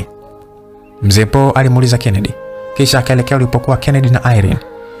kulikoni? Mzee Po alimuuliza Kennedy, kisha akaelekea ulipokuwa Kennedy na Irene,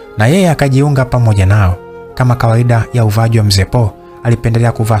 na yeye akajiunga pamoja nao. Kama kawaida ya uvaji wa mzee Po,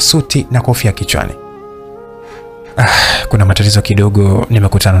 alipendelea kuvaa suti na kofia kichwani. Kuna matatizo kidogo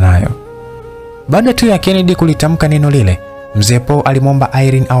nimekutana nayo. Baada tu ya Kennedy kulitamka neno lile, mzee Po alimwomba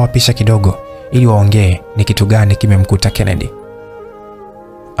Irene awapisha kidogo ili waongee ni kitu gani kimemkuta Kennedy.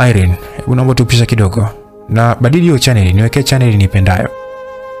 Irene, unaomba tupisha kidogo na badili hiyo channel, niwekee channel nipendayo.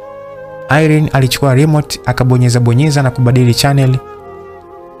 Irene alichukua remote akabonyeza na kubadili channel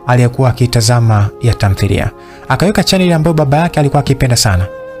aliyekuwa akitazama ya tamthilia. Akaweka channel ambayo baba yake alikuwa akipenda sana,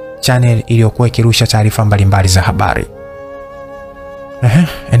 channel iliyokuwa ikirusha taarifa mbalimbali za habari.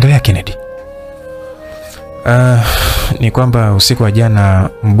 Endelea Kennedy. Ni kwamba usiku wa jana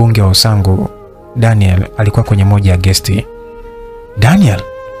mbunge wa Usangu Daniel alikuwa kwenye moja ya guesti. Daniel?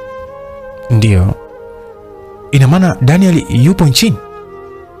 Ndio. Ina maana Daniel yupo nchini?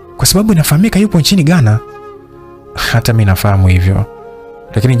 Kwa sababu inafahamika yupo nchini Ghana. Hata mimi nafahamu hivyo.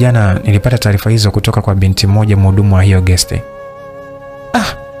 Lakini jana nilipata taarifa hizo kutoka kwa binti moja mhudumu wa hiyo guesti.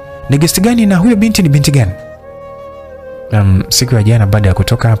 Ni guesti gani na huyo binti ni binti gani? Siku ya jana baada ya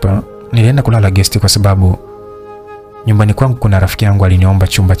kutoka hapa nilienda kulala guesti kwa sababu nyumbani kwangu kuna rafiki yangu aliniomba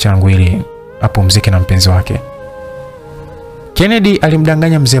chumba changu ili apumzike na mpenzi wake. Kennedy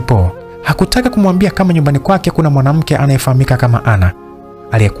alimdanganya mzee Po. Hakutaka kumwambia kama nyumbani kwake kuna mwanamke anayefahamika kama Anna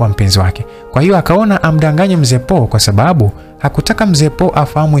aliyekuwa mpenzi wake. Kwa hiyo akaona amdanganye mzee Po kwa sababu hakutaka mzee Po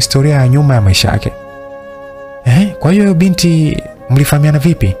afahamu historia ya nyuma ya maisha yake. Kwa hiyo binti mlifahamiana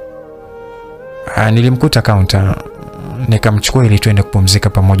vipi? Nilimkuta counter, nikamchukua ili tuende kupumzika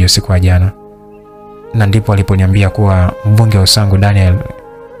pamoja usiku wa jana. Na ndipo aliponiambia kuwa mbunge wa Usangu Daniel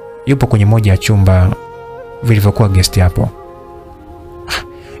yupo kwenye moja ya chumba vilivyokuwa guest hapo.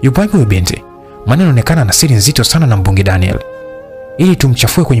 Yupo wapi huyo binti? Maana inaonekana na siri nzito sana na mbunge Daniel, ili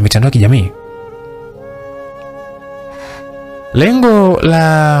tumchafue kwenye mitandao ya kijamii. Lengo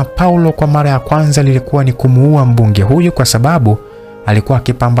la Paulo kwa mara ya kwanza lilikuwa ni kumuua mbunge huyu kwa sababu alikuwa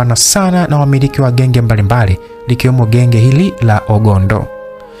akipambana sana na wamiliki wa genge mbalimbali likiwemo genge hili la Ogondo.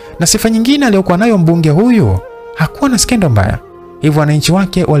 Na sifa nyingine aliyokuwa nayo mbunge huyu, hakuwa na skendo mbaya. Hivyo wananchi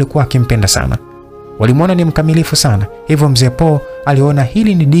wake walikuwa akimpenda sana. Walimuona ni mkamilifu sana. Hivyo mzee Po aliona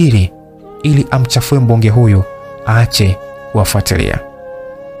hili ni dili ili amchafue mbunge huyu, aache kuwafuatilia.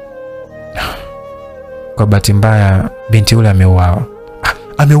 Kwa bahati mbaya binti yule ameuawa.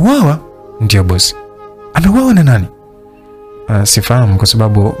 Ameuawa? Ndio boss. Ameuawa na nani? Sifahamu kwa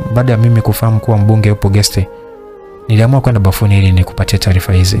sababu baada ya mimi kufahamu kuwa mbunge yupo guest, niliamua kwenda bafuni ili nikupatie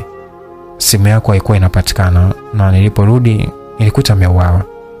taarifa hizi. Simu yako haikuwa inapatikana na niliporudi nilikuta ameuawa.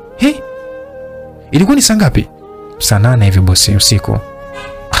 Ilikuwa ni saa ngapi? Saa 8 hivi boss usiku.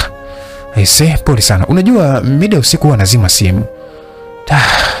 Pole sana. Unajua mida usiku huwa nazima simu.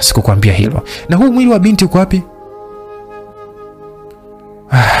 Sikukwambia hilo. Na huu mwili wa binti uko wapi?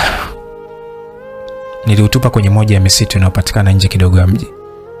 Niliutupa kwenye moja ya misitu inayopatikana nje kidogo ya mji.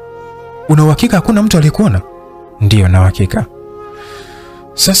 Una uhakika hakuna mtu aliyekuona? Ndio, na uhakika.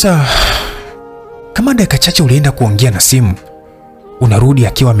 Sasa kama dakika chache ulienda kuongea na simu, unarudi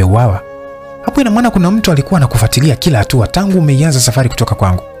akiwa ameuawa, hapo ina maana kuna mtu alikuwa anakufuatilia kila hatua tangu umeianza safari kutoka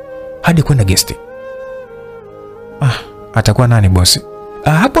kwangu hadi kwenda guest. Atakuwa nani bosi?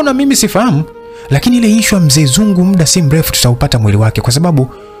 Hapo na mimi sifahamu, lakini ile issue ya mzee Zungu muda si mrefu tutaupata mwili wake kwa sababu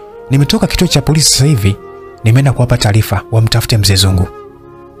nimetoka kituo cha polisi sasa hivi, nimeenda kuwapa taarifa wamtafute mzee Zungu.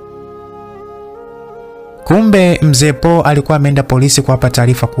 Kumbe mzee Po alikuwa ameenda polisi kuwapa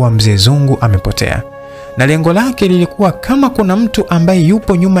taarifa kuwa mzee Zungu amepotea. Na lengo lake lilikuwa kama kuna mtu ambaye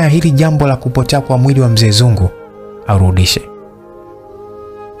yupo nyuma ya hili jambo la kupotea kwa mwili wa mzee Zungu arudishe.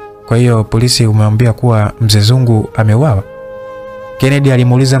 Kwa hiyo polisi umeambia kuwa mzee Zungu ameuawa? Kennedy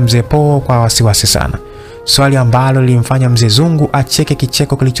alimuuliza mzee Po kwa wasiwasi sana. Swali ambalo lilimfanya mzee Zungu acheke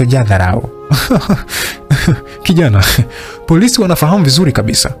kicheko kilichojaa dharau. Kijana, polisi wanafahamu vizuri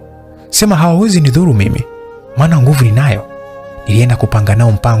kabisa. Sema hawawezi nidhuru mimi, maana nguvu ninayo. Ilienda kupanga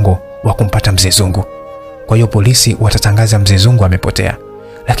nao mpango wa kumpata mzee Zungu. Kwa hiyo polisi watatangaza mzee Zungu amepotea,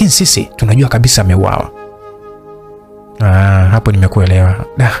 lakini sisi tunajua kabisa ameuawa. Hapo nimekuelewa.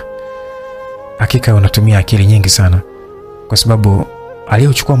 Hakika unatumia akili nyingi sana, kwa sababu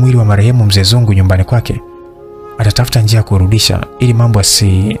aliyechukua mwili wa marehemu mzee Zungu nyumbani kwake atatafuta njia ya kurudisha ili mambo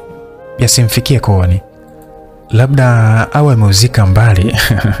yasimfikie kooni. Labda awe ameuzika mbali.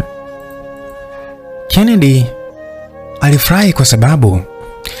 Kennedy alifurahi kwa sababu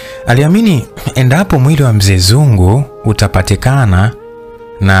Aliamini endapo mwili wa mzee Zungu utapatikana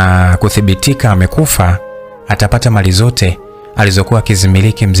na kuthibitika amekufa, atapata mali zote alizokuwa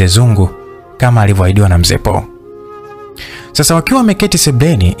akizimiliki mzee Zungu kama alivyoahidiwa na mzee Po. Sasa wakiwa wameketi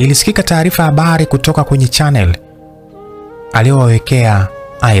sebleni, ilisikika taarifa habari kutoka kwenye channel aliyowawekea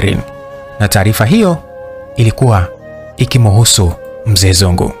Irene, na taarifa hiyo ilikuwa ikimhusu mzee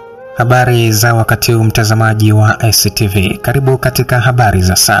Zungu. Habari za wakati huu, mtazamaji wa SCTV, karibu katika habari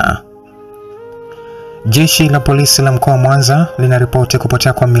za saa. Jeshi la polisi la mkoa wa Mwanza linaripoti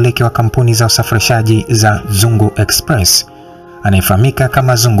kupotea kwa mmiliki wa kampuni za usafirishaji za Zungu Express anayefahamika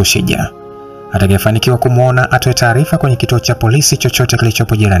kama Zungu Shija. Atakayefanikiwa kumuona atoe taarifa kwenye kituo cha polisi chochote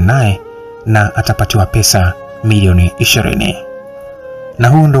kilichopo jirani naye na atapatiwa pesa milioni 20. Na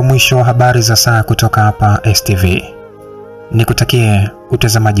huu ndo mwisho wa habari za saa kutoka hapa STV. Nikutakie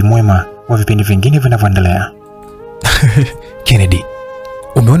utazamaji mwema wa vipindi vingine vinavyoendelea. Kennedy,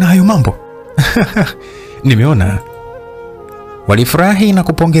 umeona hayo mambo? Nimeona. Walifurahi na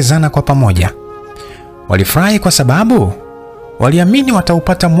kupongezana kwa pamoja. Walifurahi kwa sababu waliamini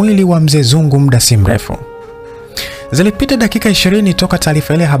wataupata mwili wa mzee Zungu muda si mrefu. Zilipita dakika 20 toka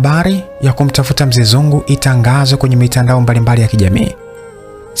taarifa ile habari ya kumtafuta mzee Zungu itangazwe kwenye mitandao mbalimbali ya kijamii.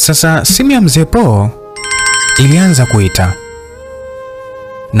 Sasa simu ya mzee Po ilianza kuita,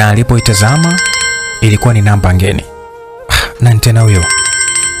 na alipoitazama ilikuwa ni namba ngeni. Na tena huyo.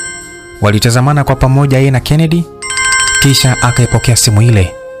 Walitazamana kwa pamoja yeye na Kennedy, kisha akaipokea simu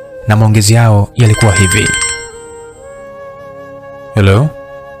ile na maongezi yao yalikuwa hivi. Hello?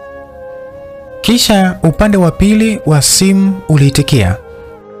 Kisha upande wa pili wa simu uliitikia.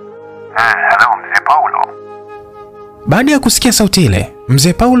 Hello mzee Paulo. Baada ya kusikia sauti ile,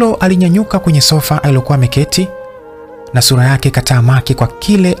 mzee Paulo alinyanyuka kwenye sofa alilokuwa ameketi na sura yake katamaki kwa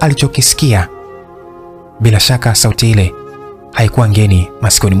kile alichokisikia. Bila shaka sauti ile haikuwa ngeni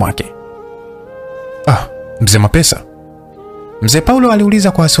masikioni mwake. Mzee Mapesa? Mzee Paulo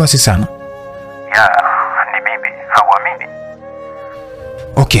aliuliza kwa wasiwasi sana. Ya, ni bibi, hauamini?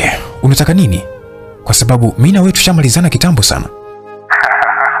 Okay, unataka nini? Kwa sababu mimi na wewe tushamalizana kitambo sana.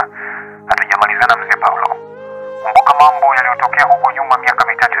 Hatujamalizana mzee Paulo. Kumbuka mambo yaliyotokea huko nyuma miaka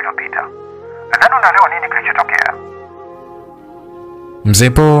 3 iliyopita. Nadhani unaelewa nini kilichotokea. Mzee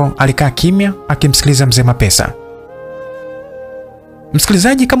Po alikaa kimya akimsikiliza mzee Mapesa.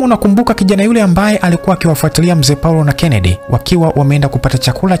 Msikilizaji, kama unakumbuka kijana yule ambaye alikuwa akiwafuatilia mzee Paulo na Kennedy wakiwa wameenda kupata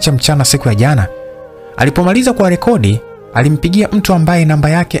chakula cha mchana siku ya jana, alipomaliza kwa rekodi, alimpigia mtu ambaye namba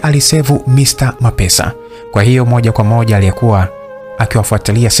yake alisevu Mr. Mapesa. Kwa hiyo moja kwa moja aliyekuwa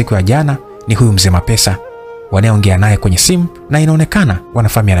akiwafuatilia siku ya jana ni huyu mzee Mapesa, wanaongea naye kwenye simu na inaonekana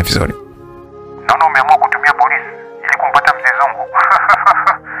wanafahamiana vizuri. Naona umeamua kutumia polisi ili kumpata mzee Zungu.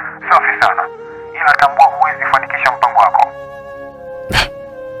 Safi sana. Ila tambua huwezi fanikisha mpango wako.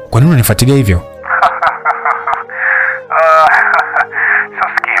 Kwa nini unanifuatilia hivyo?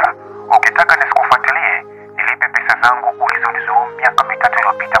 Sikia, ukitaka nisikufuatilie, nilipe pesa zangu ulizonizulumu miaka 3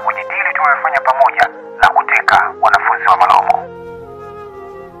 iliyopita kwenye dili tuliyofanya pamoja na kuteka wanafunzi wa Malomo.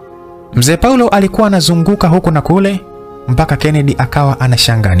 Mzee Paulo alikuwa anazunguka huko na kule mpaka Kennedy akawa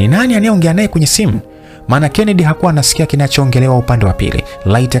anashangaa ni nani anayeongea naye kwenye simu, maana Kennedy hakuwa anasikia kinachoongelewa upande wa pili.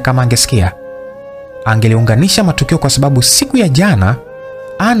 Laite kama angesikia, angeliunganisha matukio, kwa sababu siku ya jana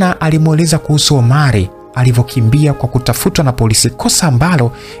Ana alimueleza kuhusu Omari alivyokimbia kwa kutafutwa na polisi, kosa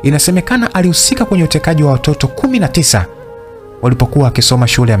ambalo inasemekana alihusika kwenye utekaji wa watoto 19 walipokuwa akisoma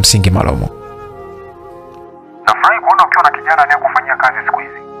shule ya msingi Malomo. Nafurahi kuona ukiwa na kijana anayekufanyia kazi siku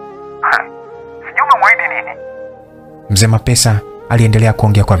hizi. Sijui umemwahidi nini? Mzee Mapesa aliendelea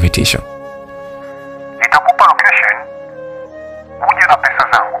kuongea kwa vitisho. Nitakupa location, uje na pesa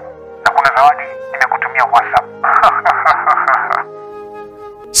zangu, na kuna zawadi nimekutumia WhatsApp.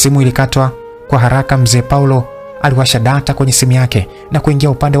 Simu ilikatwa kwa haraka. Mzee Paulo aliwasha data kwenye simu yake na kuingia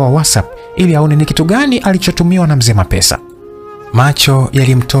upande wa WhatsApp ili aone ni kitu gani alichotumiwa na mzee Mapesa. Macho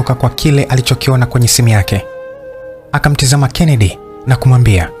yalimtoka kwa kile alichokiona kwenye simu yake. Akamtizama Kennedy na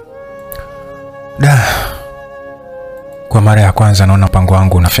kumwambia, kwa mara ya kwanza naona mpango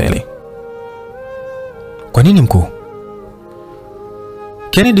wangu unafeli. Kwa nini mkuu?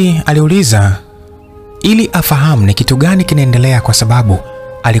 Kennedy aliuliza ili afahamu ni kitu gani kinaendelea, kwa sababu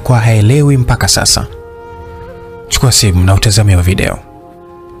alikuwa haelewi mpaka sasa. Chukua simu na utazame video.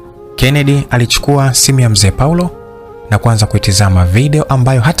 Kennedy alichukua simu ya mzee Paulo na kuanza kuitazama video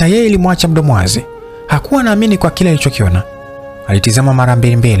ambayo hata yeye ilimwacha mdomo wazi. Hakuwa naamini kwa kile alichokiona. Alitizama mara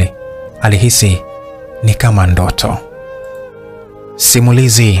mbili. Alihisi ni kama ndoto.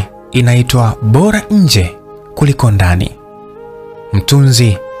 Simulizi inaitwa Bora nje kuliko ndani.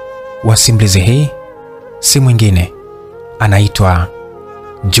 Mtunzi wa simulizi hii si mwingine, anaitwa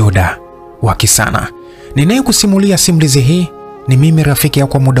Joda wa Kisana. Ninayekusimulia simulizi hii ni mimi rafiki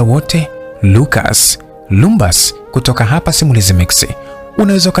yako kwa muda wote, Lucas Lumbas, kutoka hapa Simulizi Mix.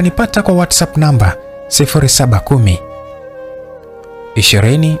 Unaweza kanipata kwa WhatsApp namba 0710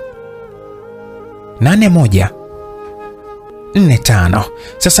 20 81 45.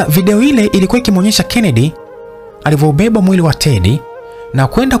 Sasa video ile ilikuwa ikimonyesha Kennedy alivyobeba mwili wa Teddy na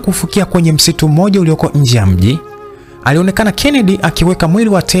kwenda kufukia kwenye msitu mmoja ulioko nje ya mji. Alionekana Kennedy akiweka mwili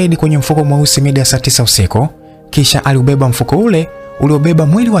wa Teddy kwenye mfuko mweusi mida ya saa 9 usiku, kisha aliubeba mfuko ule uliobeba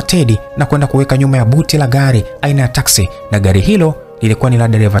mwili wa Teddy na kwenda kuweka nyuma ya buti la gari aina ya taxi, na gari hilo lilikuwa ni la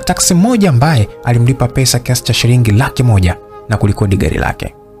dereva taxi mmoja ambaye alimlipa pesa kiasi cha shilingi 100,000 na kulikodi gari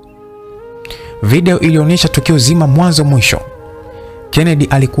lake. Video ilionyesha tukio zima mwanzo mwisho. Kennedy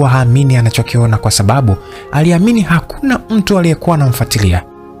alikuwa haamini anachokiona kwa sababu aliamini hakuna mtu aliyekuwa anamfuatilia,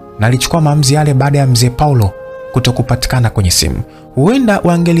 na alichukua maamuzi yale baada ya mzee Paulo kutokupatikana kwenye simu. Huenda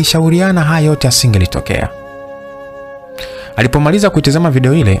wangelishauriana haya yote asingelitokea. Alipomaliza kuitazama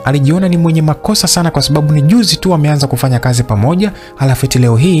video ile, alijiona ni mwenye makosa sana kwa sababu ni juzi tu ameanza kufanya kazi pamoja, halafu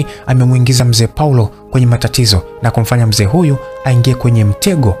leo hii amemuingiza mzee Paulo kwenye matatizo na kumfanya mzee huyu aingie kwenye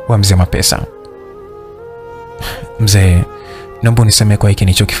mtego wa mzee Mapesa. Mzee, naomba unisamehe kwa hiki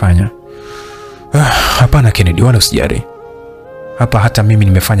nilichokifanya. Hapana Kennedy, wala usijali. Hapa hata mimi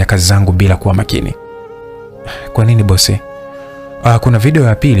nimefanya kazi zangu bila kuwa makini. Kwa nini bosi? Kuna video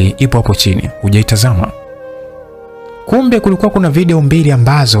ya pili ipo hapo chini, hujaitazama? Kumbe kulikuwa kuna video mbili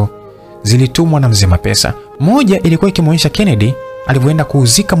ambazo zilitumwa na mzee Mapesa. Moja ilikuwa ikimwonyesha Kennedy alivyoenda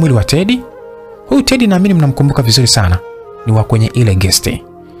kuuzika mwili wa Teddy. Huyu Teddy naamini mnamkumbuka vizuri sana, ni wa kwenye ile guest.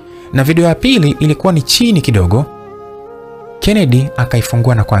 Na video ya pili ilikuwa ni chini kidogo. Kennedy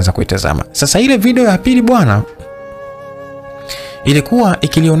akaifungua na kuanza kuitazama. Sasa ile video ya pili bwana, ilikuwa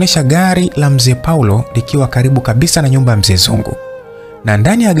ikilionyesha gari la mzee Paulo likiwa karibu kabisa na nyumba ya mzee Zungu, na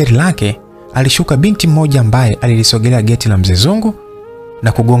ndani ya gari lake alishuka binti mmoja ambaye alilisogelea geti la mzee Zungu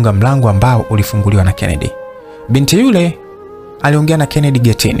na kugonga mlango ambao ulifunguliwa na Kennedy. Binti yule aliongea na Kennedy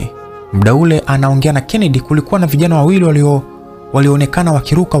getini. Muda ule anaongea na Kennedy, kulikuwa na vijana wawili walioonekana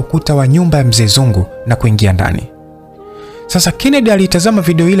wakiruka ukuta wa nyumba ya mzee Zungu na kuingia ndani. Sasa Kennedy alitazama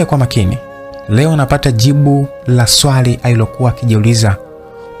video ile kwa makini. Leo anapata jibu la swali alilokuwa akijiuliza: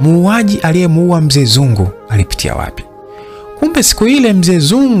 muuaji aliyemuua mzee Zungu alipitia wapi? Kumbe siku ile mzee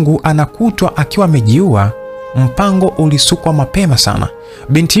Zungu anakutwa akiwa amejiua. Mpango ulisukwa mapema sana.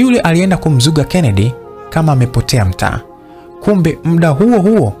 Binti yule alienda kumzuga Kennedy kama amepotea mtaa. Kumbe muda huo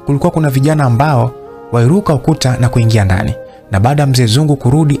huo kulikuwa kuna vijana ambao wairuka ukuta na kuingia ndani, na baada ya mzee Zungu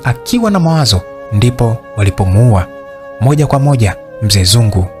kurudi akiwa na mawazo, ndipo walipomuua. Moja kwa moja mzee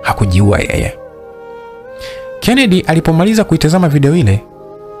Zungu hakujiua yeye. Kennedy alipomaliza kuitazama video ile,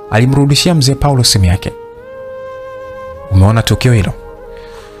 alimrudishia mzee Paulo simu yake. Umeona tukio hilo?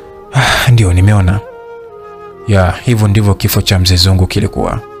 Ndio nimeona. Ya, hivyo ndivyo kifo cha mzee Zungu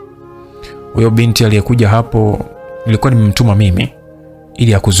kilikuwa. Huyo binti aliyekuja hapo nilikuwa nimemtuma mimi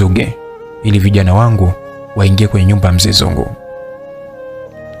ili akuzuge, ili vijana wangu waingie kwenye nyumba ya mzee Zungu.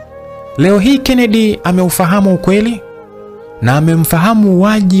 Leo hii Kennedy ameufahamu ukweli na amemfahamu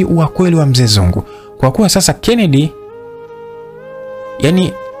waji wa kweli wa mzee Zungu. Kwa kuwa sasa Kennedy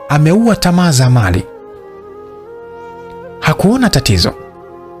ameua tamaa za mali. Hakuona tatizo.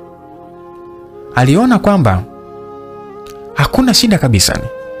 Aliona kwamba hakuna shida kabisa.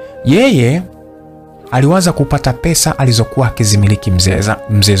 Yeye aliwaza kupata pesa alizokuwa akizimiliki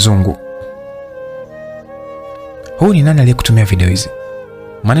mzee Zungu. Huyu ni nani aliyekutumia video hizi?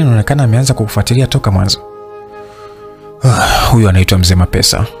 Maana inaonekana ameanza kukufuatilia toka mwanzo. Huyu anaitwa mzee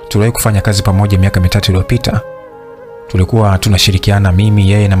Mapesa. Tuliwahi kufanya kazi pamoja miaka 3 iliyopita. Tulikuwa tunashirikiana mimi,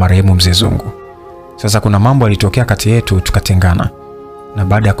 yeye na marehemu mzee Zungu. Sasa kuna mambo yalitokea kati yetu tukatengana. Na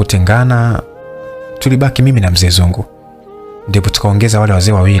baada ya kutengana tulibaki mimi na mzee Zungu. Ndipo tukaongeza wale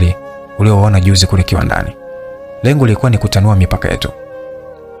wazee wawili uliowaona juzi kule kiwandani. Lengo lilikuwa ni kutanua mipaka yetu.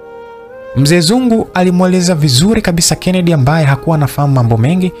 Mzee Zungu alimweleza vizuri kabisa Kennedy ambaye hakuwa anafahamu mambo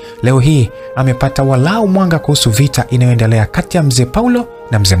mengi. Leo hii amepata walau mwanga kuhusu vita inayoendelea kati ya mzee Paulo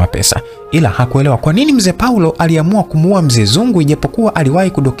na mzee Mapesa. Ila hakuelewa kwa nini mzee Paulo aliamua kumuua mzee Zungu, ijapokuwa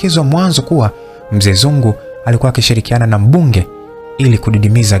aliwahi kudokezwa mwanzo kuwa mzee Zungu alikuwa akishirikiana na mbunge ili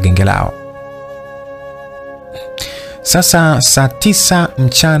kudidimiza genge lao. Sasa saa 9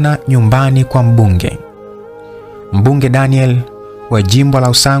 mchana nyumbani kwa mbunge Daniel wa jimbo la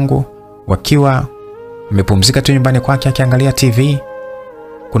Usangu, wakiwa amepumzika tu nyumbani kwake akiangalia TV,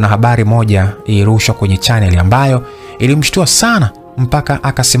 kuna habari moja ilirushwa kwenye channel ambayo ilimshtua sana mpaka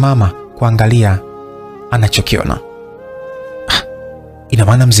akasimama kuangalia anachokiona. Ina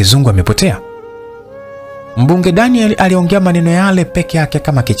maana mzee Zungu amepotea. Mbunge Daniel aliongea maneno yale peke yake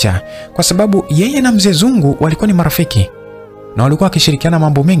kama kichaa, kwa sababu yeye na mzee Zungu walikuwa ni marafiki na walikuwa wakishirikiana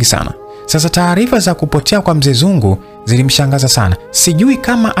mambo mengi sana. Sasa taarifa za kupotea kwa mzee Zungu zilimshangaza sana. Sijui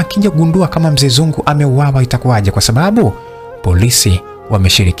kama akija gundua kama mzee Zungu ameuawa itakuwaje, kwa sababu polisi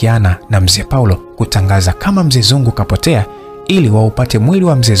wameshirikiana na mzee Paulo kutangaza kama mzee Zungu kapotea ili waupate mwili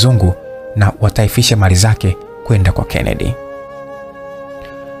wa mzee Zungu na wataifishe mali zake kwenda kwa Kennedy.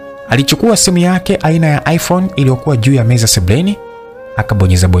 Alichukua simu yake aina ya iPhone iliyokuwa juu ya meza sebuleni,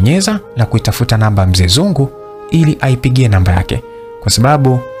 akabonyeza na kuitafuta namba mzee Zungu ili aipigie namba yake, kwa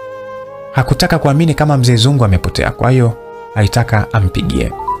sababu hakutaka kuamini kama mzee Zungu amepotea. Kwa hiyo alitaka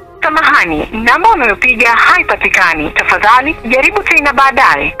ampigie. Samahani, namba unayopiga haipatikani. Tafadhali jaribu tena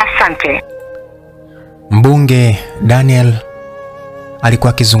baadaye. Asante. Mbunge Daniel alikuwa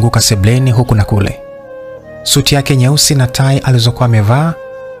akizunguka sebuleni huku na kule. Suti yake nyeusi na tai alizokuwa amevaa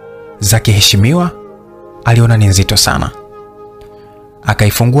za kiheshimiwa aliona ni nzito sana.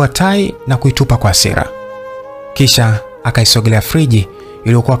 Akaifungua tai na kuitupa kwa hasira. Kisha akaisogelea friji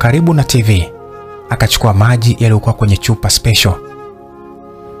iliyokuwa karibu na TV. Akachukua maji yaliyokuwa kwenye chupa special.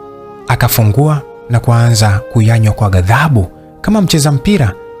 Akafungua na kuanza kuyanywa kwa ghadhabu kama mcheza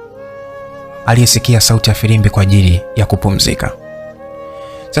mpira aliyesikia sauti ya filimbi kwa ajili ya kupumzika.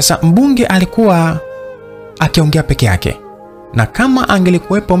 Sasa mbunge alikuwa akiongea peke yake, na kama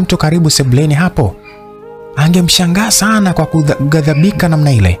angelikuwepo mtu karibu sebuleni hapo, angemshangaa sana kwa kughadhabika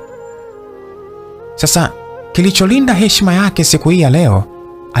namna ile. Sasa kilicholinda heshima yake siku hii ya leo,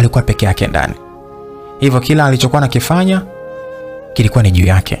 alikuwa peke yake ndani. Hivyo kila alichokuwa nakifanya kilikuwa ni juu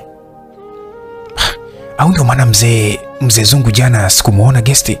yake. Au ndio maana mzee Zungu jana sikumuona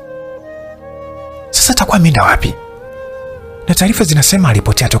guesti? Sasa atakuwa ameenda wapi? Na taarifa zinasema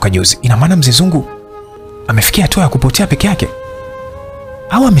alipotea toka juzi. Ina maana mzee Zungu amefikia hatua ya kupotea peke yake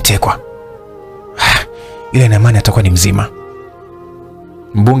au ametekwa? Ile ina maana atakuwa ni mzima.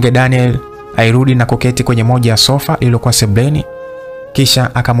 Mbunge Daniel airudi na kuketi kwenye moja ya sofa iliyokuwa sebuleni,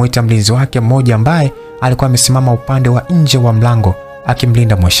 kisha akamuita mlinzi wake mmoja ambaye alikuwa amesimama upande wa nje wa mlango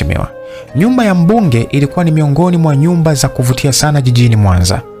akimlinda mheshimiwa. Nyumba ya mbunge ilikuwa ni miongoni mwa nyumba za kuvutia sana jijini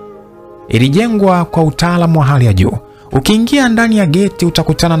Mwanza. Ilijengwa kwa utaalamu wa hali ya juu. Ukiingia ndani ya geti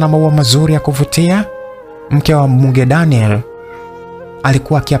utakutana na maua mazuri ya kuvutia. Mke wa mbunge Daniel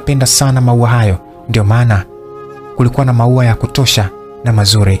alikuwa akiyapenda sana maua hayo, ndio maana kulikuwa na maua ya kutosha na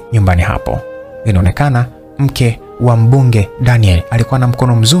mazuri nyumbani hapo. Inaonekana mke wa mbunge Daniel alikuwa na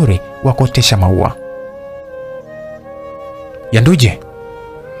mkono mzuri wa kuotesha maua. Yanduje!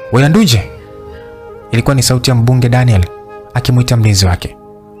 Yanduje! Ilikuwa ni sauti ya mbunge Daniel akimuita mlinzi wake.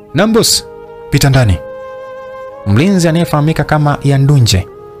 Nambus, pita ndani. Mlinzi anayefahamika kama Yandunje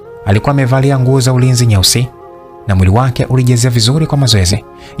alikuwa amevalia nguo za ulinzi nyeusi na mwili wake ulijezea vizuri kwa mazoezi.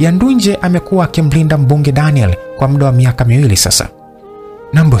 Yandunje amekuwa akimlinda mbunge Daniel kwa muda wa miaka 2 sasa.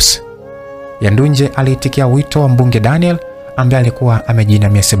 Nambus. Yandunje aliitikia wito wa mbunge Daniel ambaye alikuwa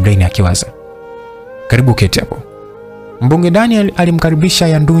amejinamia sebuleni akiwaza. Karibu keti hapo. Mbunge Daniel alimkaribisha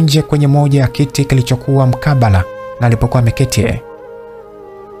Yandunje kwenye moja ya kiti kilichokuwa mkabala na alipokuwa ameketi yeye.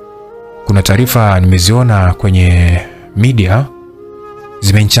 Kuna taarifa nimeziona kwenye media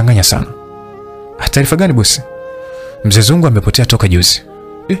zimenichanganya sana. Taarifa gani bosi? Mzee Zungu amepotea toka juzi.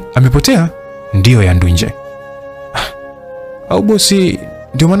 Amepotea? Ndiyo Yandunje. Au bosi,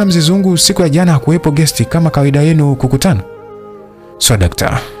 ndio maana mzee Zungu siku ya jana hakuwepo guesti kama kawaida yenu kukutana? Sawa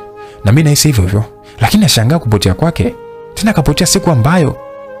daktari. Na mimi nahisi hivyo. Lakini nashangaa kupotea kwake. Tena kapotea siku ambayo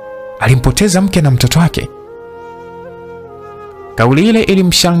alimpoteza mke na mtoto wake. Kauli ile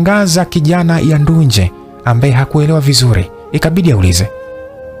ilimshangaza kijana Yandunje ambaye hakuelewa vizuri. Ikabidi aulize.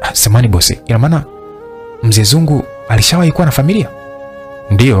 Samani bosi, ina maana mzee Zungu alishawahi kuwa na familia?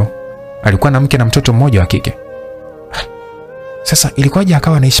 Ndiyo, alikuwa na mke na mtoto mmoja wa kike. Sasa ilikuwaje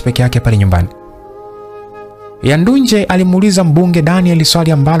akawa anaishi peke yake pale nyumbani? Yandunje alimuuliza mbunge Daniel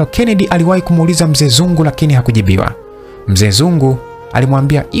swali ambalo Kennedy aliwahi kumuuliza mzee Zungu lakini hakujibiwa. Mzee Zungu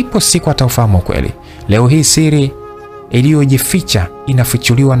alimwambia ipo siku ataufahamu kweli. Leo hii siri iliyojificha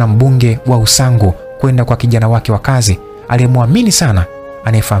inafichuliwa na mbunge wa Usangu kwenda kwa kijana wake wa kazi aliyemwamini sana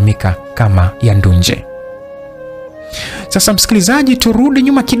anayefahamika kama Yandunje. Sasa msikilizaji, turudi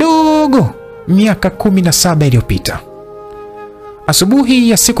nyuma kidogo miaka 17 iliyopita. Asubuhi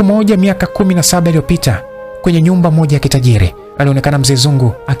ya siku moja miaka 17 iliyopita, kwenye nyumba moja ya kitajiri, alionekana mzee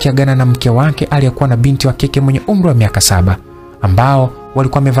Zungu akiagana na mke wake aliyekuwa na binti wa kike mwenye umri wa miaka 7 ambao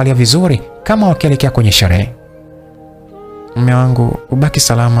walikuwa wamevalia vizuri kama wakielekea kwenye sherehe. Mume wangu, ubaki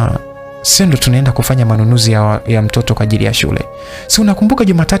salama. Sisi ndo tunaenda kufanya manunuzi ya mtoto kwa ajili ya shule. Si unakumbuka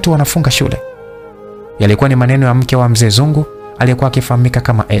Jumatatu wanafunga shule? Yalikuwa ni maneno ya mke wa mzee Zungu aliyekuwa akifahamika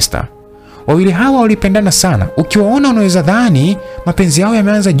kama Esther. Wawili hawa walipendana sana. Ukiwaona unaweza dhani mapenzi yao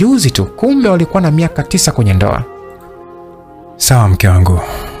yameanza juzi tu, kumbe walikuwa na miaka 9 kwenye ndoa. Sawa mke wangu,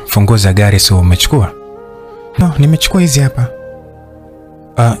 funguo za gari sio umechukua? No, nimechukua hizi hapa.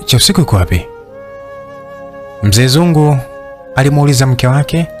 Cha usiku iko wapi? Mzee Zungu alimuuliza mke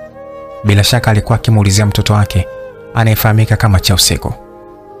wake. Bila shaka alikuwa akimuulizia mtoto wake anayefahamika kama Cha usiku.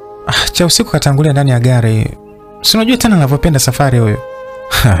 Cha usiku katangulia ndani ya gari. Si unajua tena anavyopenda safari huyo.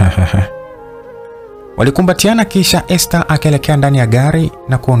 Walikumbatiana kisha Esther akaelekea ndani ya gari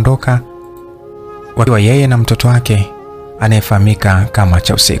na kuondoka wakiwa yeye na mtoto wake anayefahamika kama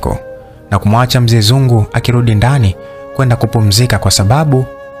Cha usiku, na kumwacha mzee Zungu akirudi ndani kwenda kupumzika kwa sababu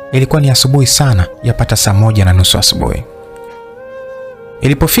ilikuwa ni asubuhi sana, yapata saa 1:30 asubuhi.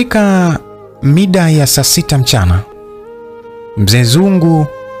 Ilipofika mida ya saa 6 mchana, mzee Zungu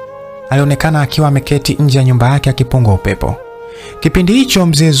alionekana akiwa ameketi nje ya nyumba yake akipunga upepo. Kipindi hicho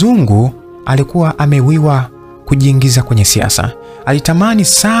mzee Zungu alikuwa amewiwa kujiingiza kwenye siasa. Alitamani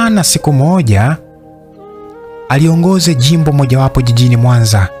sana siku moja aliongoze jimbo mojawapo jijini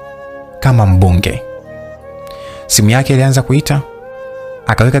Mwanza kama mbunge. Simu yake ilianza kuita.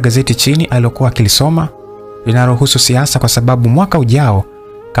 Akaweka gazeti chini alilokuwa akilisoma linalohusu siasa, kwa sababu mwaka ujao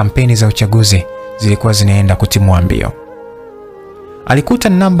kampeni za uchaguzi zilikuwa zinaenda kutimua mbio. Alikuta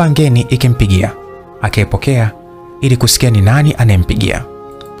namba ngeni ikimpigia. Akaipokea ili kusikia ni nani anayempigia.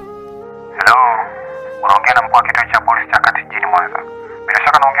 Hello, unaongea na mkuu wa kituo cha polisi cha kati jijini Mwanza. Bila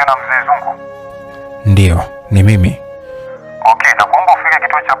shaka naongea na mzee Zungu? Ndiyo, ni mimi. Okay, na kuomba ufike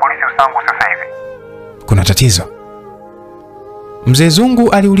kituo cha polisi Usangu sasa hivi. Kuna tatizo? Mzee Zungu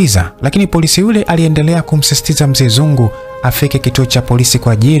aliuliza, lakini polisi yule aliendelea kumsisitiza mzee Zungu afike kituo cha polisi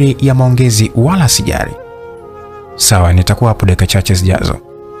kwa ajili ya maongezi wala sijari. Sawa, nitakuwa hapo dakika chache zijazo.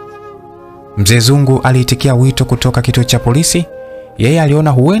 Mzee Zungu aliitikia wito kutoka kituo cha polisi. Yeye aliona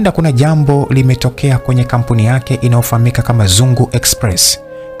huenda kuna jambo limetokea kwenye kampuni yake inayofahamika kama Zungu Express,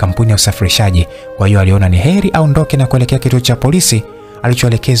 kampuni ya usafirishaji. Kwa hiyo aliona ni heri aondoke na kuelekea kituo cha polisi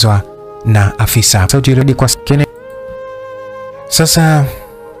alichoelekezwa na afisa. Sauti rudi kwa Kennedy. Sasa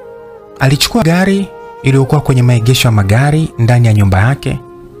alichukua gari iliyokuwa kwenye maegesho ya magari ndani ya nyumba yake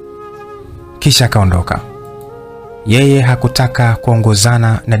kisha akaondoka. Yeye hakutaka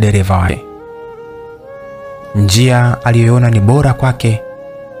kuongozana na dereva wake. Njia aliyoona ni bora kwake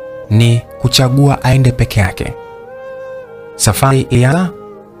ni kuchagua aende peke yake. Safari ilianza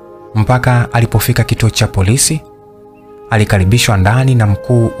mpaka alipofika kituo cha polisi. Alikaribishwa ndani na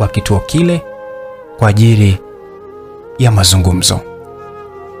mkuu wa kituo kile kwa ajili ya mazungumzo.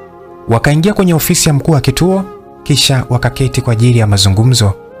 Wakaingia kwenye ofisi ya mkuu wa kituo kisha wakaketi kwa ajili ya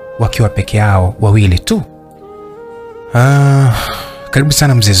mazungumzo wakiwa peke yao wawili tu. Karibu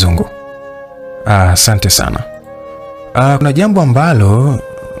sana mzee Zungu. Asante sana. Kuna jambo ambalo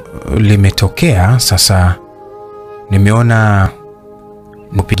limetokea sasa, nimeona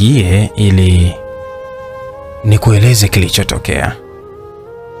nipigie ili nikueleze kilichotokea.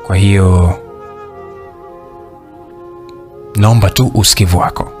 Kwa hiyo naomba tu usikivu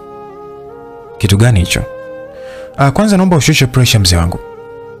wako. Kitu gani hicho? Kwanza naomba ushushe pressure mzee wangu.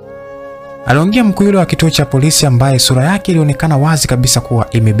 Aliongea mkuu yule wa kituo cha polisi ambaye sura yake ilionekana wazi kabisa kuwa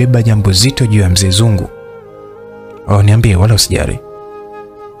imebeba jambo zito juu ya mzee Zungu. Niambie wala usijari.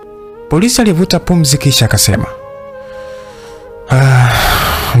 Polisi alivuta pumzi kisha akasema,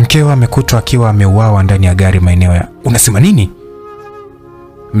 mkeo amekutwa akiwa ameuawa ndani ya gari maeneo ya... Unasema nini?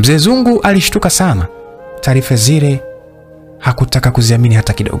 Mzee Zungu alishtuka sana. Taarifa zile hakutaka kuziamini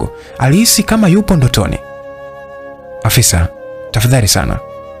hata kidogo. Alihisi kama yupo ndotoni. Afisa, tafadhali sana,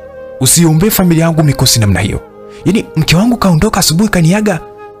 usiombe familia yangu mikosi namna hiyo. Yaani mke wangu kaondoka asubuhi kaniaga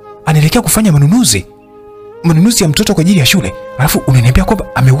anaelekea kufanya manunuzi ya mtoto kwa ajili ya shule, alafu unaniambia kwamba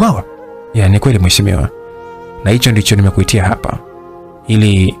ameuawa? Ya, ni kweli mheshimiwa. Na hicho ndicho nimekuitia hapa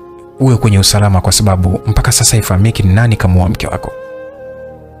ili uwe kwenye usalama, kwa sababu mpaka sasa ifahamiki ni nani kamuua mke wako.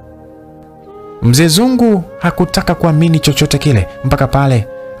 Mzee Zungu hakutaka kuamini chochote kile mpaka pale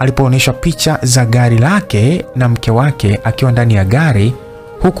alipoonyeshwa picha za gari lake na mke wake akiwa ndani ya gari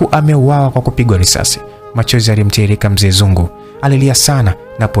huku ameuawa kwa kupigwa risasi. Machozi yalimtiririka mzee Zungu. Alilia sana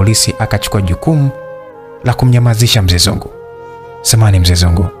na polisi akachukua jukumu la kumnyamazisha mzee Zungu. Samahani mzee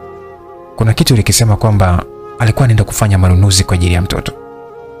Zungu, kuna kitu ulikisema kwamba alikuwa anaenda kufanya manunuzi kwa ajili ya mtoto.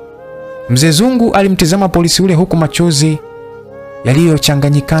 Mzee Zungu alimtizama polisi ule huku machozi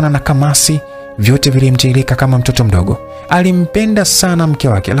yaliyochanganyikana na kamasi vyote vilimtiririka kama mtoto mdogo. Alimpenda sana mke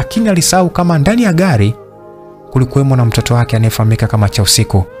wake, lakini alisahau kama ndani ya gari kulikuwemo na mtoto wake anayefahamika kama Cha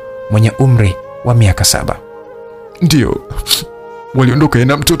usiku mwenye umri wa miaka 7. Ndio, waliondoka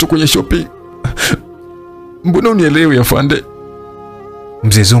na mtoto kwenye shopping. Mbona unielewi afande?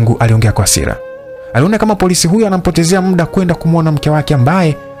 Mzee Zungu aliongea kwa hasira. Aliona kama polisi huyo anampotezea muda kwenda kumwona mke wake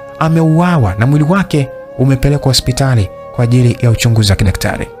ambaye ameuawa na mwili wake umepelekwa hospitali kwa ajili ya uchunguzi wa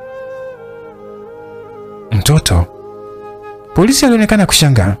kidaktari. Mtoto? Polisi alionekana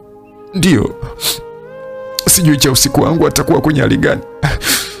kushangaa. Ndio. Sijui cha usiku wangu atakuwa kwenye hali gani.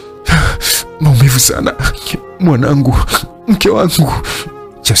 Maumivu sana. Mwanangu, mke wangu.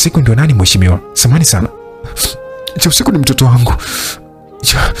 Cha usiku ndio nani mheshimiwa? Samahani sana. Cha usiku ni mtoto wangu.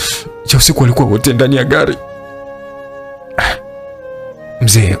 Cha usiku walikuwa wote ndani ya gari.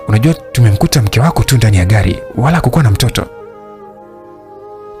 Mzee, unajua tumemkuta mke wako tu ndani ya gari, wala hakukuwa na mtoto.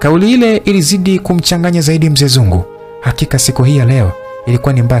 Kauli ile ilizidi kumchanganya zaidi Mzee Zungu. Hakika siku hii ya leo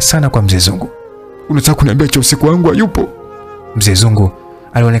ilikuwa ni mbaya sana kwa Mzee Zungu. Unataka kuniambia cha usiku wangu hayupo? Mzee Zungu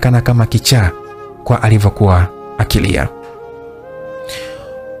alionekana kama kichaa kwa alivyokuwa akilia.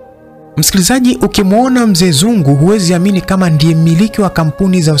 Msikilizaji, ukimwona Mzee Zungu huwezi amini kama ndiye mmiliki wa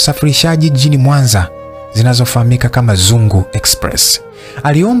kampuni za usafirishaji jijini Mwanza zinazofahamika kama Zungu Express.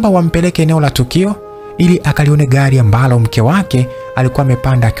 Aliomba wampeleke eneo la tukio ili akalione gari ambalo mke wake alikuwa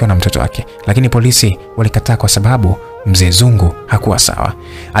amepanda akiwa na mtoto wake, lakini polisi walikataa kwa sababu Mzee Zungu hakuwa sawa.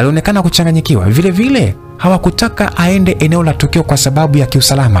 Alionekana kuchanganyikiwa. Vile vile hawakutaka aende eneo la tukio kwa sababu ya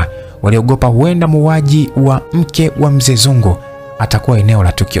kiusalama. Waliogopa huenda muuaji wa mke wa Mzee Zungu atakuwa eneo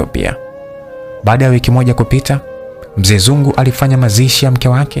la tukio pia. Baada ya wiki moja kupita, Mzee Zungu alifanya mazishi ya mke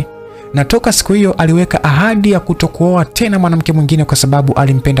wake, na toka siku hiyo aliweka ahadi ya kutokuoa tena mwanamke mwingine kwa sababu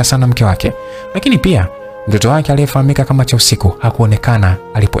alimpenda sana mke wake. Lakini pia mtoto wake aliyefahamika kama Cha Usiku hakuonekana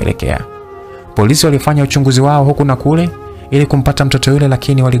alipoelekea. Polisi walifanya uchunguzi wao huku na kule ili kumpata mtoto yule,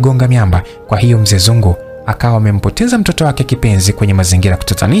 lakini waligonga miamba. Kwa hiyo Mzee Zungu akawa amempoteza mtoto wake kipenzi kwenye mazingira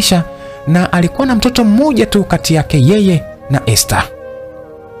kutatanisha, na alikuwa na mtoto mmoja tu kati yake yeye na Esther.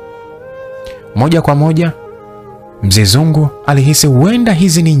 Moja kwa moja Mzee Zungu alihisi huenda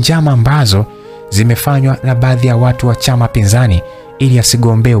hizi ni njama ambazo zimefanywa na baadhi ya watu wa chama pinzani ili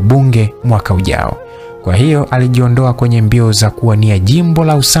asigombee ubunge mwaka ujao. Kwa hiyo alijiondoa kwenye mbio za kuwania jimbo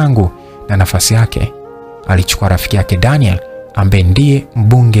la Usangu, na nafasi yake alichukua rafiki yake Daniel ambaye ndiye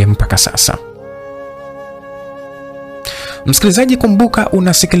mbunge mpaka sasa. Msikilizaji, kumbuka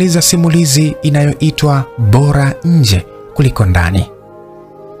unasikiliza simulizi inayoitwa Bora Nje Kuliko Ndani.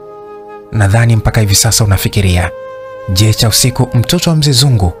 Nadhani mpaka hivi sasa unafikiria, je, Cha Usiku mtoto wa Mzee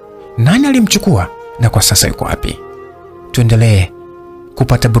Zungu nani alimchukua na kwa sasa yuko wapi? Tuendelee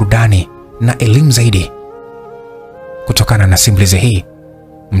kupata burudani na elimu zaidi kutokana na simulizi hii.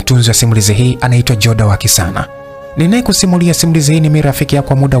 Mtunzi wa simulizi hii anaitwa Joda wa Kisana. Ninayekusimulia simulizi hii ni mimi rafiki yako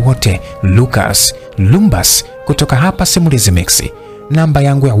kwa muda wote, Lucas Lumbas, kutoka hapa Simulizi Mix. Namba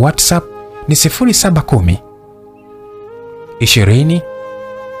yangu ya WhatsApp ni 0710 20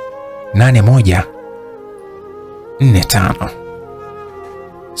 81 45.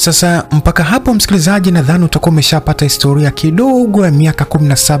 Sasa mpaka hapo msikilizaji, nadhani utakuwa umeshapata historia kidogo ya miaka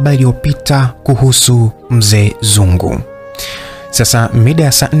 17 iliyopita kuhusu Mzee Zungu. Sasa mida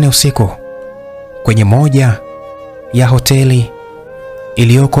ya saa 4 usiku kwenye moja ya hoteli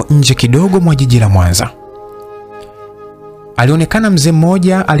iliyoko nje kidogo mwa jiji la Mwanza, alionekana mzee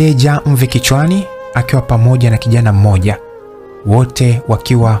mmoja aliyejaa mvi kichwani akiwa pamoja na kijana mmoja, wote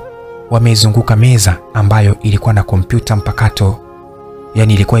wakiwa wamezunguka meza ambayo ilikuwa na kompyuta mpakato,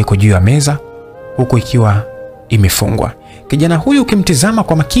 yani ilikuwa iko juu ya meza huku ikiwa imefungwa. Kijana huyu ukimtizama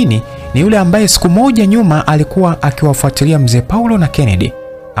kwa makini ni yule ambaye siku moja nyuma alikuwa akiwafuatilia Mzee Paulo na Kennedy,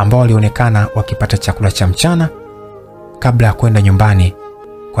 ambao walionekana wakipata chakula cha mchana kabla ya kwenda nyumbani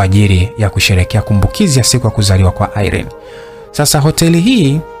kwa ajili ya kusherehekea kumbukizi ya siku ya kuzaliwa kwa Irene. Sasa hoteli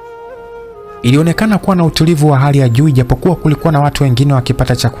hii ilionekana kuwa na utulivu wa hali ya juu, japokuwa kulikuwa na watu wengine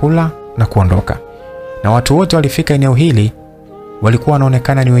wakipata chakula na kuondoka. Na watu wote walifika eneo hili walikuwa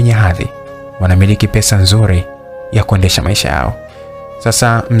wanaonekana ni wenye hadhi, wanamiliki pesa nzuri ya kuendesha maisha yao.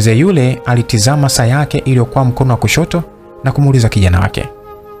 Sasa mzee yule alitizama saa yake iliyokuwa mkono wa kushoto na kumuuliza kijana wake,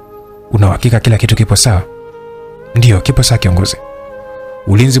 "Una uhakika kila kitu kipo sawa?" "Ndio, kipo sawa kiongozi."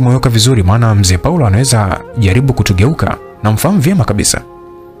 "Ulinzi umeweka vizuri, maana Mzee Paulo anaweza jaribu kutugeuka, na mfahamu vyema kabisa."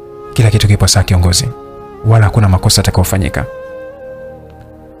 "Kila kitu kipo sawa kiongozi, wala hakuna makosa yatakayofanyika."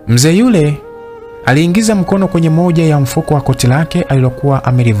 Mzee yule aliingiza mkono kwenye moja ya mfuko wa koti lake alilokuwa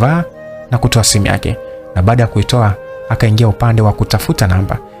amelivaa na kutoa simu yake, na baada ya kuitoa akaingia upande wa kutafuta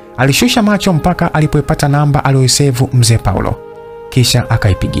namba. Alishusha macho mpaka alipoipata namba aliyoisevu Mzee Paulo, kisha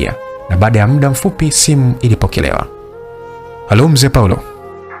akaipigia, na baada ya muda mfupi simu ilipokelewa. "Halo Mzee Paulo."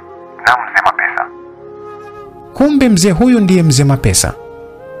 "Na Mzee Mapesa." Kumbe mzee huyu ndiye Mzee Mapesa,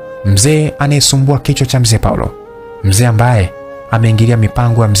 mzee anayesumbua kichwa cha Mzee Paulo, mzee ambaye ameingilia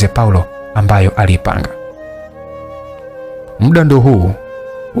mipango ya Mzee Paulo ambayo alipanga. "Muda ndo huu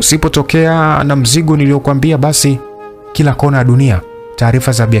Usipotokea na mzigo niliokuambia, basi kila kona ya dunia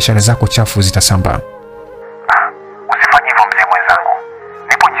taarifa za biashara zako chafu zitasambaa. Usifanye hivyo mzee mwenzangu.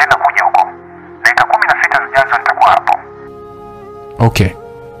 Nipo njiani kuja huko. Dakika 16 zijazo nitakuwa hapo. Okay.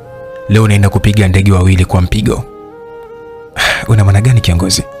 Leo naenda kupiga ndege wawili kwa mpigo. Una maana gani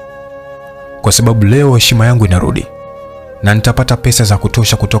kiongozi? Kwa sababu leo heshima yangu inarudi na nitapata pesa za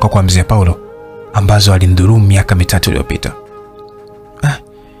kutosha kutoka kwa mzee Paulo ambazo alinidhulumu miaka 3 iliyopita.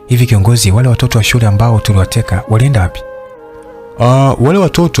 Hivi kiongozi, wale watoto wa shule ambao tuliwateka walienda wapi? Wale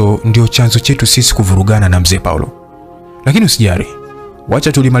watoto ndio chanzo chetu sisi kuvurugana na mzee Paulo. Lakini usijali.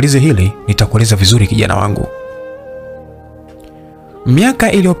 Wacha tulimalize hili, nitakueleza vizuri kijana wangu.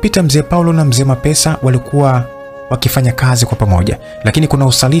 Miaka iliyopita mzee Paulo na mzee Mapesa walikuwa wakifanya kazi kwa pamoja, lakini kuna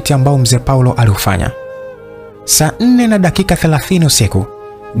usaliti ambao mzee Paulo aliufanya. Saa 4 na dakika 30 usiku,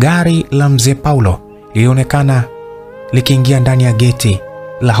 gari la mzee Paulo lilionekana likiingia ndani ya geti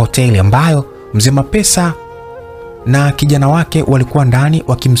la hoteli ambayo mzee Mapesa na kijana wake walikuwa ndani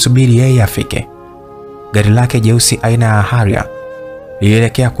wakimsubiri yeye afike. Gari lake jeusi aina ya Harrier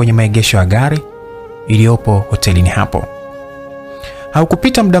lilielekea kwenye maegesho ya gari iliyopo hotelini hapo.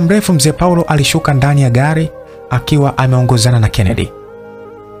 Haukupita muda mrefu mzee Paulo alishuka ndani ya gari akiwa ameongozana na Kennedy.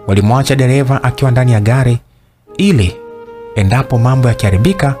 Walimwacha dereva akiwa ndani ya gari ili endapo mambo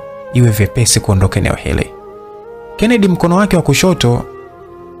yakiharibika iwe vyepesi kuondoka eneo hili. Kennedy mkono wake wa kushoto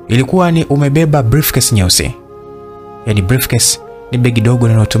ilikuwa ni umebeba briefcase nyeusi. Yaani briefcase ni begi dogo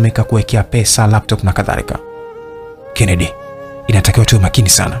linalotumika kuwekea pesa, laptop na kadhalika. Kennedy, inatakiwa tuwe makini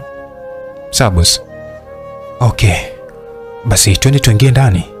sana. Sawa boss. Okay. Basi twende tuingie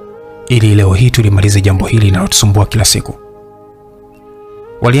ndani ili leo hii tulimalize jambo hili linalotusumbua kila siku.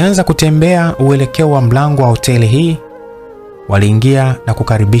 Walianza kutembea uelekeo wa mlango wa hoteli hii. Waliingia na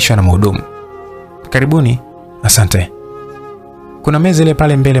kukaribishwa na mhudumu. Karibuni. Asante. Kuna meza ile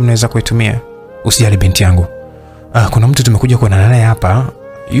pale mbele mnaweza kuitumia. Usijali binti yangu. Kuna mtu tumekuja kuonana naye hapa.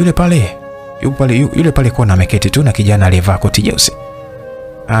 Yule pale kuna ameketi tu na kijana aliyevaa koti jeusi.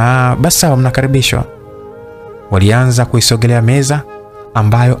 Basi sawa, mnakaribishwa. Walianza kuisogelea meza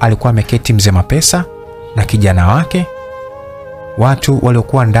ambayo alikuwa ameketi mzee Mapesa na kijana wake. Watu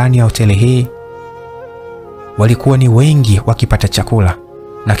waliokuwa ndani ya hoteli hii walikuwa ni wengi wakipata chakula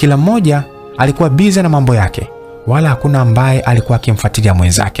na kila mmoja alikuwa bize na mambo yake, wala hakuna ambaye alikuwa akimfuatilia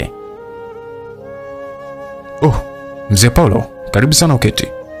mwenzake. Mzee Paulo, karibu sana uketi.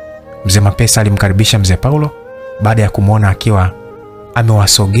 Mzee Mapesa alimkaribisha mzee Paulo baada ya kumwona akiwa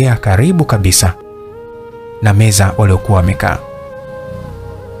amewasogea karibu kabisa na meza waliokuwa wamekaa.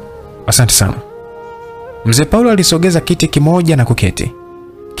 Asante sana. Mzee Paulo alisogeza kiti kimoja na kuketi.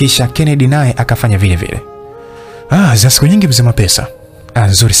 Kisha Kennedy naye akafanya vile vile. Za siku nyingi mzee Mapesa.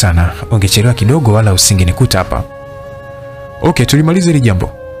 Nzuri sana. Ungechelewa kidogo wala usingenikuta hapa. Okay, tulimaliza hili jambo.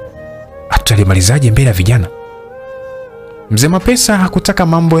 Tulimalizaje mbele ya vijana? Mzee Mapesa hakutaka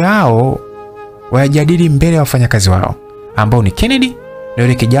mambo yao wayajadili mbele ya wafanyakazi wao ambao ni Kennedy na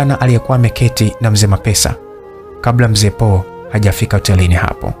yule kijana aliyekuwa ameketi na mzee Mapesa kabla mzee Paul hajafika hotelini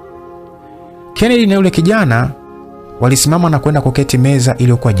hapo. Kennedy na yule kijana walisimama na kwenda kuketi meza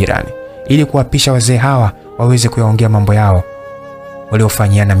iliyokuwa jirani ili kuwapisha wazee hawa waweze kuyaongea mambo yao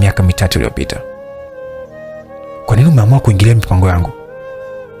waliofanyiana miaka 3 iliyopita. Kwa nini umeamua kuingilia mipango yangu?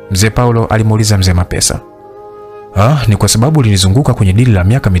 Mzee Paulo alimuuliza mzee Mapesa. Ni kwa sababu ulinizunguka kwenye dili la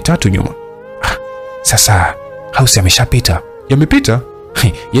miaka 3 nyuma. Sasa house yameshapita. Yamepita?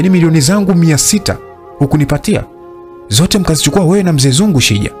 Yaani milioni zangu 600 hukunipatia. Zote mkazichukua wewe na mzee Zungu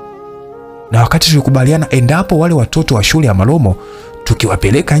Shija. Na wakati tulikubaliana endapo wale watoto wa shule ya Malomo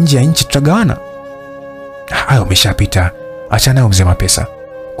tukiwapeleka nje ya nchi tutagawana. Hayo yameshapita. Acha nayo mzee Mapesa.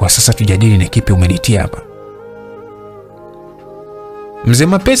 Kwa sasa tujadili ni kipi umenitia hapa. Mzee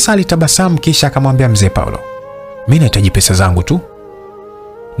Mapesa alitabasamu kisha akamwambia mzee Paulo, mimi nahitaji pesa zangu tu.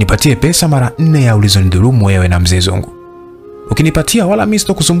 Nipatie pesa mara 4 ya ulizonidhulumu wewe na mzee Zungu. Ukinipatia wala mimi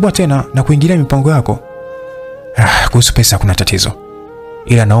sitokusumbua tena na kuingilia mipango yako. Kuhusu pesa kuna tatizo.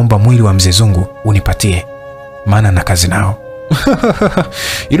 Ila naomba mwili wa mzee Zungu unipatie, maana na kazi nao.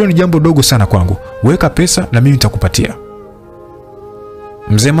 Hilo ni jambo dogo sana kwangu. Weka pesa na mimi nitakupatia.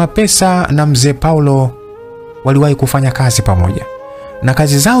 Mzee Mapesa na mzee Paulo waliwahi kufanya kazi pamoja. Na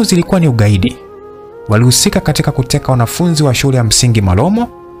kazi zao zilikuwa ni ugaidi. Walihusika katika kuteka wanafunzi wa shule ya msingi Malomo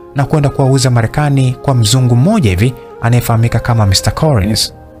na kwenda kuwauza Marekani kwa mzungu mmoja hivi anayefahamika kama Mr.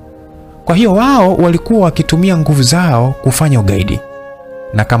 Collins. Kwa hiyo wao walikuwa wakitumia nguvu zao kufanya ugaidi.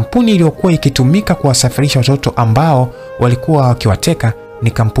 Na kampuni iliyokuwa ikitumika kuwasafirisha watoto ambao walikuwa wakiwateka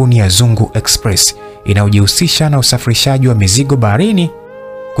ni kampuni ya Zungu Express inayojihusisha na usafirishaji wa mizigo baharini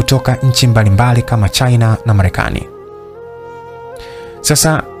kutoka nchi mbalimbali kama China na Marekani.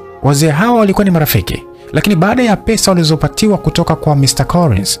 Sasa wazee hawa walikuwa ni marafiki, lakini baada ya pesa walizopatiwa kutoka kwa Mr.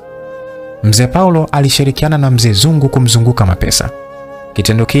 Collins, mzee Paulo alishirikiana na mzee Zungu kumzunguka Mapesa.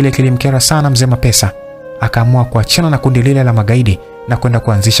 Kitendo kile kilimkera sana mzee Mapesa, akaamua kuachana na kundi lile la magaidi na kwenda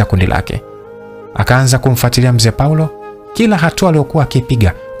kuanzisha kundi lake. Akaanza kumfuatilia mzee Paulo kila hatua aliyokuwa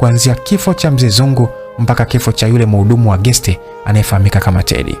akipiga, kuanzia kifo cha mzee Zungu mpaka kifo cha yule mhudumu wa gesti anayefahamika kama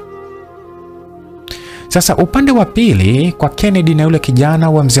Teddy. Sasa upande wa pili kwa Kennedy na yule kijana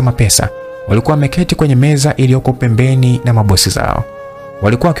wa mzee Mapesa walikuwa wameketi kwenye meza iliyoko pembeni na mabosi zao.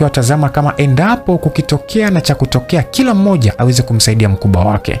 Walikuwa wakiwatazama kama endapo kukitokea na cha kutokea kila mmoja aweze kumsaidia mkubwa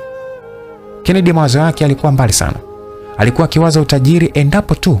wake. Kennedy mawazo yake alikuwa mbali sana. Alikuwa akiwaza utajiri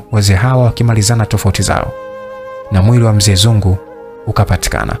endapo tu wazee hawa wakimalizana tofauti zao na mwili wa mzee Zungu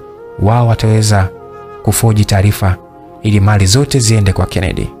ukapatikana, wao wataweza kufoji taarifa ili mali zote ziende kwa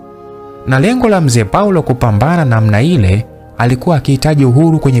Kennedy. Na lengo la mzee Paulo kupambana namna ile, alikuwa akihitaji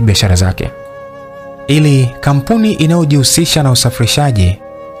uhuru kwenye biashara zake, ili kampuni inayojihusisha na usafirishaji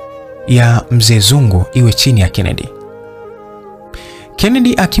ya mzee Zungu iwe chini ya Kennedy.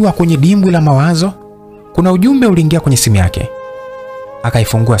 Kennedy akiwa kwenye dimbwi la mawazo, kuna ujumbe uliingia kwenye simu yake.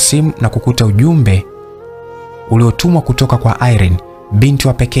 Akaifungua simu na kukuta ujumbe uliotumwa kutoka kwa Irene, binti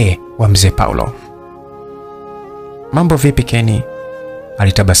wa pekee wa mzee Paulo. "Mambo vipi Kenny?"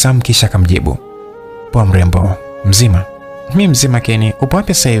 Alitabasamu kisha akamjibu. "Poa mrembo, mzima?" "Mimi mzima Kenny, upo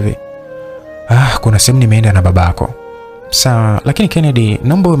wapi sasa hivi?" Kuna sehemu nimeenda na babako." "Sawa, lakini Kennedy,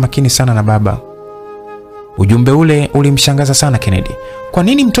 naomba uwe makini sana na baba." Ujumbe ule ulimshangaza sana Kennedy. Kwa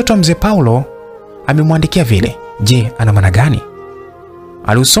nini mtoto wa mzee Paulo amemwandikia vile? Je, ana maana gani?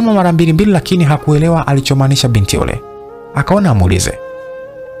 Aliusoma mara mbili lakini hakuelewa alichomaanisha binti yule. Akaona amuulize,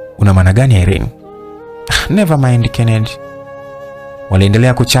 "Una maana gani Irene?" "Never mind Kennedy."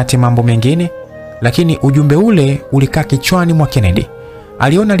 Waliendelea kuchati mambo mengine, lakini ujumbe ule ulikaa kichwani mwa Kennedy.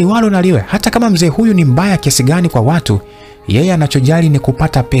 Aliona liwalo na liwe, hata kama mzee huyu ni mbaya kiasi gani kwa watu, yeye anachojali ni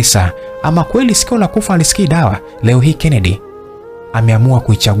kupata pesa. Ama kweli sikio la kufa alisikii dawa. Leo hii Kennedy ameamua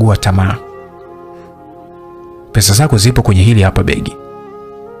kuichagua tamaa. "Pesa zako zipo kwenye hili hapa begi."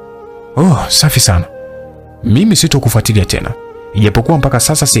 "Oh, safi sana. Mimi sitokufuatilia tena. Ijapokuwa mpaka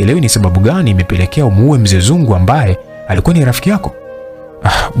sasa sielewi ni sababu gani imepelekea umuue mzee Zungu ambaye alikuwa ni rafiki yako."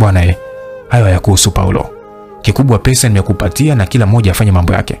 Bwana hayo hayakuhusu Paulo. Kikubwa pesa nimekupatia na kila mmoja afanye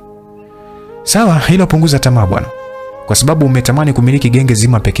mambo yake." "Sawa, hilo punguza tamaa bwana. Kwa sababu umetamani kumiliki genge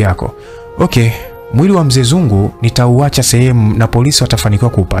zima peke yako. Okay, mwili wa mzee Zungu nitauacha sehemu na polisi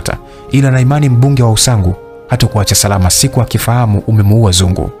watafanikiwa kuupata. Ila na imani mbunge wa Usangu hatakuacha salama siku akifahamu umemuua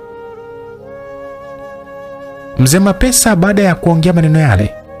Zungu." Mzee Mapesa baada ya kuongea maneno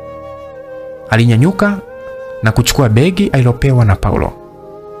yale, alinyanyuka na kuchukua begi alilopewa na Paulo.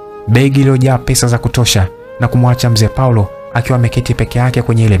 Begi lililojaa pesa za kutosha na kumwacha mzee Paulo akiwa ameketi peke yake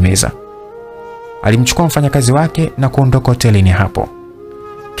kwenye ile meza. Alimchukua mfanyakazi wake na kuondoka hotelini hapo.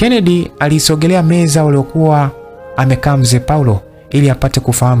 Kennedy alisogelea meza waliokuwa amekaa mzee Paulo ili apate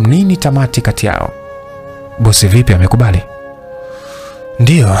kufahamu nini tamati kati yao. "Bosi vipi, amekubali?"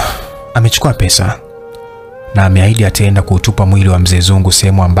 "Ndiyo, amechukua pesa na ameahidi ataenda kuutupa mwili wa mzee Zungu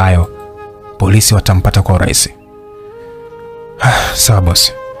sehemu ambayo polisi watampata kwa urahisi." "Sawa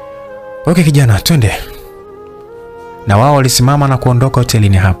bosi." "Okay kijana, twende." Na wao walisimama na kuondoka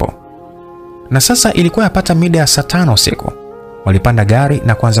hotelini hapo. Na sasa ilikuwa yapata mida ya saa 5 usiku. Walipanda gari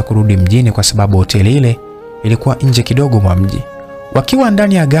na kuanza kurudi mjini kwa sababu hoteli ile ilikuwa nje kidogo mwa mji. Wakiwa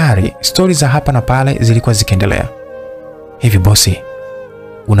ndani ya gari, stori za hapa na pale zilikuwa zikiendelea. "Hivi bosi,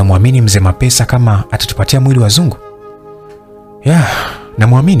 unamwamini mzee Mapesa kama atatupatia mwili wa Zungu?"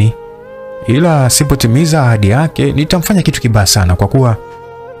 "Namwamini, ila sipotimiza ahadi yake nitamfanya kitu kibaya sana kwa kuwa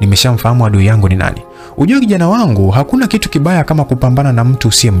nimeshamfahamu adui yangu ni nani. Ujue kijana wangu, hakuna kitu kibaya kama kupambana na mtu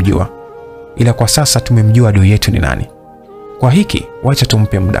usiyemjua. Ila kwa sasa tumemjua adui yetu ni nani. Kwa hiki wacha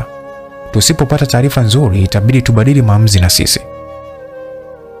tumpe muda. Tusipopata taarifa nzuri itabidi tubadili maamuzi na sisi."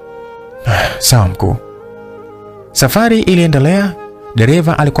 "Sawa mkuu." Safari iliendelea.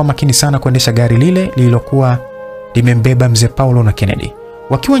 Dereva alikuwa makini sana kuendesha gari lile lililokuwa limembeba mzee Paulo na Kennedy.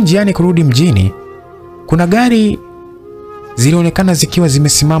 Wakiwa njiani kurudi mjini, kuna gari zilionekana zikiwa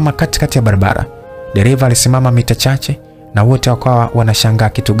zimesimama katikati ya barabara. Dereva alisimama mita chache na wote wakawa wanashangaa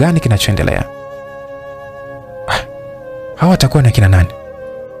kitu gani kinachoendelea. "Hawa watakuwa na kina nani?"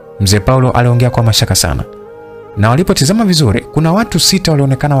 Mzee Paulo aliongea kwa mashaka sana. Na walipotizama vizuri, kuna watu 6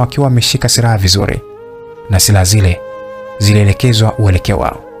 walionekana wakiwa wameshika silaha vizuri. Na silaha zile zilielekezwa uelekeo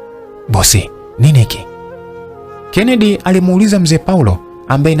wao. "Bosi, nini hiki?" Kennedy alimuuliza mzee Paulo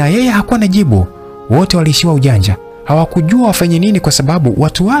ambaye na yeye hakuwa na jibu. Wote walishiwa ujanja. Hawakujua wafanye nini kwa sababu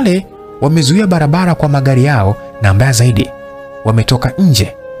watu wale wamezuia barabara kwa magari yao, na mbaya zaidi wametoka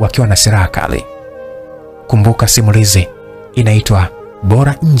nje wakiwa na silaha kali. Kumbuka simulizi inaitwa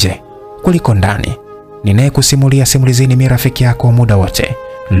Bora Nje Kuliko Ndani. Ninayekusimulia simulizi ni rafiki yako wa muda wote,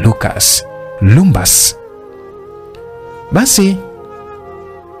 Lucas Lumbas. Basi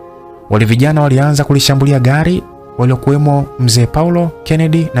wale vijana walianza kulishambulia gari waliokuwemo mzee Paulo,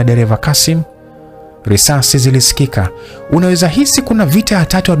 Kennedy na dereva Kasim. Risasi zilisikika. Unaweza hisi kuna vita ya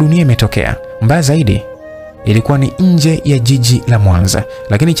tatu ya dunia imetokea. Mbaya zaidi, ilikuwa ni nje ya jiji la Mwanza,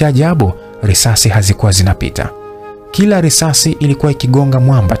 lakini cha ajabu risasi hazikuwa zinapita. Kila risasi ilikuwa ikigonga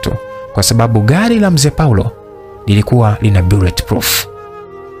mwamba tu, kwa sababu gari la mzee Paulo lilikuwa lina bulletproof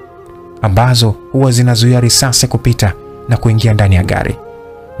ambazo huwa zinazuia risasi kupita na kuingia ndani ya gari.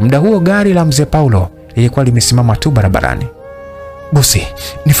 Muda huo gari la mzee Paulo lilikuwa limesimama tu barabarani. "Bosi,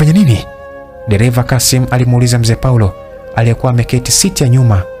 nifanye nini?" dereva Kasim alimuuliza mzee Paulo aliyekuwa ameketi siti ya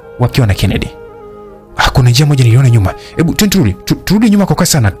nyuma wakiwa na Kennedy. "Kuna njia moja niliona nyuma. Hebu turudi nyuma kwa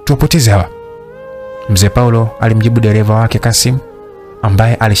kasi sana, tuwapoteze hawa." Mzee Paulo alimjibu dereva wake Kasim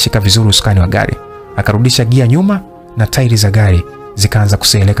ambaye alishika vizuri usukani wa gari. Akarudisha gia nyuma na tairi za gari zikaanza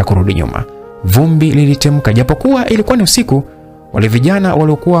kuseleka kurudi nyuma. Vumbi lilitemka. Japokuwa ilikuwa ni usiku, wale vijana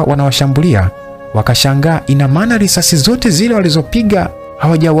waliokuwa wanawashambulia wakashangaa, ina maana risasi zote zile walizopiga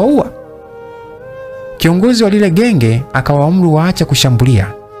hawajawaua. Kiongozi wa lile genge akawaamuru waache kushambulia,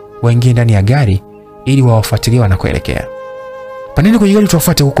 waingie ndani ya gari ili wawafuatilie wanakoelekea. "Paneni kwenye gari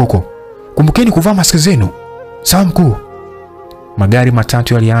tuwafuate huko. Kumbukeni kuvaa maski zenu." "Sawa mkuu." Magari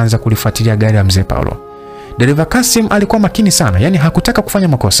matatu yalianza kulifuatilia gari la mzee Paulo. Dereva Kasim alikuwa makini sana, yani hakutaka kufanya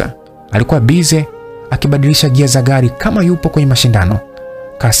makosa. Alikuwa bize akibadilisha gia za gari kama yupo kwenye mashindano.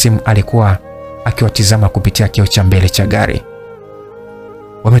 Kasim alikuwa akiwatizama kupitia kioo cha mbele cha gari.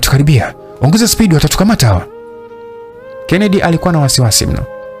 "Wametukaribia. Ongeza speed, watatukamata hawa." Kennedy alikuwa na wasiwasi mno.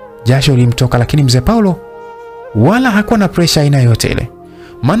 Jasho lilimtoka, lakini mzee Paulo wala hakuwa na pressure aina yoyote ile.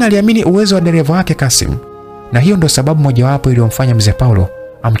 Maana aliamini uwezo wa dereva wake Kasim, na hiyo ndo sababu mojawapo iliyomfanya mzee Paulo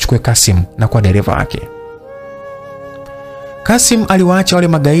amchukue Kasim na kuwa dereva wake. Kasim aliwaacha wale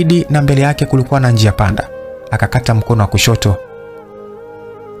magaidi na mbele yake kulikuwa na njia panda. Akakata mkono wa kushoto.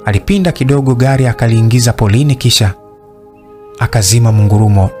 Alipinda kidogo gari akaliingiza polini, kisha akazima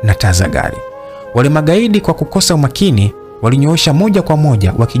mungurumo na taa za gari. Wale magaidi kwa kukosa umakini walinyoosha moja kwa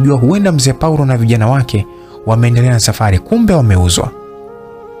moja, wakijua huenda mzee Paulo na vijana wake wameendelea na safari, kumbe wameuzwa.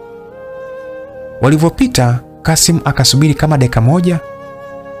 Walivopita, Kasim akasubiri kama dakika moja,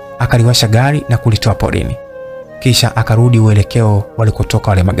 akaliwasha gari na kulitoa porini. Kisha akarudi uelekeo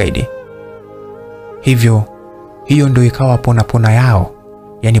walikotoka wale magaidi. Hiyo ndio ikawa pona yao,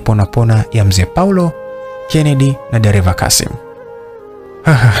 yani pona ya mzee Paulo, Kennedy na dereva Kasim.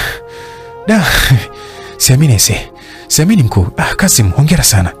 Siamini mkuu. Kasim, hongera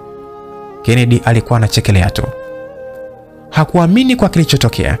sana." Kennedy alikuwa anachekelea tu. Hakuamini kwa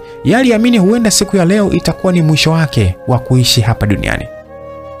kilichotokea. Aliamini huenda siku ya leo itakuwa ni mwisho wake wa kuishi hapa duniani.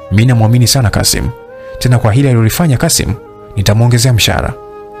 "Mimi namwamini sana Kasim. Tena kwa hili alilofanya Kasim, nitamuongezea mshahara."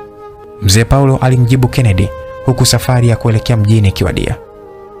 Mzee Paulo alimjibu Kennedy huku safari ya kuelekea mjini ikiwadia.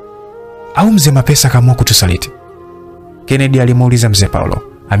 "Au mzee Mapesa kaamua kutusaliti?" Kennedy alimuuliza mzee Paulo,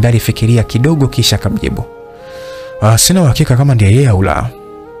 ambaye alifikiria kidogo kisha akamjibu, "Sina uhakika kama ndiye yeye au la.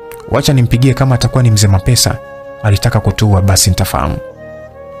 Wacha nimpigie, kama atakuwa ni mzee Mapesa alitaka kutua basi nitafahamu."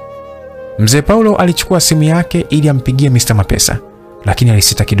 Mzee Paulo alichukua simu yake ili ampigie Mr. Mapesa, lakini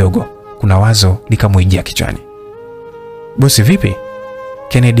alisita kidogo. Kuna wazo likamuijia kichwani. "Bosi vipi?"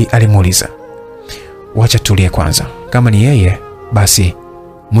 Kennedy alimuuliza. "Wacha tulie kwanza. Kama ni yeye, basi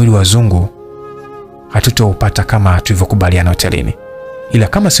mwili wa zungu hatutoupata kama tulivyokubaliana hotelini. Ila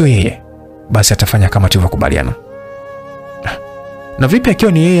kama sio yeye, basi atafanya kama tulivyokubaliana." "Na vipi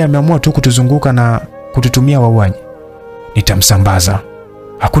akiwa ni yeye ameamua tu kutuzunguka na kututumia wauaji?" "Nitamsambaza.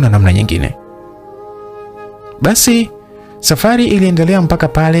 Hakuna namna nyingine." Basi safari iliendelea mpaka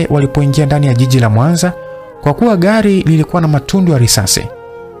pale walipoingia ndani ya jiji la Mwanza. Kwa kuwa gari lilikuwa na matundu ya risasi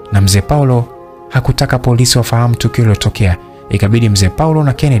na mzee Paulo hakutaka polisi wafahamu tukio lilotokea, ikabidi mzee Paulo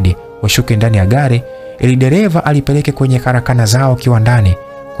na Kennedy washuke ndani ya gari ili dereva alipeleke kwenye karakana zao kiwandani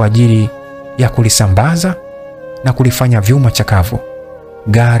kwa ajili ya kulisambaza na kulifanya vyuma chakavu.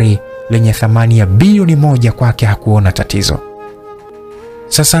 Gari lenye thamani ya bilioni 1 kwake hakuona tatizo.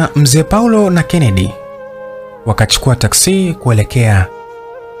 Sasa mzee Paulo na Kennedy wakachukua taksi kuelekea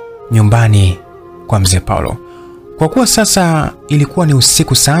nyumbani kwa mzee Paulo. Kwa kuwa sasa ilikuwa ni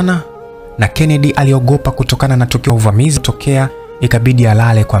usiku sana na Kennedy aliogopa kutokana na tukio uvamizi tokea, ikabidi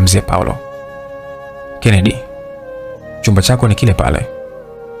alale kwa mzee Paulo. "Kennedy, chumba chako ni kile pale.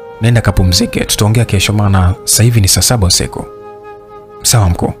 Nenda kapumzike, tutaongea kesho maana sasa hivi ni saa 7 usiku." "Sawa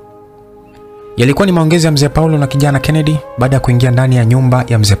mkuu." Yalikuwa ni maongezi ya mzee Paulo na kijana Kennedy baada ya kuingia ndani ya nyumba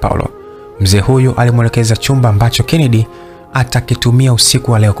ya mzee Paulo. Mzee huyu alimwelekeza chumba ambacho Kennedy atakitumia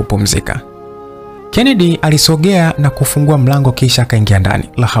usiku wa leo kupumzika. Kennedy alisogea na kufungua mlango kisha akaingia ndani.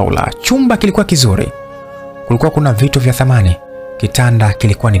 La haula, chumba kilikuwa kizuri. Kulikuwa kuna vitu vya thamani. Kitanda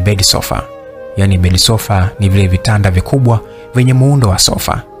kilikuwa ni bed sofa. Yaani bed sofa ni vile vitanda vikubwa vyenye muundo wa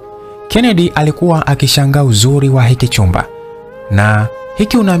sofa. Kennedy alikuwa akishangaa uzuri wa hiki chumba. Na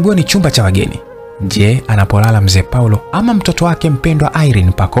hiki unaambiwa ni chumba cha wageni. Je, anapolala mzee Paulo ama mtoto wake mpendwa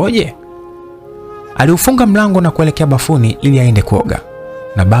Irene pakoje? Aliufunga mlango na kuelekea bafuni ili aende kuoga.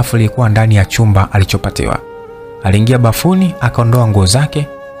 Na bafu lilikuwa ndani ya chumba alichopatiwa. Aliingia bafuni, akaondoa nguo zake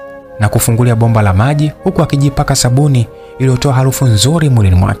na kufungulia bomba la maji huku akijipaka sabuni iliyotoa harufu nzuri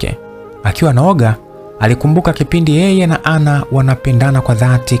mwilini mwake. Akiwa anaoga, alikumbuka kipindi yeye na Ana wanapendana kwa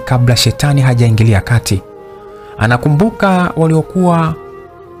dhati kabla shetani hajaingilia kati. Anakumbuka waliokuwa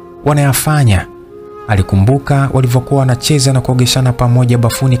wanayafanya. Alikumbuka walivyokuwa wanacheza na kuogeshana pamoja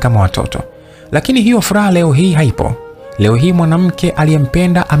bafuni kama watoto. Lakini hiyo furaha leo hii haipo. Leo hii mwanamke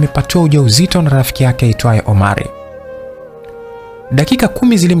aliyempenda amepatiwa ujauzito na rafiki yake aitwaye Omari. Dakika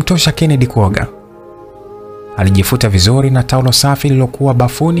 10 zilimtosha Kennedy kuoga. Alijifuta vizuri na taulo safi lilokuwa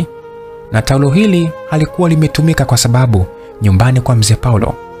bafuni, na taulo hili halikuwa limetumika kwa sababu nyumbani kwa mzee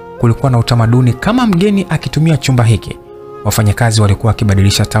Paulo kulikuwa na utamaduni kama mgeni akitumia chumba hiki, wafanyakazi walikuwa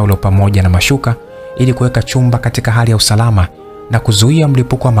wakibadilisha taulo pamoja na mashuka ili kuweka chumba katika hali ya usalama na kuzuia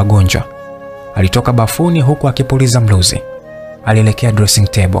mlipuko wa magonjwa. Alitoka bafuni huku akipuliza mluzi. Alielekea dressing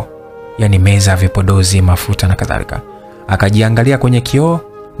table, yani meza ya vipodozi, mafuta na kadhalika. Akajiangalia kwenye kioo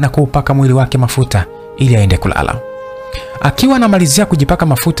na kuupaka mwili wake mafuta ili aende kulala. Akiwa anamalizia kujipaka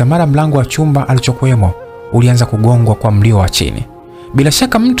mafuta, mara mlango wa chumba alichokuwemo ulianza kugongwa kwa mlio wa chini. Bila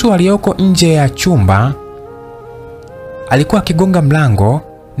shaka mtu aliyoko nje ya chumba alikuwa akigonga mlango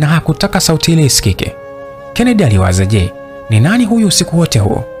na hakutaka sauti ile isikike. Kennedy aliwaza, je, ni nani huyu usiku wote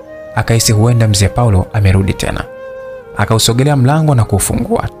huo? Akahisi huenda mzee Paulo amerudi tena. Akausogelea mlango na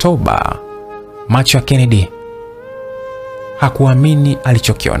kufungua. Toba! Macho ya Kennedy hakuamini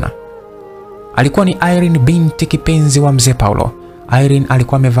alichokiona. Alikuwa ni Irene, binti kipenzi wa mzee Paulo. Irene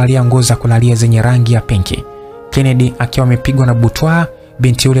alikuwa amevalia nguo za kulalia zenye rangi ya pinki. Kennedy akiwa amepigwa na butwaa,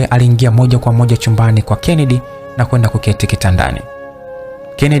 binti yule aliingia moja kwa moja chumbani kwa Kennedy na kwenda kuketi kitandani.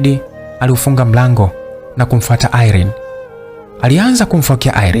 Kennedy aliufunga mlango na kumfuata Irene. Alianza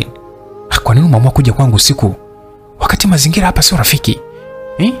kumfokia Irene. Kwa nini umeamua kuja kwangu usiku wakati mazingira hapa sio rafiki?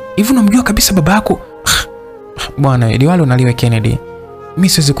 Hivi unamjua kabisa baba yako? Bwana, liwalo naliwe Kennedy. Mimi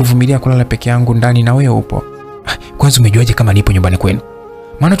siwezi kuvumilia kulala peke yangu ndani na wewe upo. Kwanza umejuaje kama nipo nyumbani kwenu?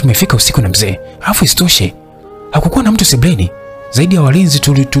 Maana tumefika usiku na mzee. Alafu isitoshe, hakukuwa na mtu sebleni zaidi ya walinzi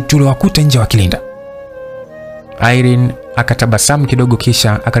tuliwakuta nje wakilinda. Irene akatabasamu kidogo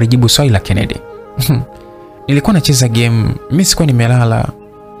kisha akalijibu swali la Kennedy. Nilikuwa nacheza game, mimi sikuwa nimelala.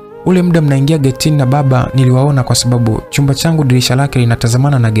 Ule muda mnaingia getini na baba niliwaona kwa sababu chumba changu dirisha lake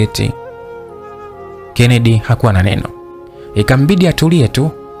linatazamana na geti. Kennedy hakuwa na neno. Ikambidi atulie tu,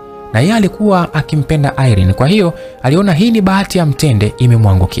 na yeye alikuwa akimpenda Irene, kwa hiyo aliona hii ni bahati ya mtende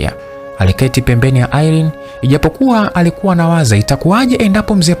imemwangukia. Aliketi pembeni ya Irene, ijapokuwa alikuwa anawaza itakuwaje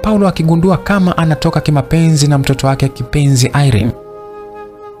endapo mzee Paulo akigundua kama anatoka kimapenzi na mtoto wake kipenzi Irene.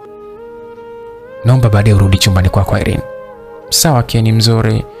 Naomba baadaye urudi chumbani kwako Irene. Sawa Kenny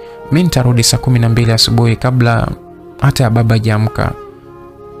mzuri. Mimi nitarudi saa 12 asubuhi kabla hata ya baba hajaamka.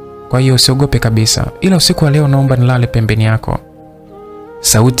 Kwa hiyo usiogope kabisa. Ila usiku wa leo naomba nilale pembeni yako.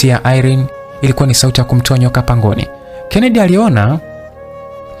 Sauti ya Irene ilikuwa ni sauti ya kumtoa nyoka pangoni. Kennedy aliona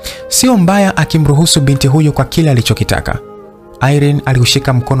sio mbaya akimruhusu binti huyo kwa kile alichokitaka. Irene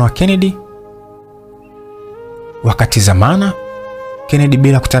aliushika mkono wa Kennedy. Wakati zamana, Kennedy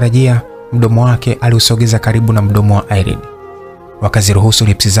bila kutarajia mdomo wake aliusogeza karibu na mdomo wa Irene. Wakaziruhusu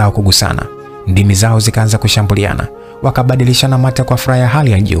lipsi zao kugusana. Ndimi zao zikaanza kushambuliana. Wakabadilishana mate kwa furaha ya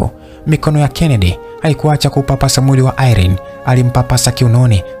hali ya juu. Mikono ya Kennedy haikuacha kupapasa mwili wa Irene. Alimpapasa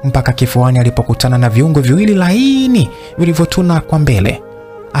kiunoni mpaka kifuani alipokutana na viungo viwili laini vilivyotuna kwa mbele.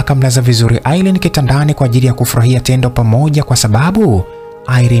 Akamlaza vizuri Irene kitandani kwa ajili ya kufurahia tendo pamoja kwa sababu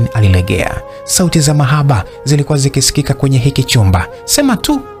Irene alilegea. Sauti za mahaba zilikuwa zikisikika kwenye hiki chumba. Sema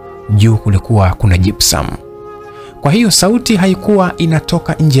tu, juu kulikuwa kuna gypsum. Kwa hiyo sauti haikuwa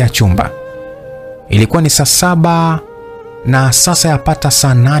inatoka nje ya chumba. Ilikuwa ni saa 7 na sasa yapata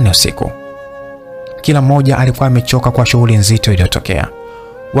saa 8 usiku. Kila mmoja alikuwa amechoka kwa shughuli nzito iliyotokea.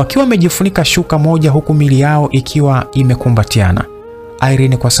 Wakiwa wamejifunika shuka moja huku mili yao ikiwa imekumbatiana.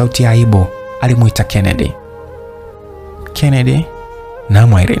 Irene kwa sauti ya aibu alimuita Kennedy. Kennedy?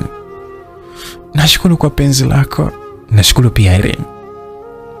 Naam Irene. Nashukuru kwa penzi lako. Nashukuru pia Irene.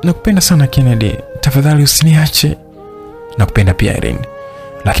 Nakupenda sana Kennedy. Tafadhali usiniache. Nakupenda pia Irene.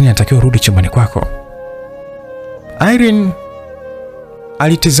 Lakini natakiwa urudi chumbani kwako. Irene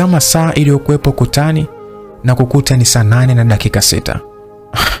alitizama saa iliyokuwepo kutani na kukuta ni saa 8 na dakika 6.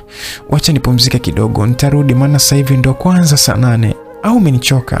 Wacha nipumzike kidogo, nitarudi maana sasa hivi ndo kwanza saa 8. Au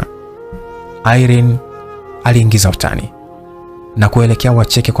umenichoka? Irene aliingiza utani na kuelekea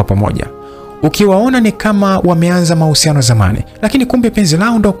wacheke kwa pamoja. Ukiwaona ni kama wameanza mahusiano zamani, lakini kumbe penzi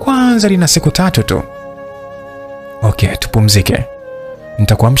lao ndo kwanza lina siku 3 tu. Okay, tupumzike.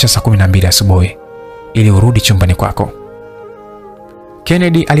 Nitakuamsha saa 12 asubuhi ili urudi chumbani kwako.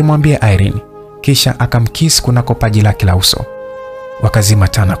 Kennedy alimwambia Irene, kisha akamkiss kunako paji lake la uso. Wakazima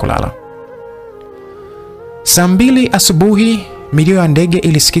taa na kulala. Saa 2 asubuhi milio ya ndege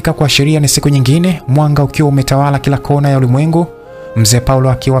ilisikika kuashiria ni siku nyingine, mwanga ukiwa umetawala kila kona ya ulimwengu. Mzee Paulo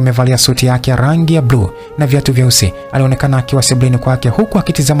akiwa amevalia suti yake ya rangi ya blue na viatu vyeusi alionekana akiwa sebuleni kwake huku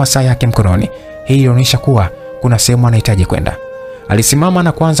akitizama saa yake mkononi. Hii ilionyesha kuwa kuna sehemu anahitaji kwenda. Alisimama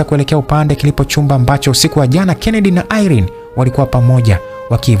na kuanza kuelekea upande kilipo chumba ambacho usiku wa jana Kennedy na Irene walikuwa pamoja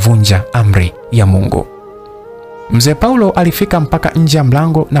wakivunja amri ya Mungu. Mzee Paulo alifika mpaka nje ya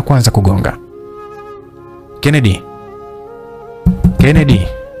mlango na kuanza kugonga. Kennedy. Kennedy.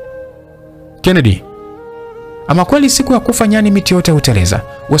 Kennedy. Ama kweli siku ya kufa nyani miti yote huteleza.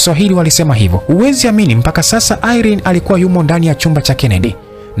 Waswahili walisema hivyo. Huwezi amini mpaka sasa Irene alikuwa yumo ndani ya chumba cha Kennedy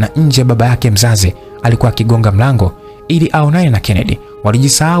na nje baba yake mzazi alikuwa akigonga mlango ili aonane na Kennedy.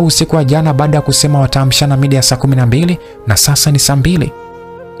 Walijisahau siku ya jana baada ya kusema wataamshana mida ya saa 12 na sasa ni saa 2.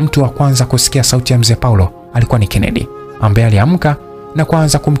 Mtu wa kwanza kusikia sauti ya Mzee Paulo alikuwa ni Kennedy, ambaye aliamka na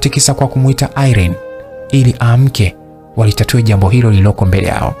kuanza kumtikisa kwa kumuita Irene ili aamke walitatue jambo hilo lililoko mbele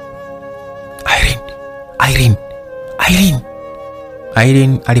yao. Irene, Irene, Irene.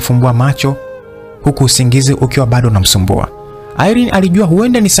 Irene alifumbua macho huku usingizi ukiwa bado unamsumbua. Irene alijua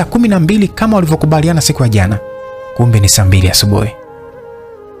huenda ni saa 12 kama walivyokubaliana siku ya jana. Kumbe ni saa 2 asubuhi.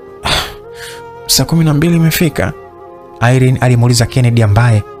 Saa 12 imefika. Irene alimuuliza Kennedy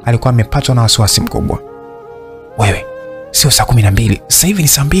ambaye alikuwa amepatwa na wasiwasi mkubwa. Wewe, sio saa 12, sasa hivi ni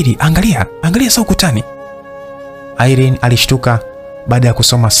saa 2. Angalia saa ukutani. Irene alishtuka baada ya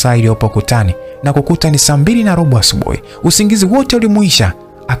kusoma saa iliyopo ukutani na kukuta ni saa 2:15 asubuhi. Usingizi wote ulimuisha,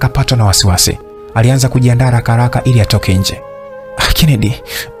 akapatwa na wasiwasi. Alianza kujiandaa haraka ili atoke nje. Kennedy,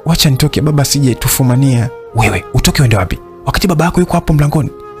 wacha nitoke baba sije tufumania. Wewe, utoke uende wapi? Wakati baba yako yuko hapo mlangoni.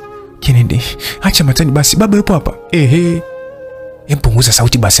 Kennedy, acha matani basi, baba yupo hapa. Punguza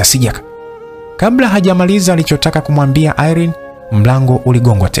sauti basi asije. Kabla hajamaliza alichotaka kumwambia Irene, mlango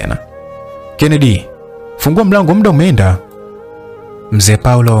uligongwa tena. Kennedy, fungua mlango, muda umeenda. Mzee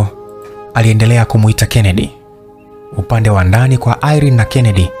Paulo aliendelea kumuita Kennedy. Upande wa ndani kwa Irene na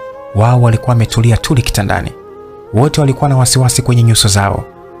Kennedy, wao walikuwa wametulia tuli kitandani. Wote walikuwa na wasiwasi kwenye nyuso zao.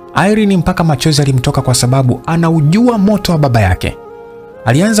 Irene mpaka machozi alimtoka kwa sababu anaujua moto wa baba yake.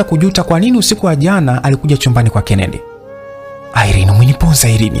 Alianza kujuta kwa nini usiku wa jana alikuja chumbani kwa Kennedy. Irene, umeniponza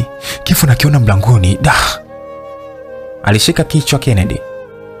Irene. Kifo nakiona mlangoni. Alishika kichwa Kennedy.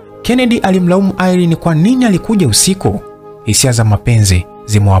 Kennedy alimlaumu Irene kwa nini alikuja usiku. Hisia za mapenzi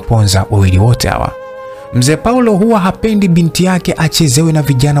zimewaponza wawili wote hawa. Mzee Paulo huwa hapendi binti yake achezewe na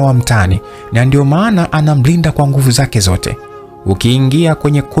vijana wa mtaani, na ndio maana anamlinda kwa nguvu zake zote. Ukiingia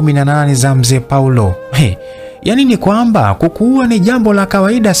kwenye 18 za Mzee Paulo, yani ni kwamba kukuua ni jambo la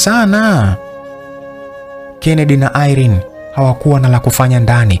kawaida sana. Kennedy na Irene hawakuwa na la kufanya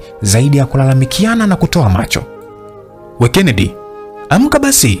ndani zaidi ya kulalamikiana na kutoa macho. We Kennedy, amka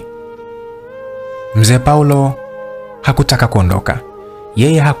basi. Mzee Paulo hakutaka kuondoka.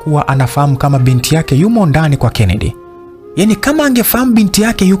 Yeye hakuwa anafahamu kama binti yake yumo ndani kwa Kennedy. Yani kama angefahamu binti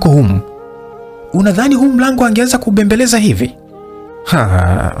yake yuko humu, unadhani huu mlango angeweza kubembeleza hivi?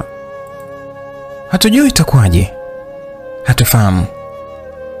 Hatujui itakuwaje. Hatufahamu.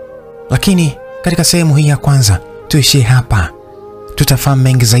 Lakini katika sehemu hii ya kwanza tuishie hapa. Tutafahamu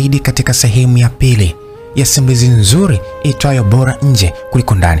mengi zaidi katika sehemu ya pili ya simulizi nzuri itwayo Bora Nje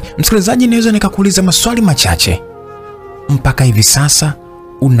Kuliko Ndani. Msikilizaji, naweza nikakuuliza maswali machache. Mpaka hivi sasa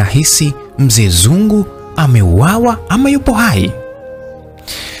unahisi Mzee Zungu ameuawa ama yupo hai?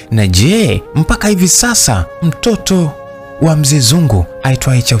 Na je, mpaka hivi sasa mtoto wa Mzee Zungu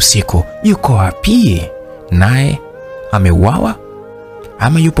aitwaye Cha Usiku yuko wapi? Naye ameuawa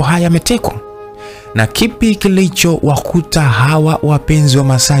ama yupo hai, ametekwa? Na kipi kilichowakuta hawa wapenzi wa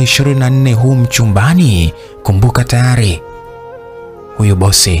masaa 24 humu chumbani? Kumbuka tayari huyu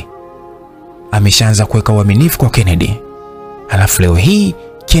bosi ameshaanza kuweka uaminifu kwa Kennedy. Halafu leo hii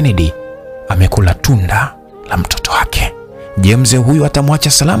Kennedy amekula tunda la mtoto wake. Je, mzee huyu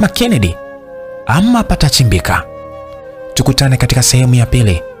atamwacha salama Kennedy ama patachimbika? Tukutane katika sehemu ya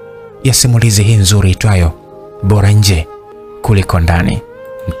pili ya simulizi hii nzuri itwayo Bora nje kuliko ndani.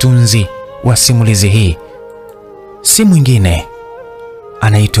 Mtunzi wa simulizi hii si mwingine,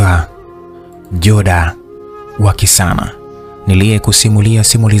 anaitwa Joda wa Kisana. Niliyekusimulia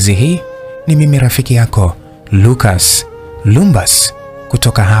simulizi hii ni mimi rafiki yako Lucas Lumbas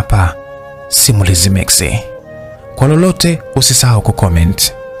kutoka hapa Simulizi Mixi. Kwa lolote usisahau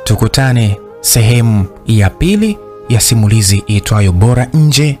kucomment. Tukutane sehemu ya pili ya simulizi itwayo Bora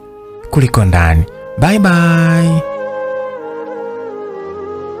nje kuliko ndani. Bye bye.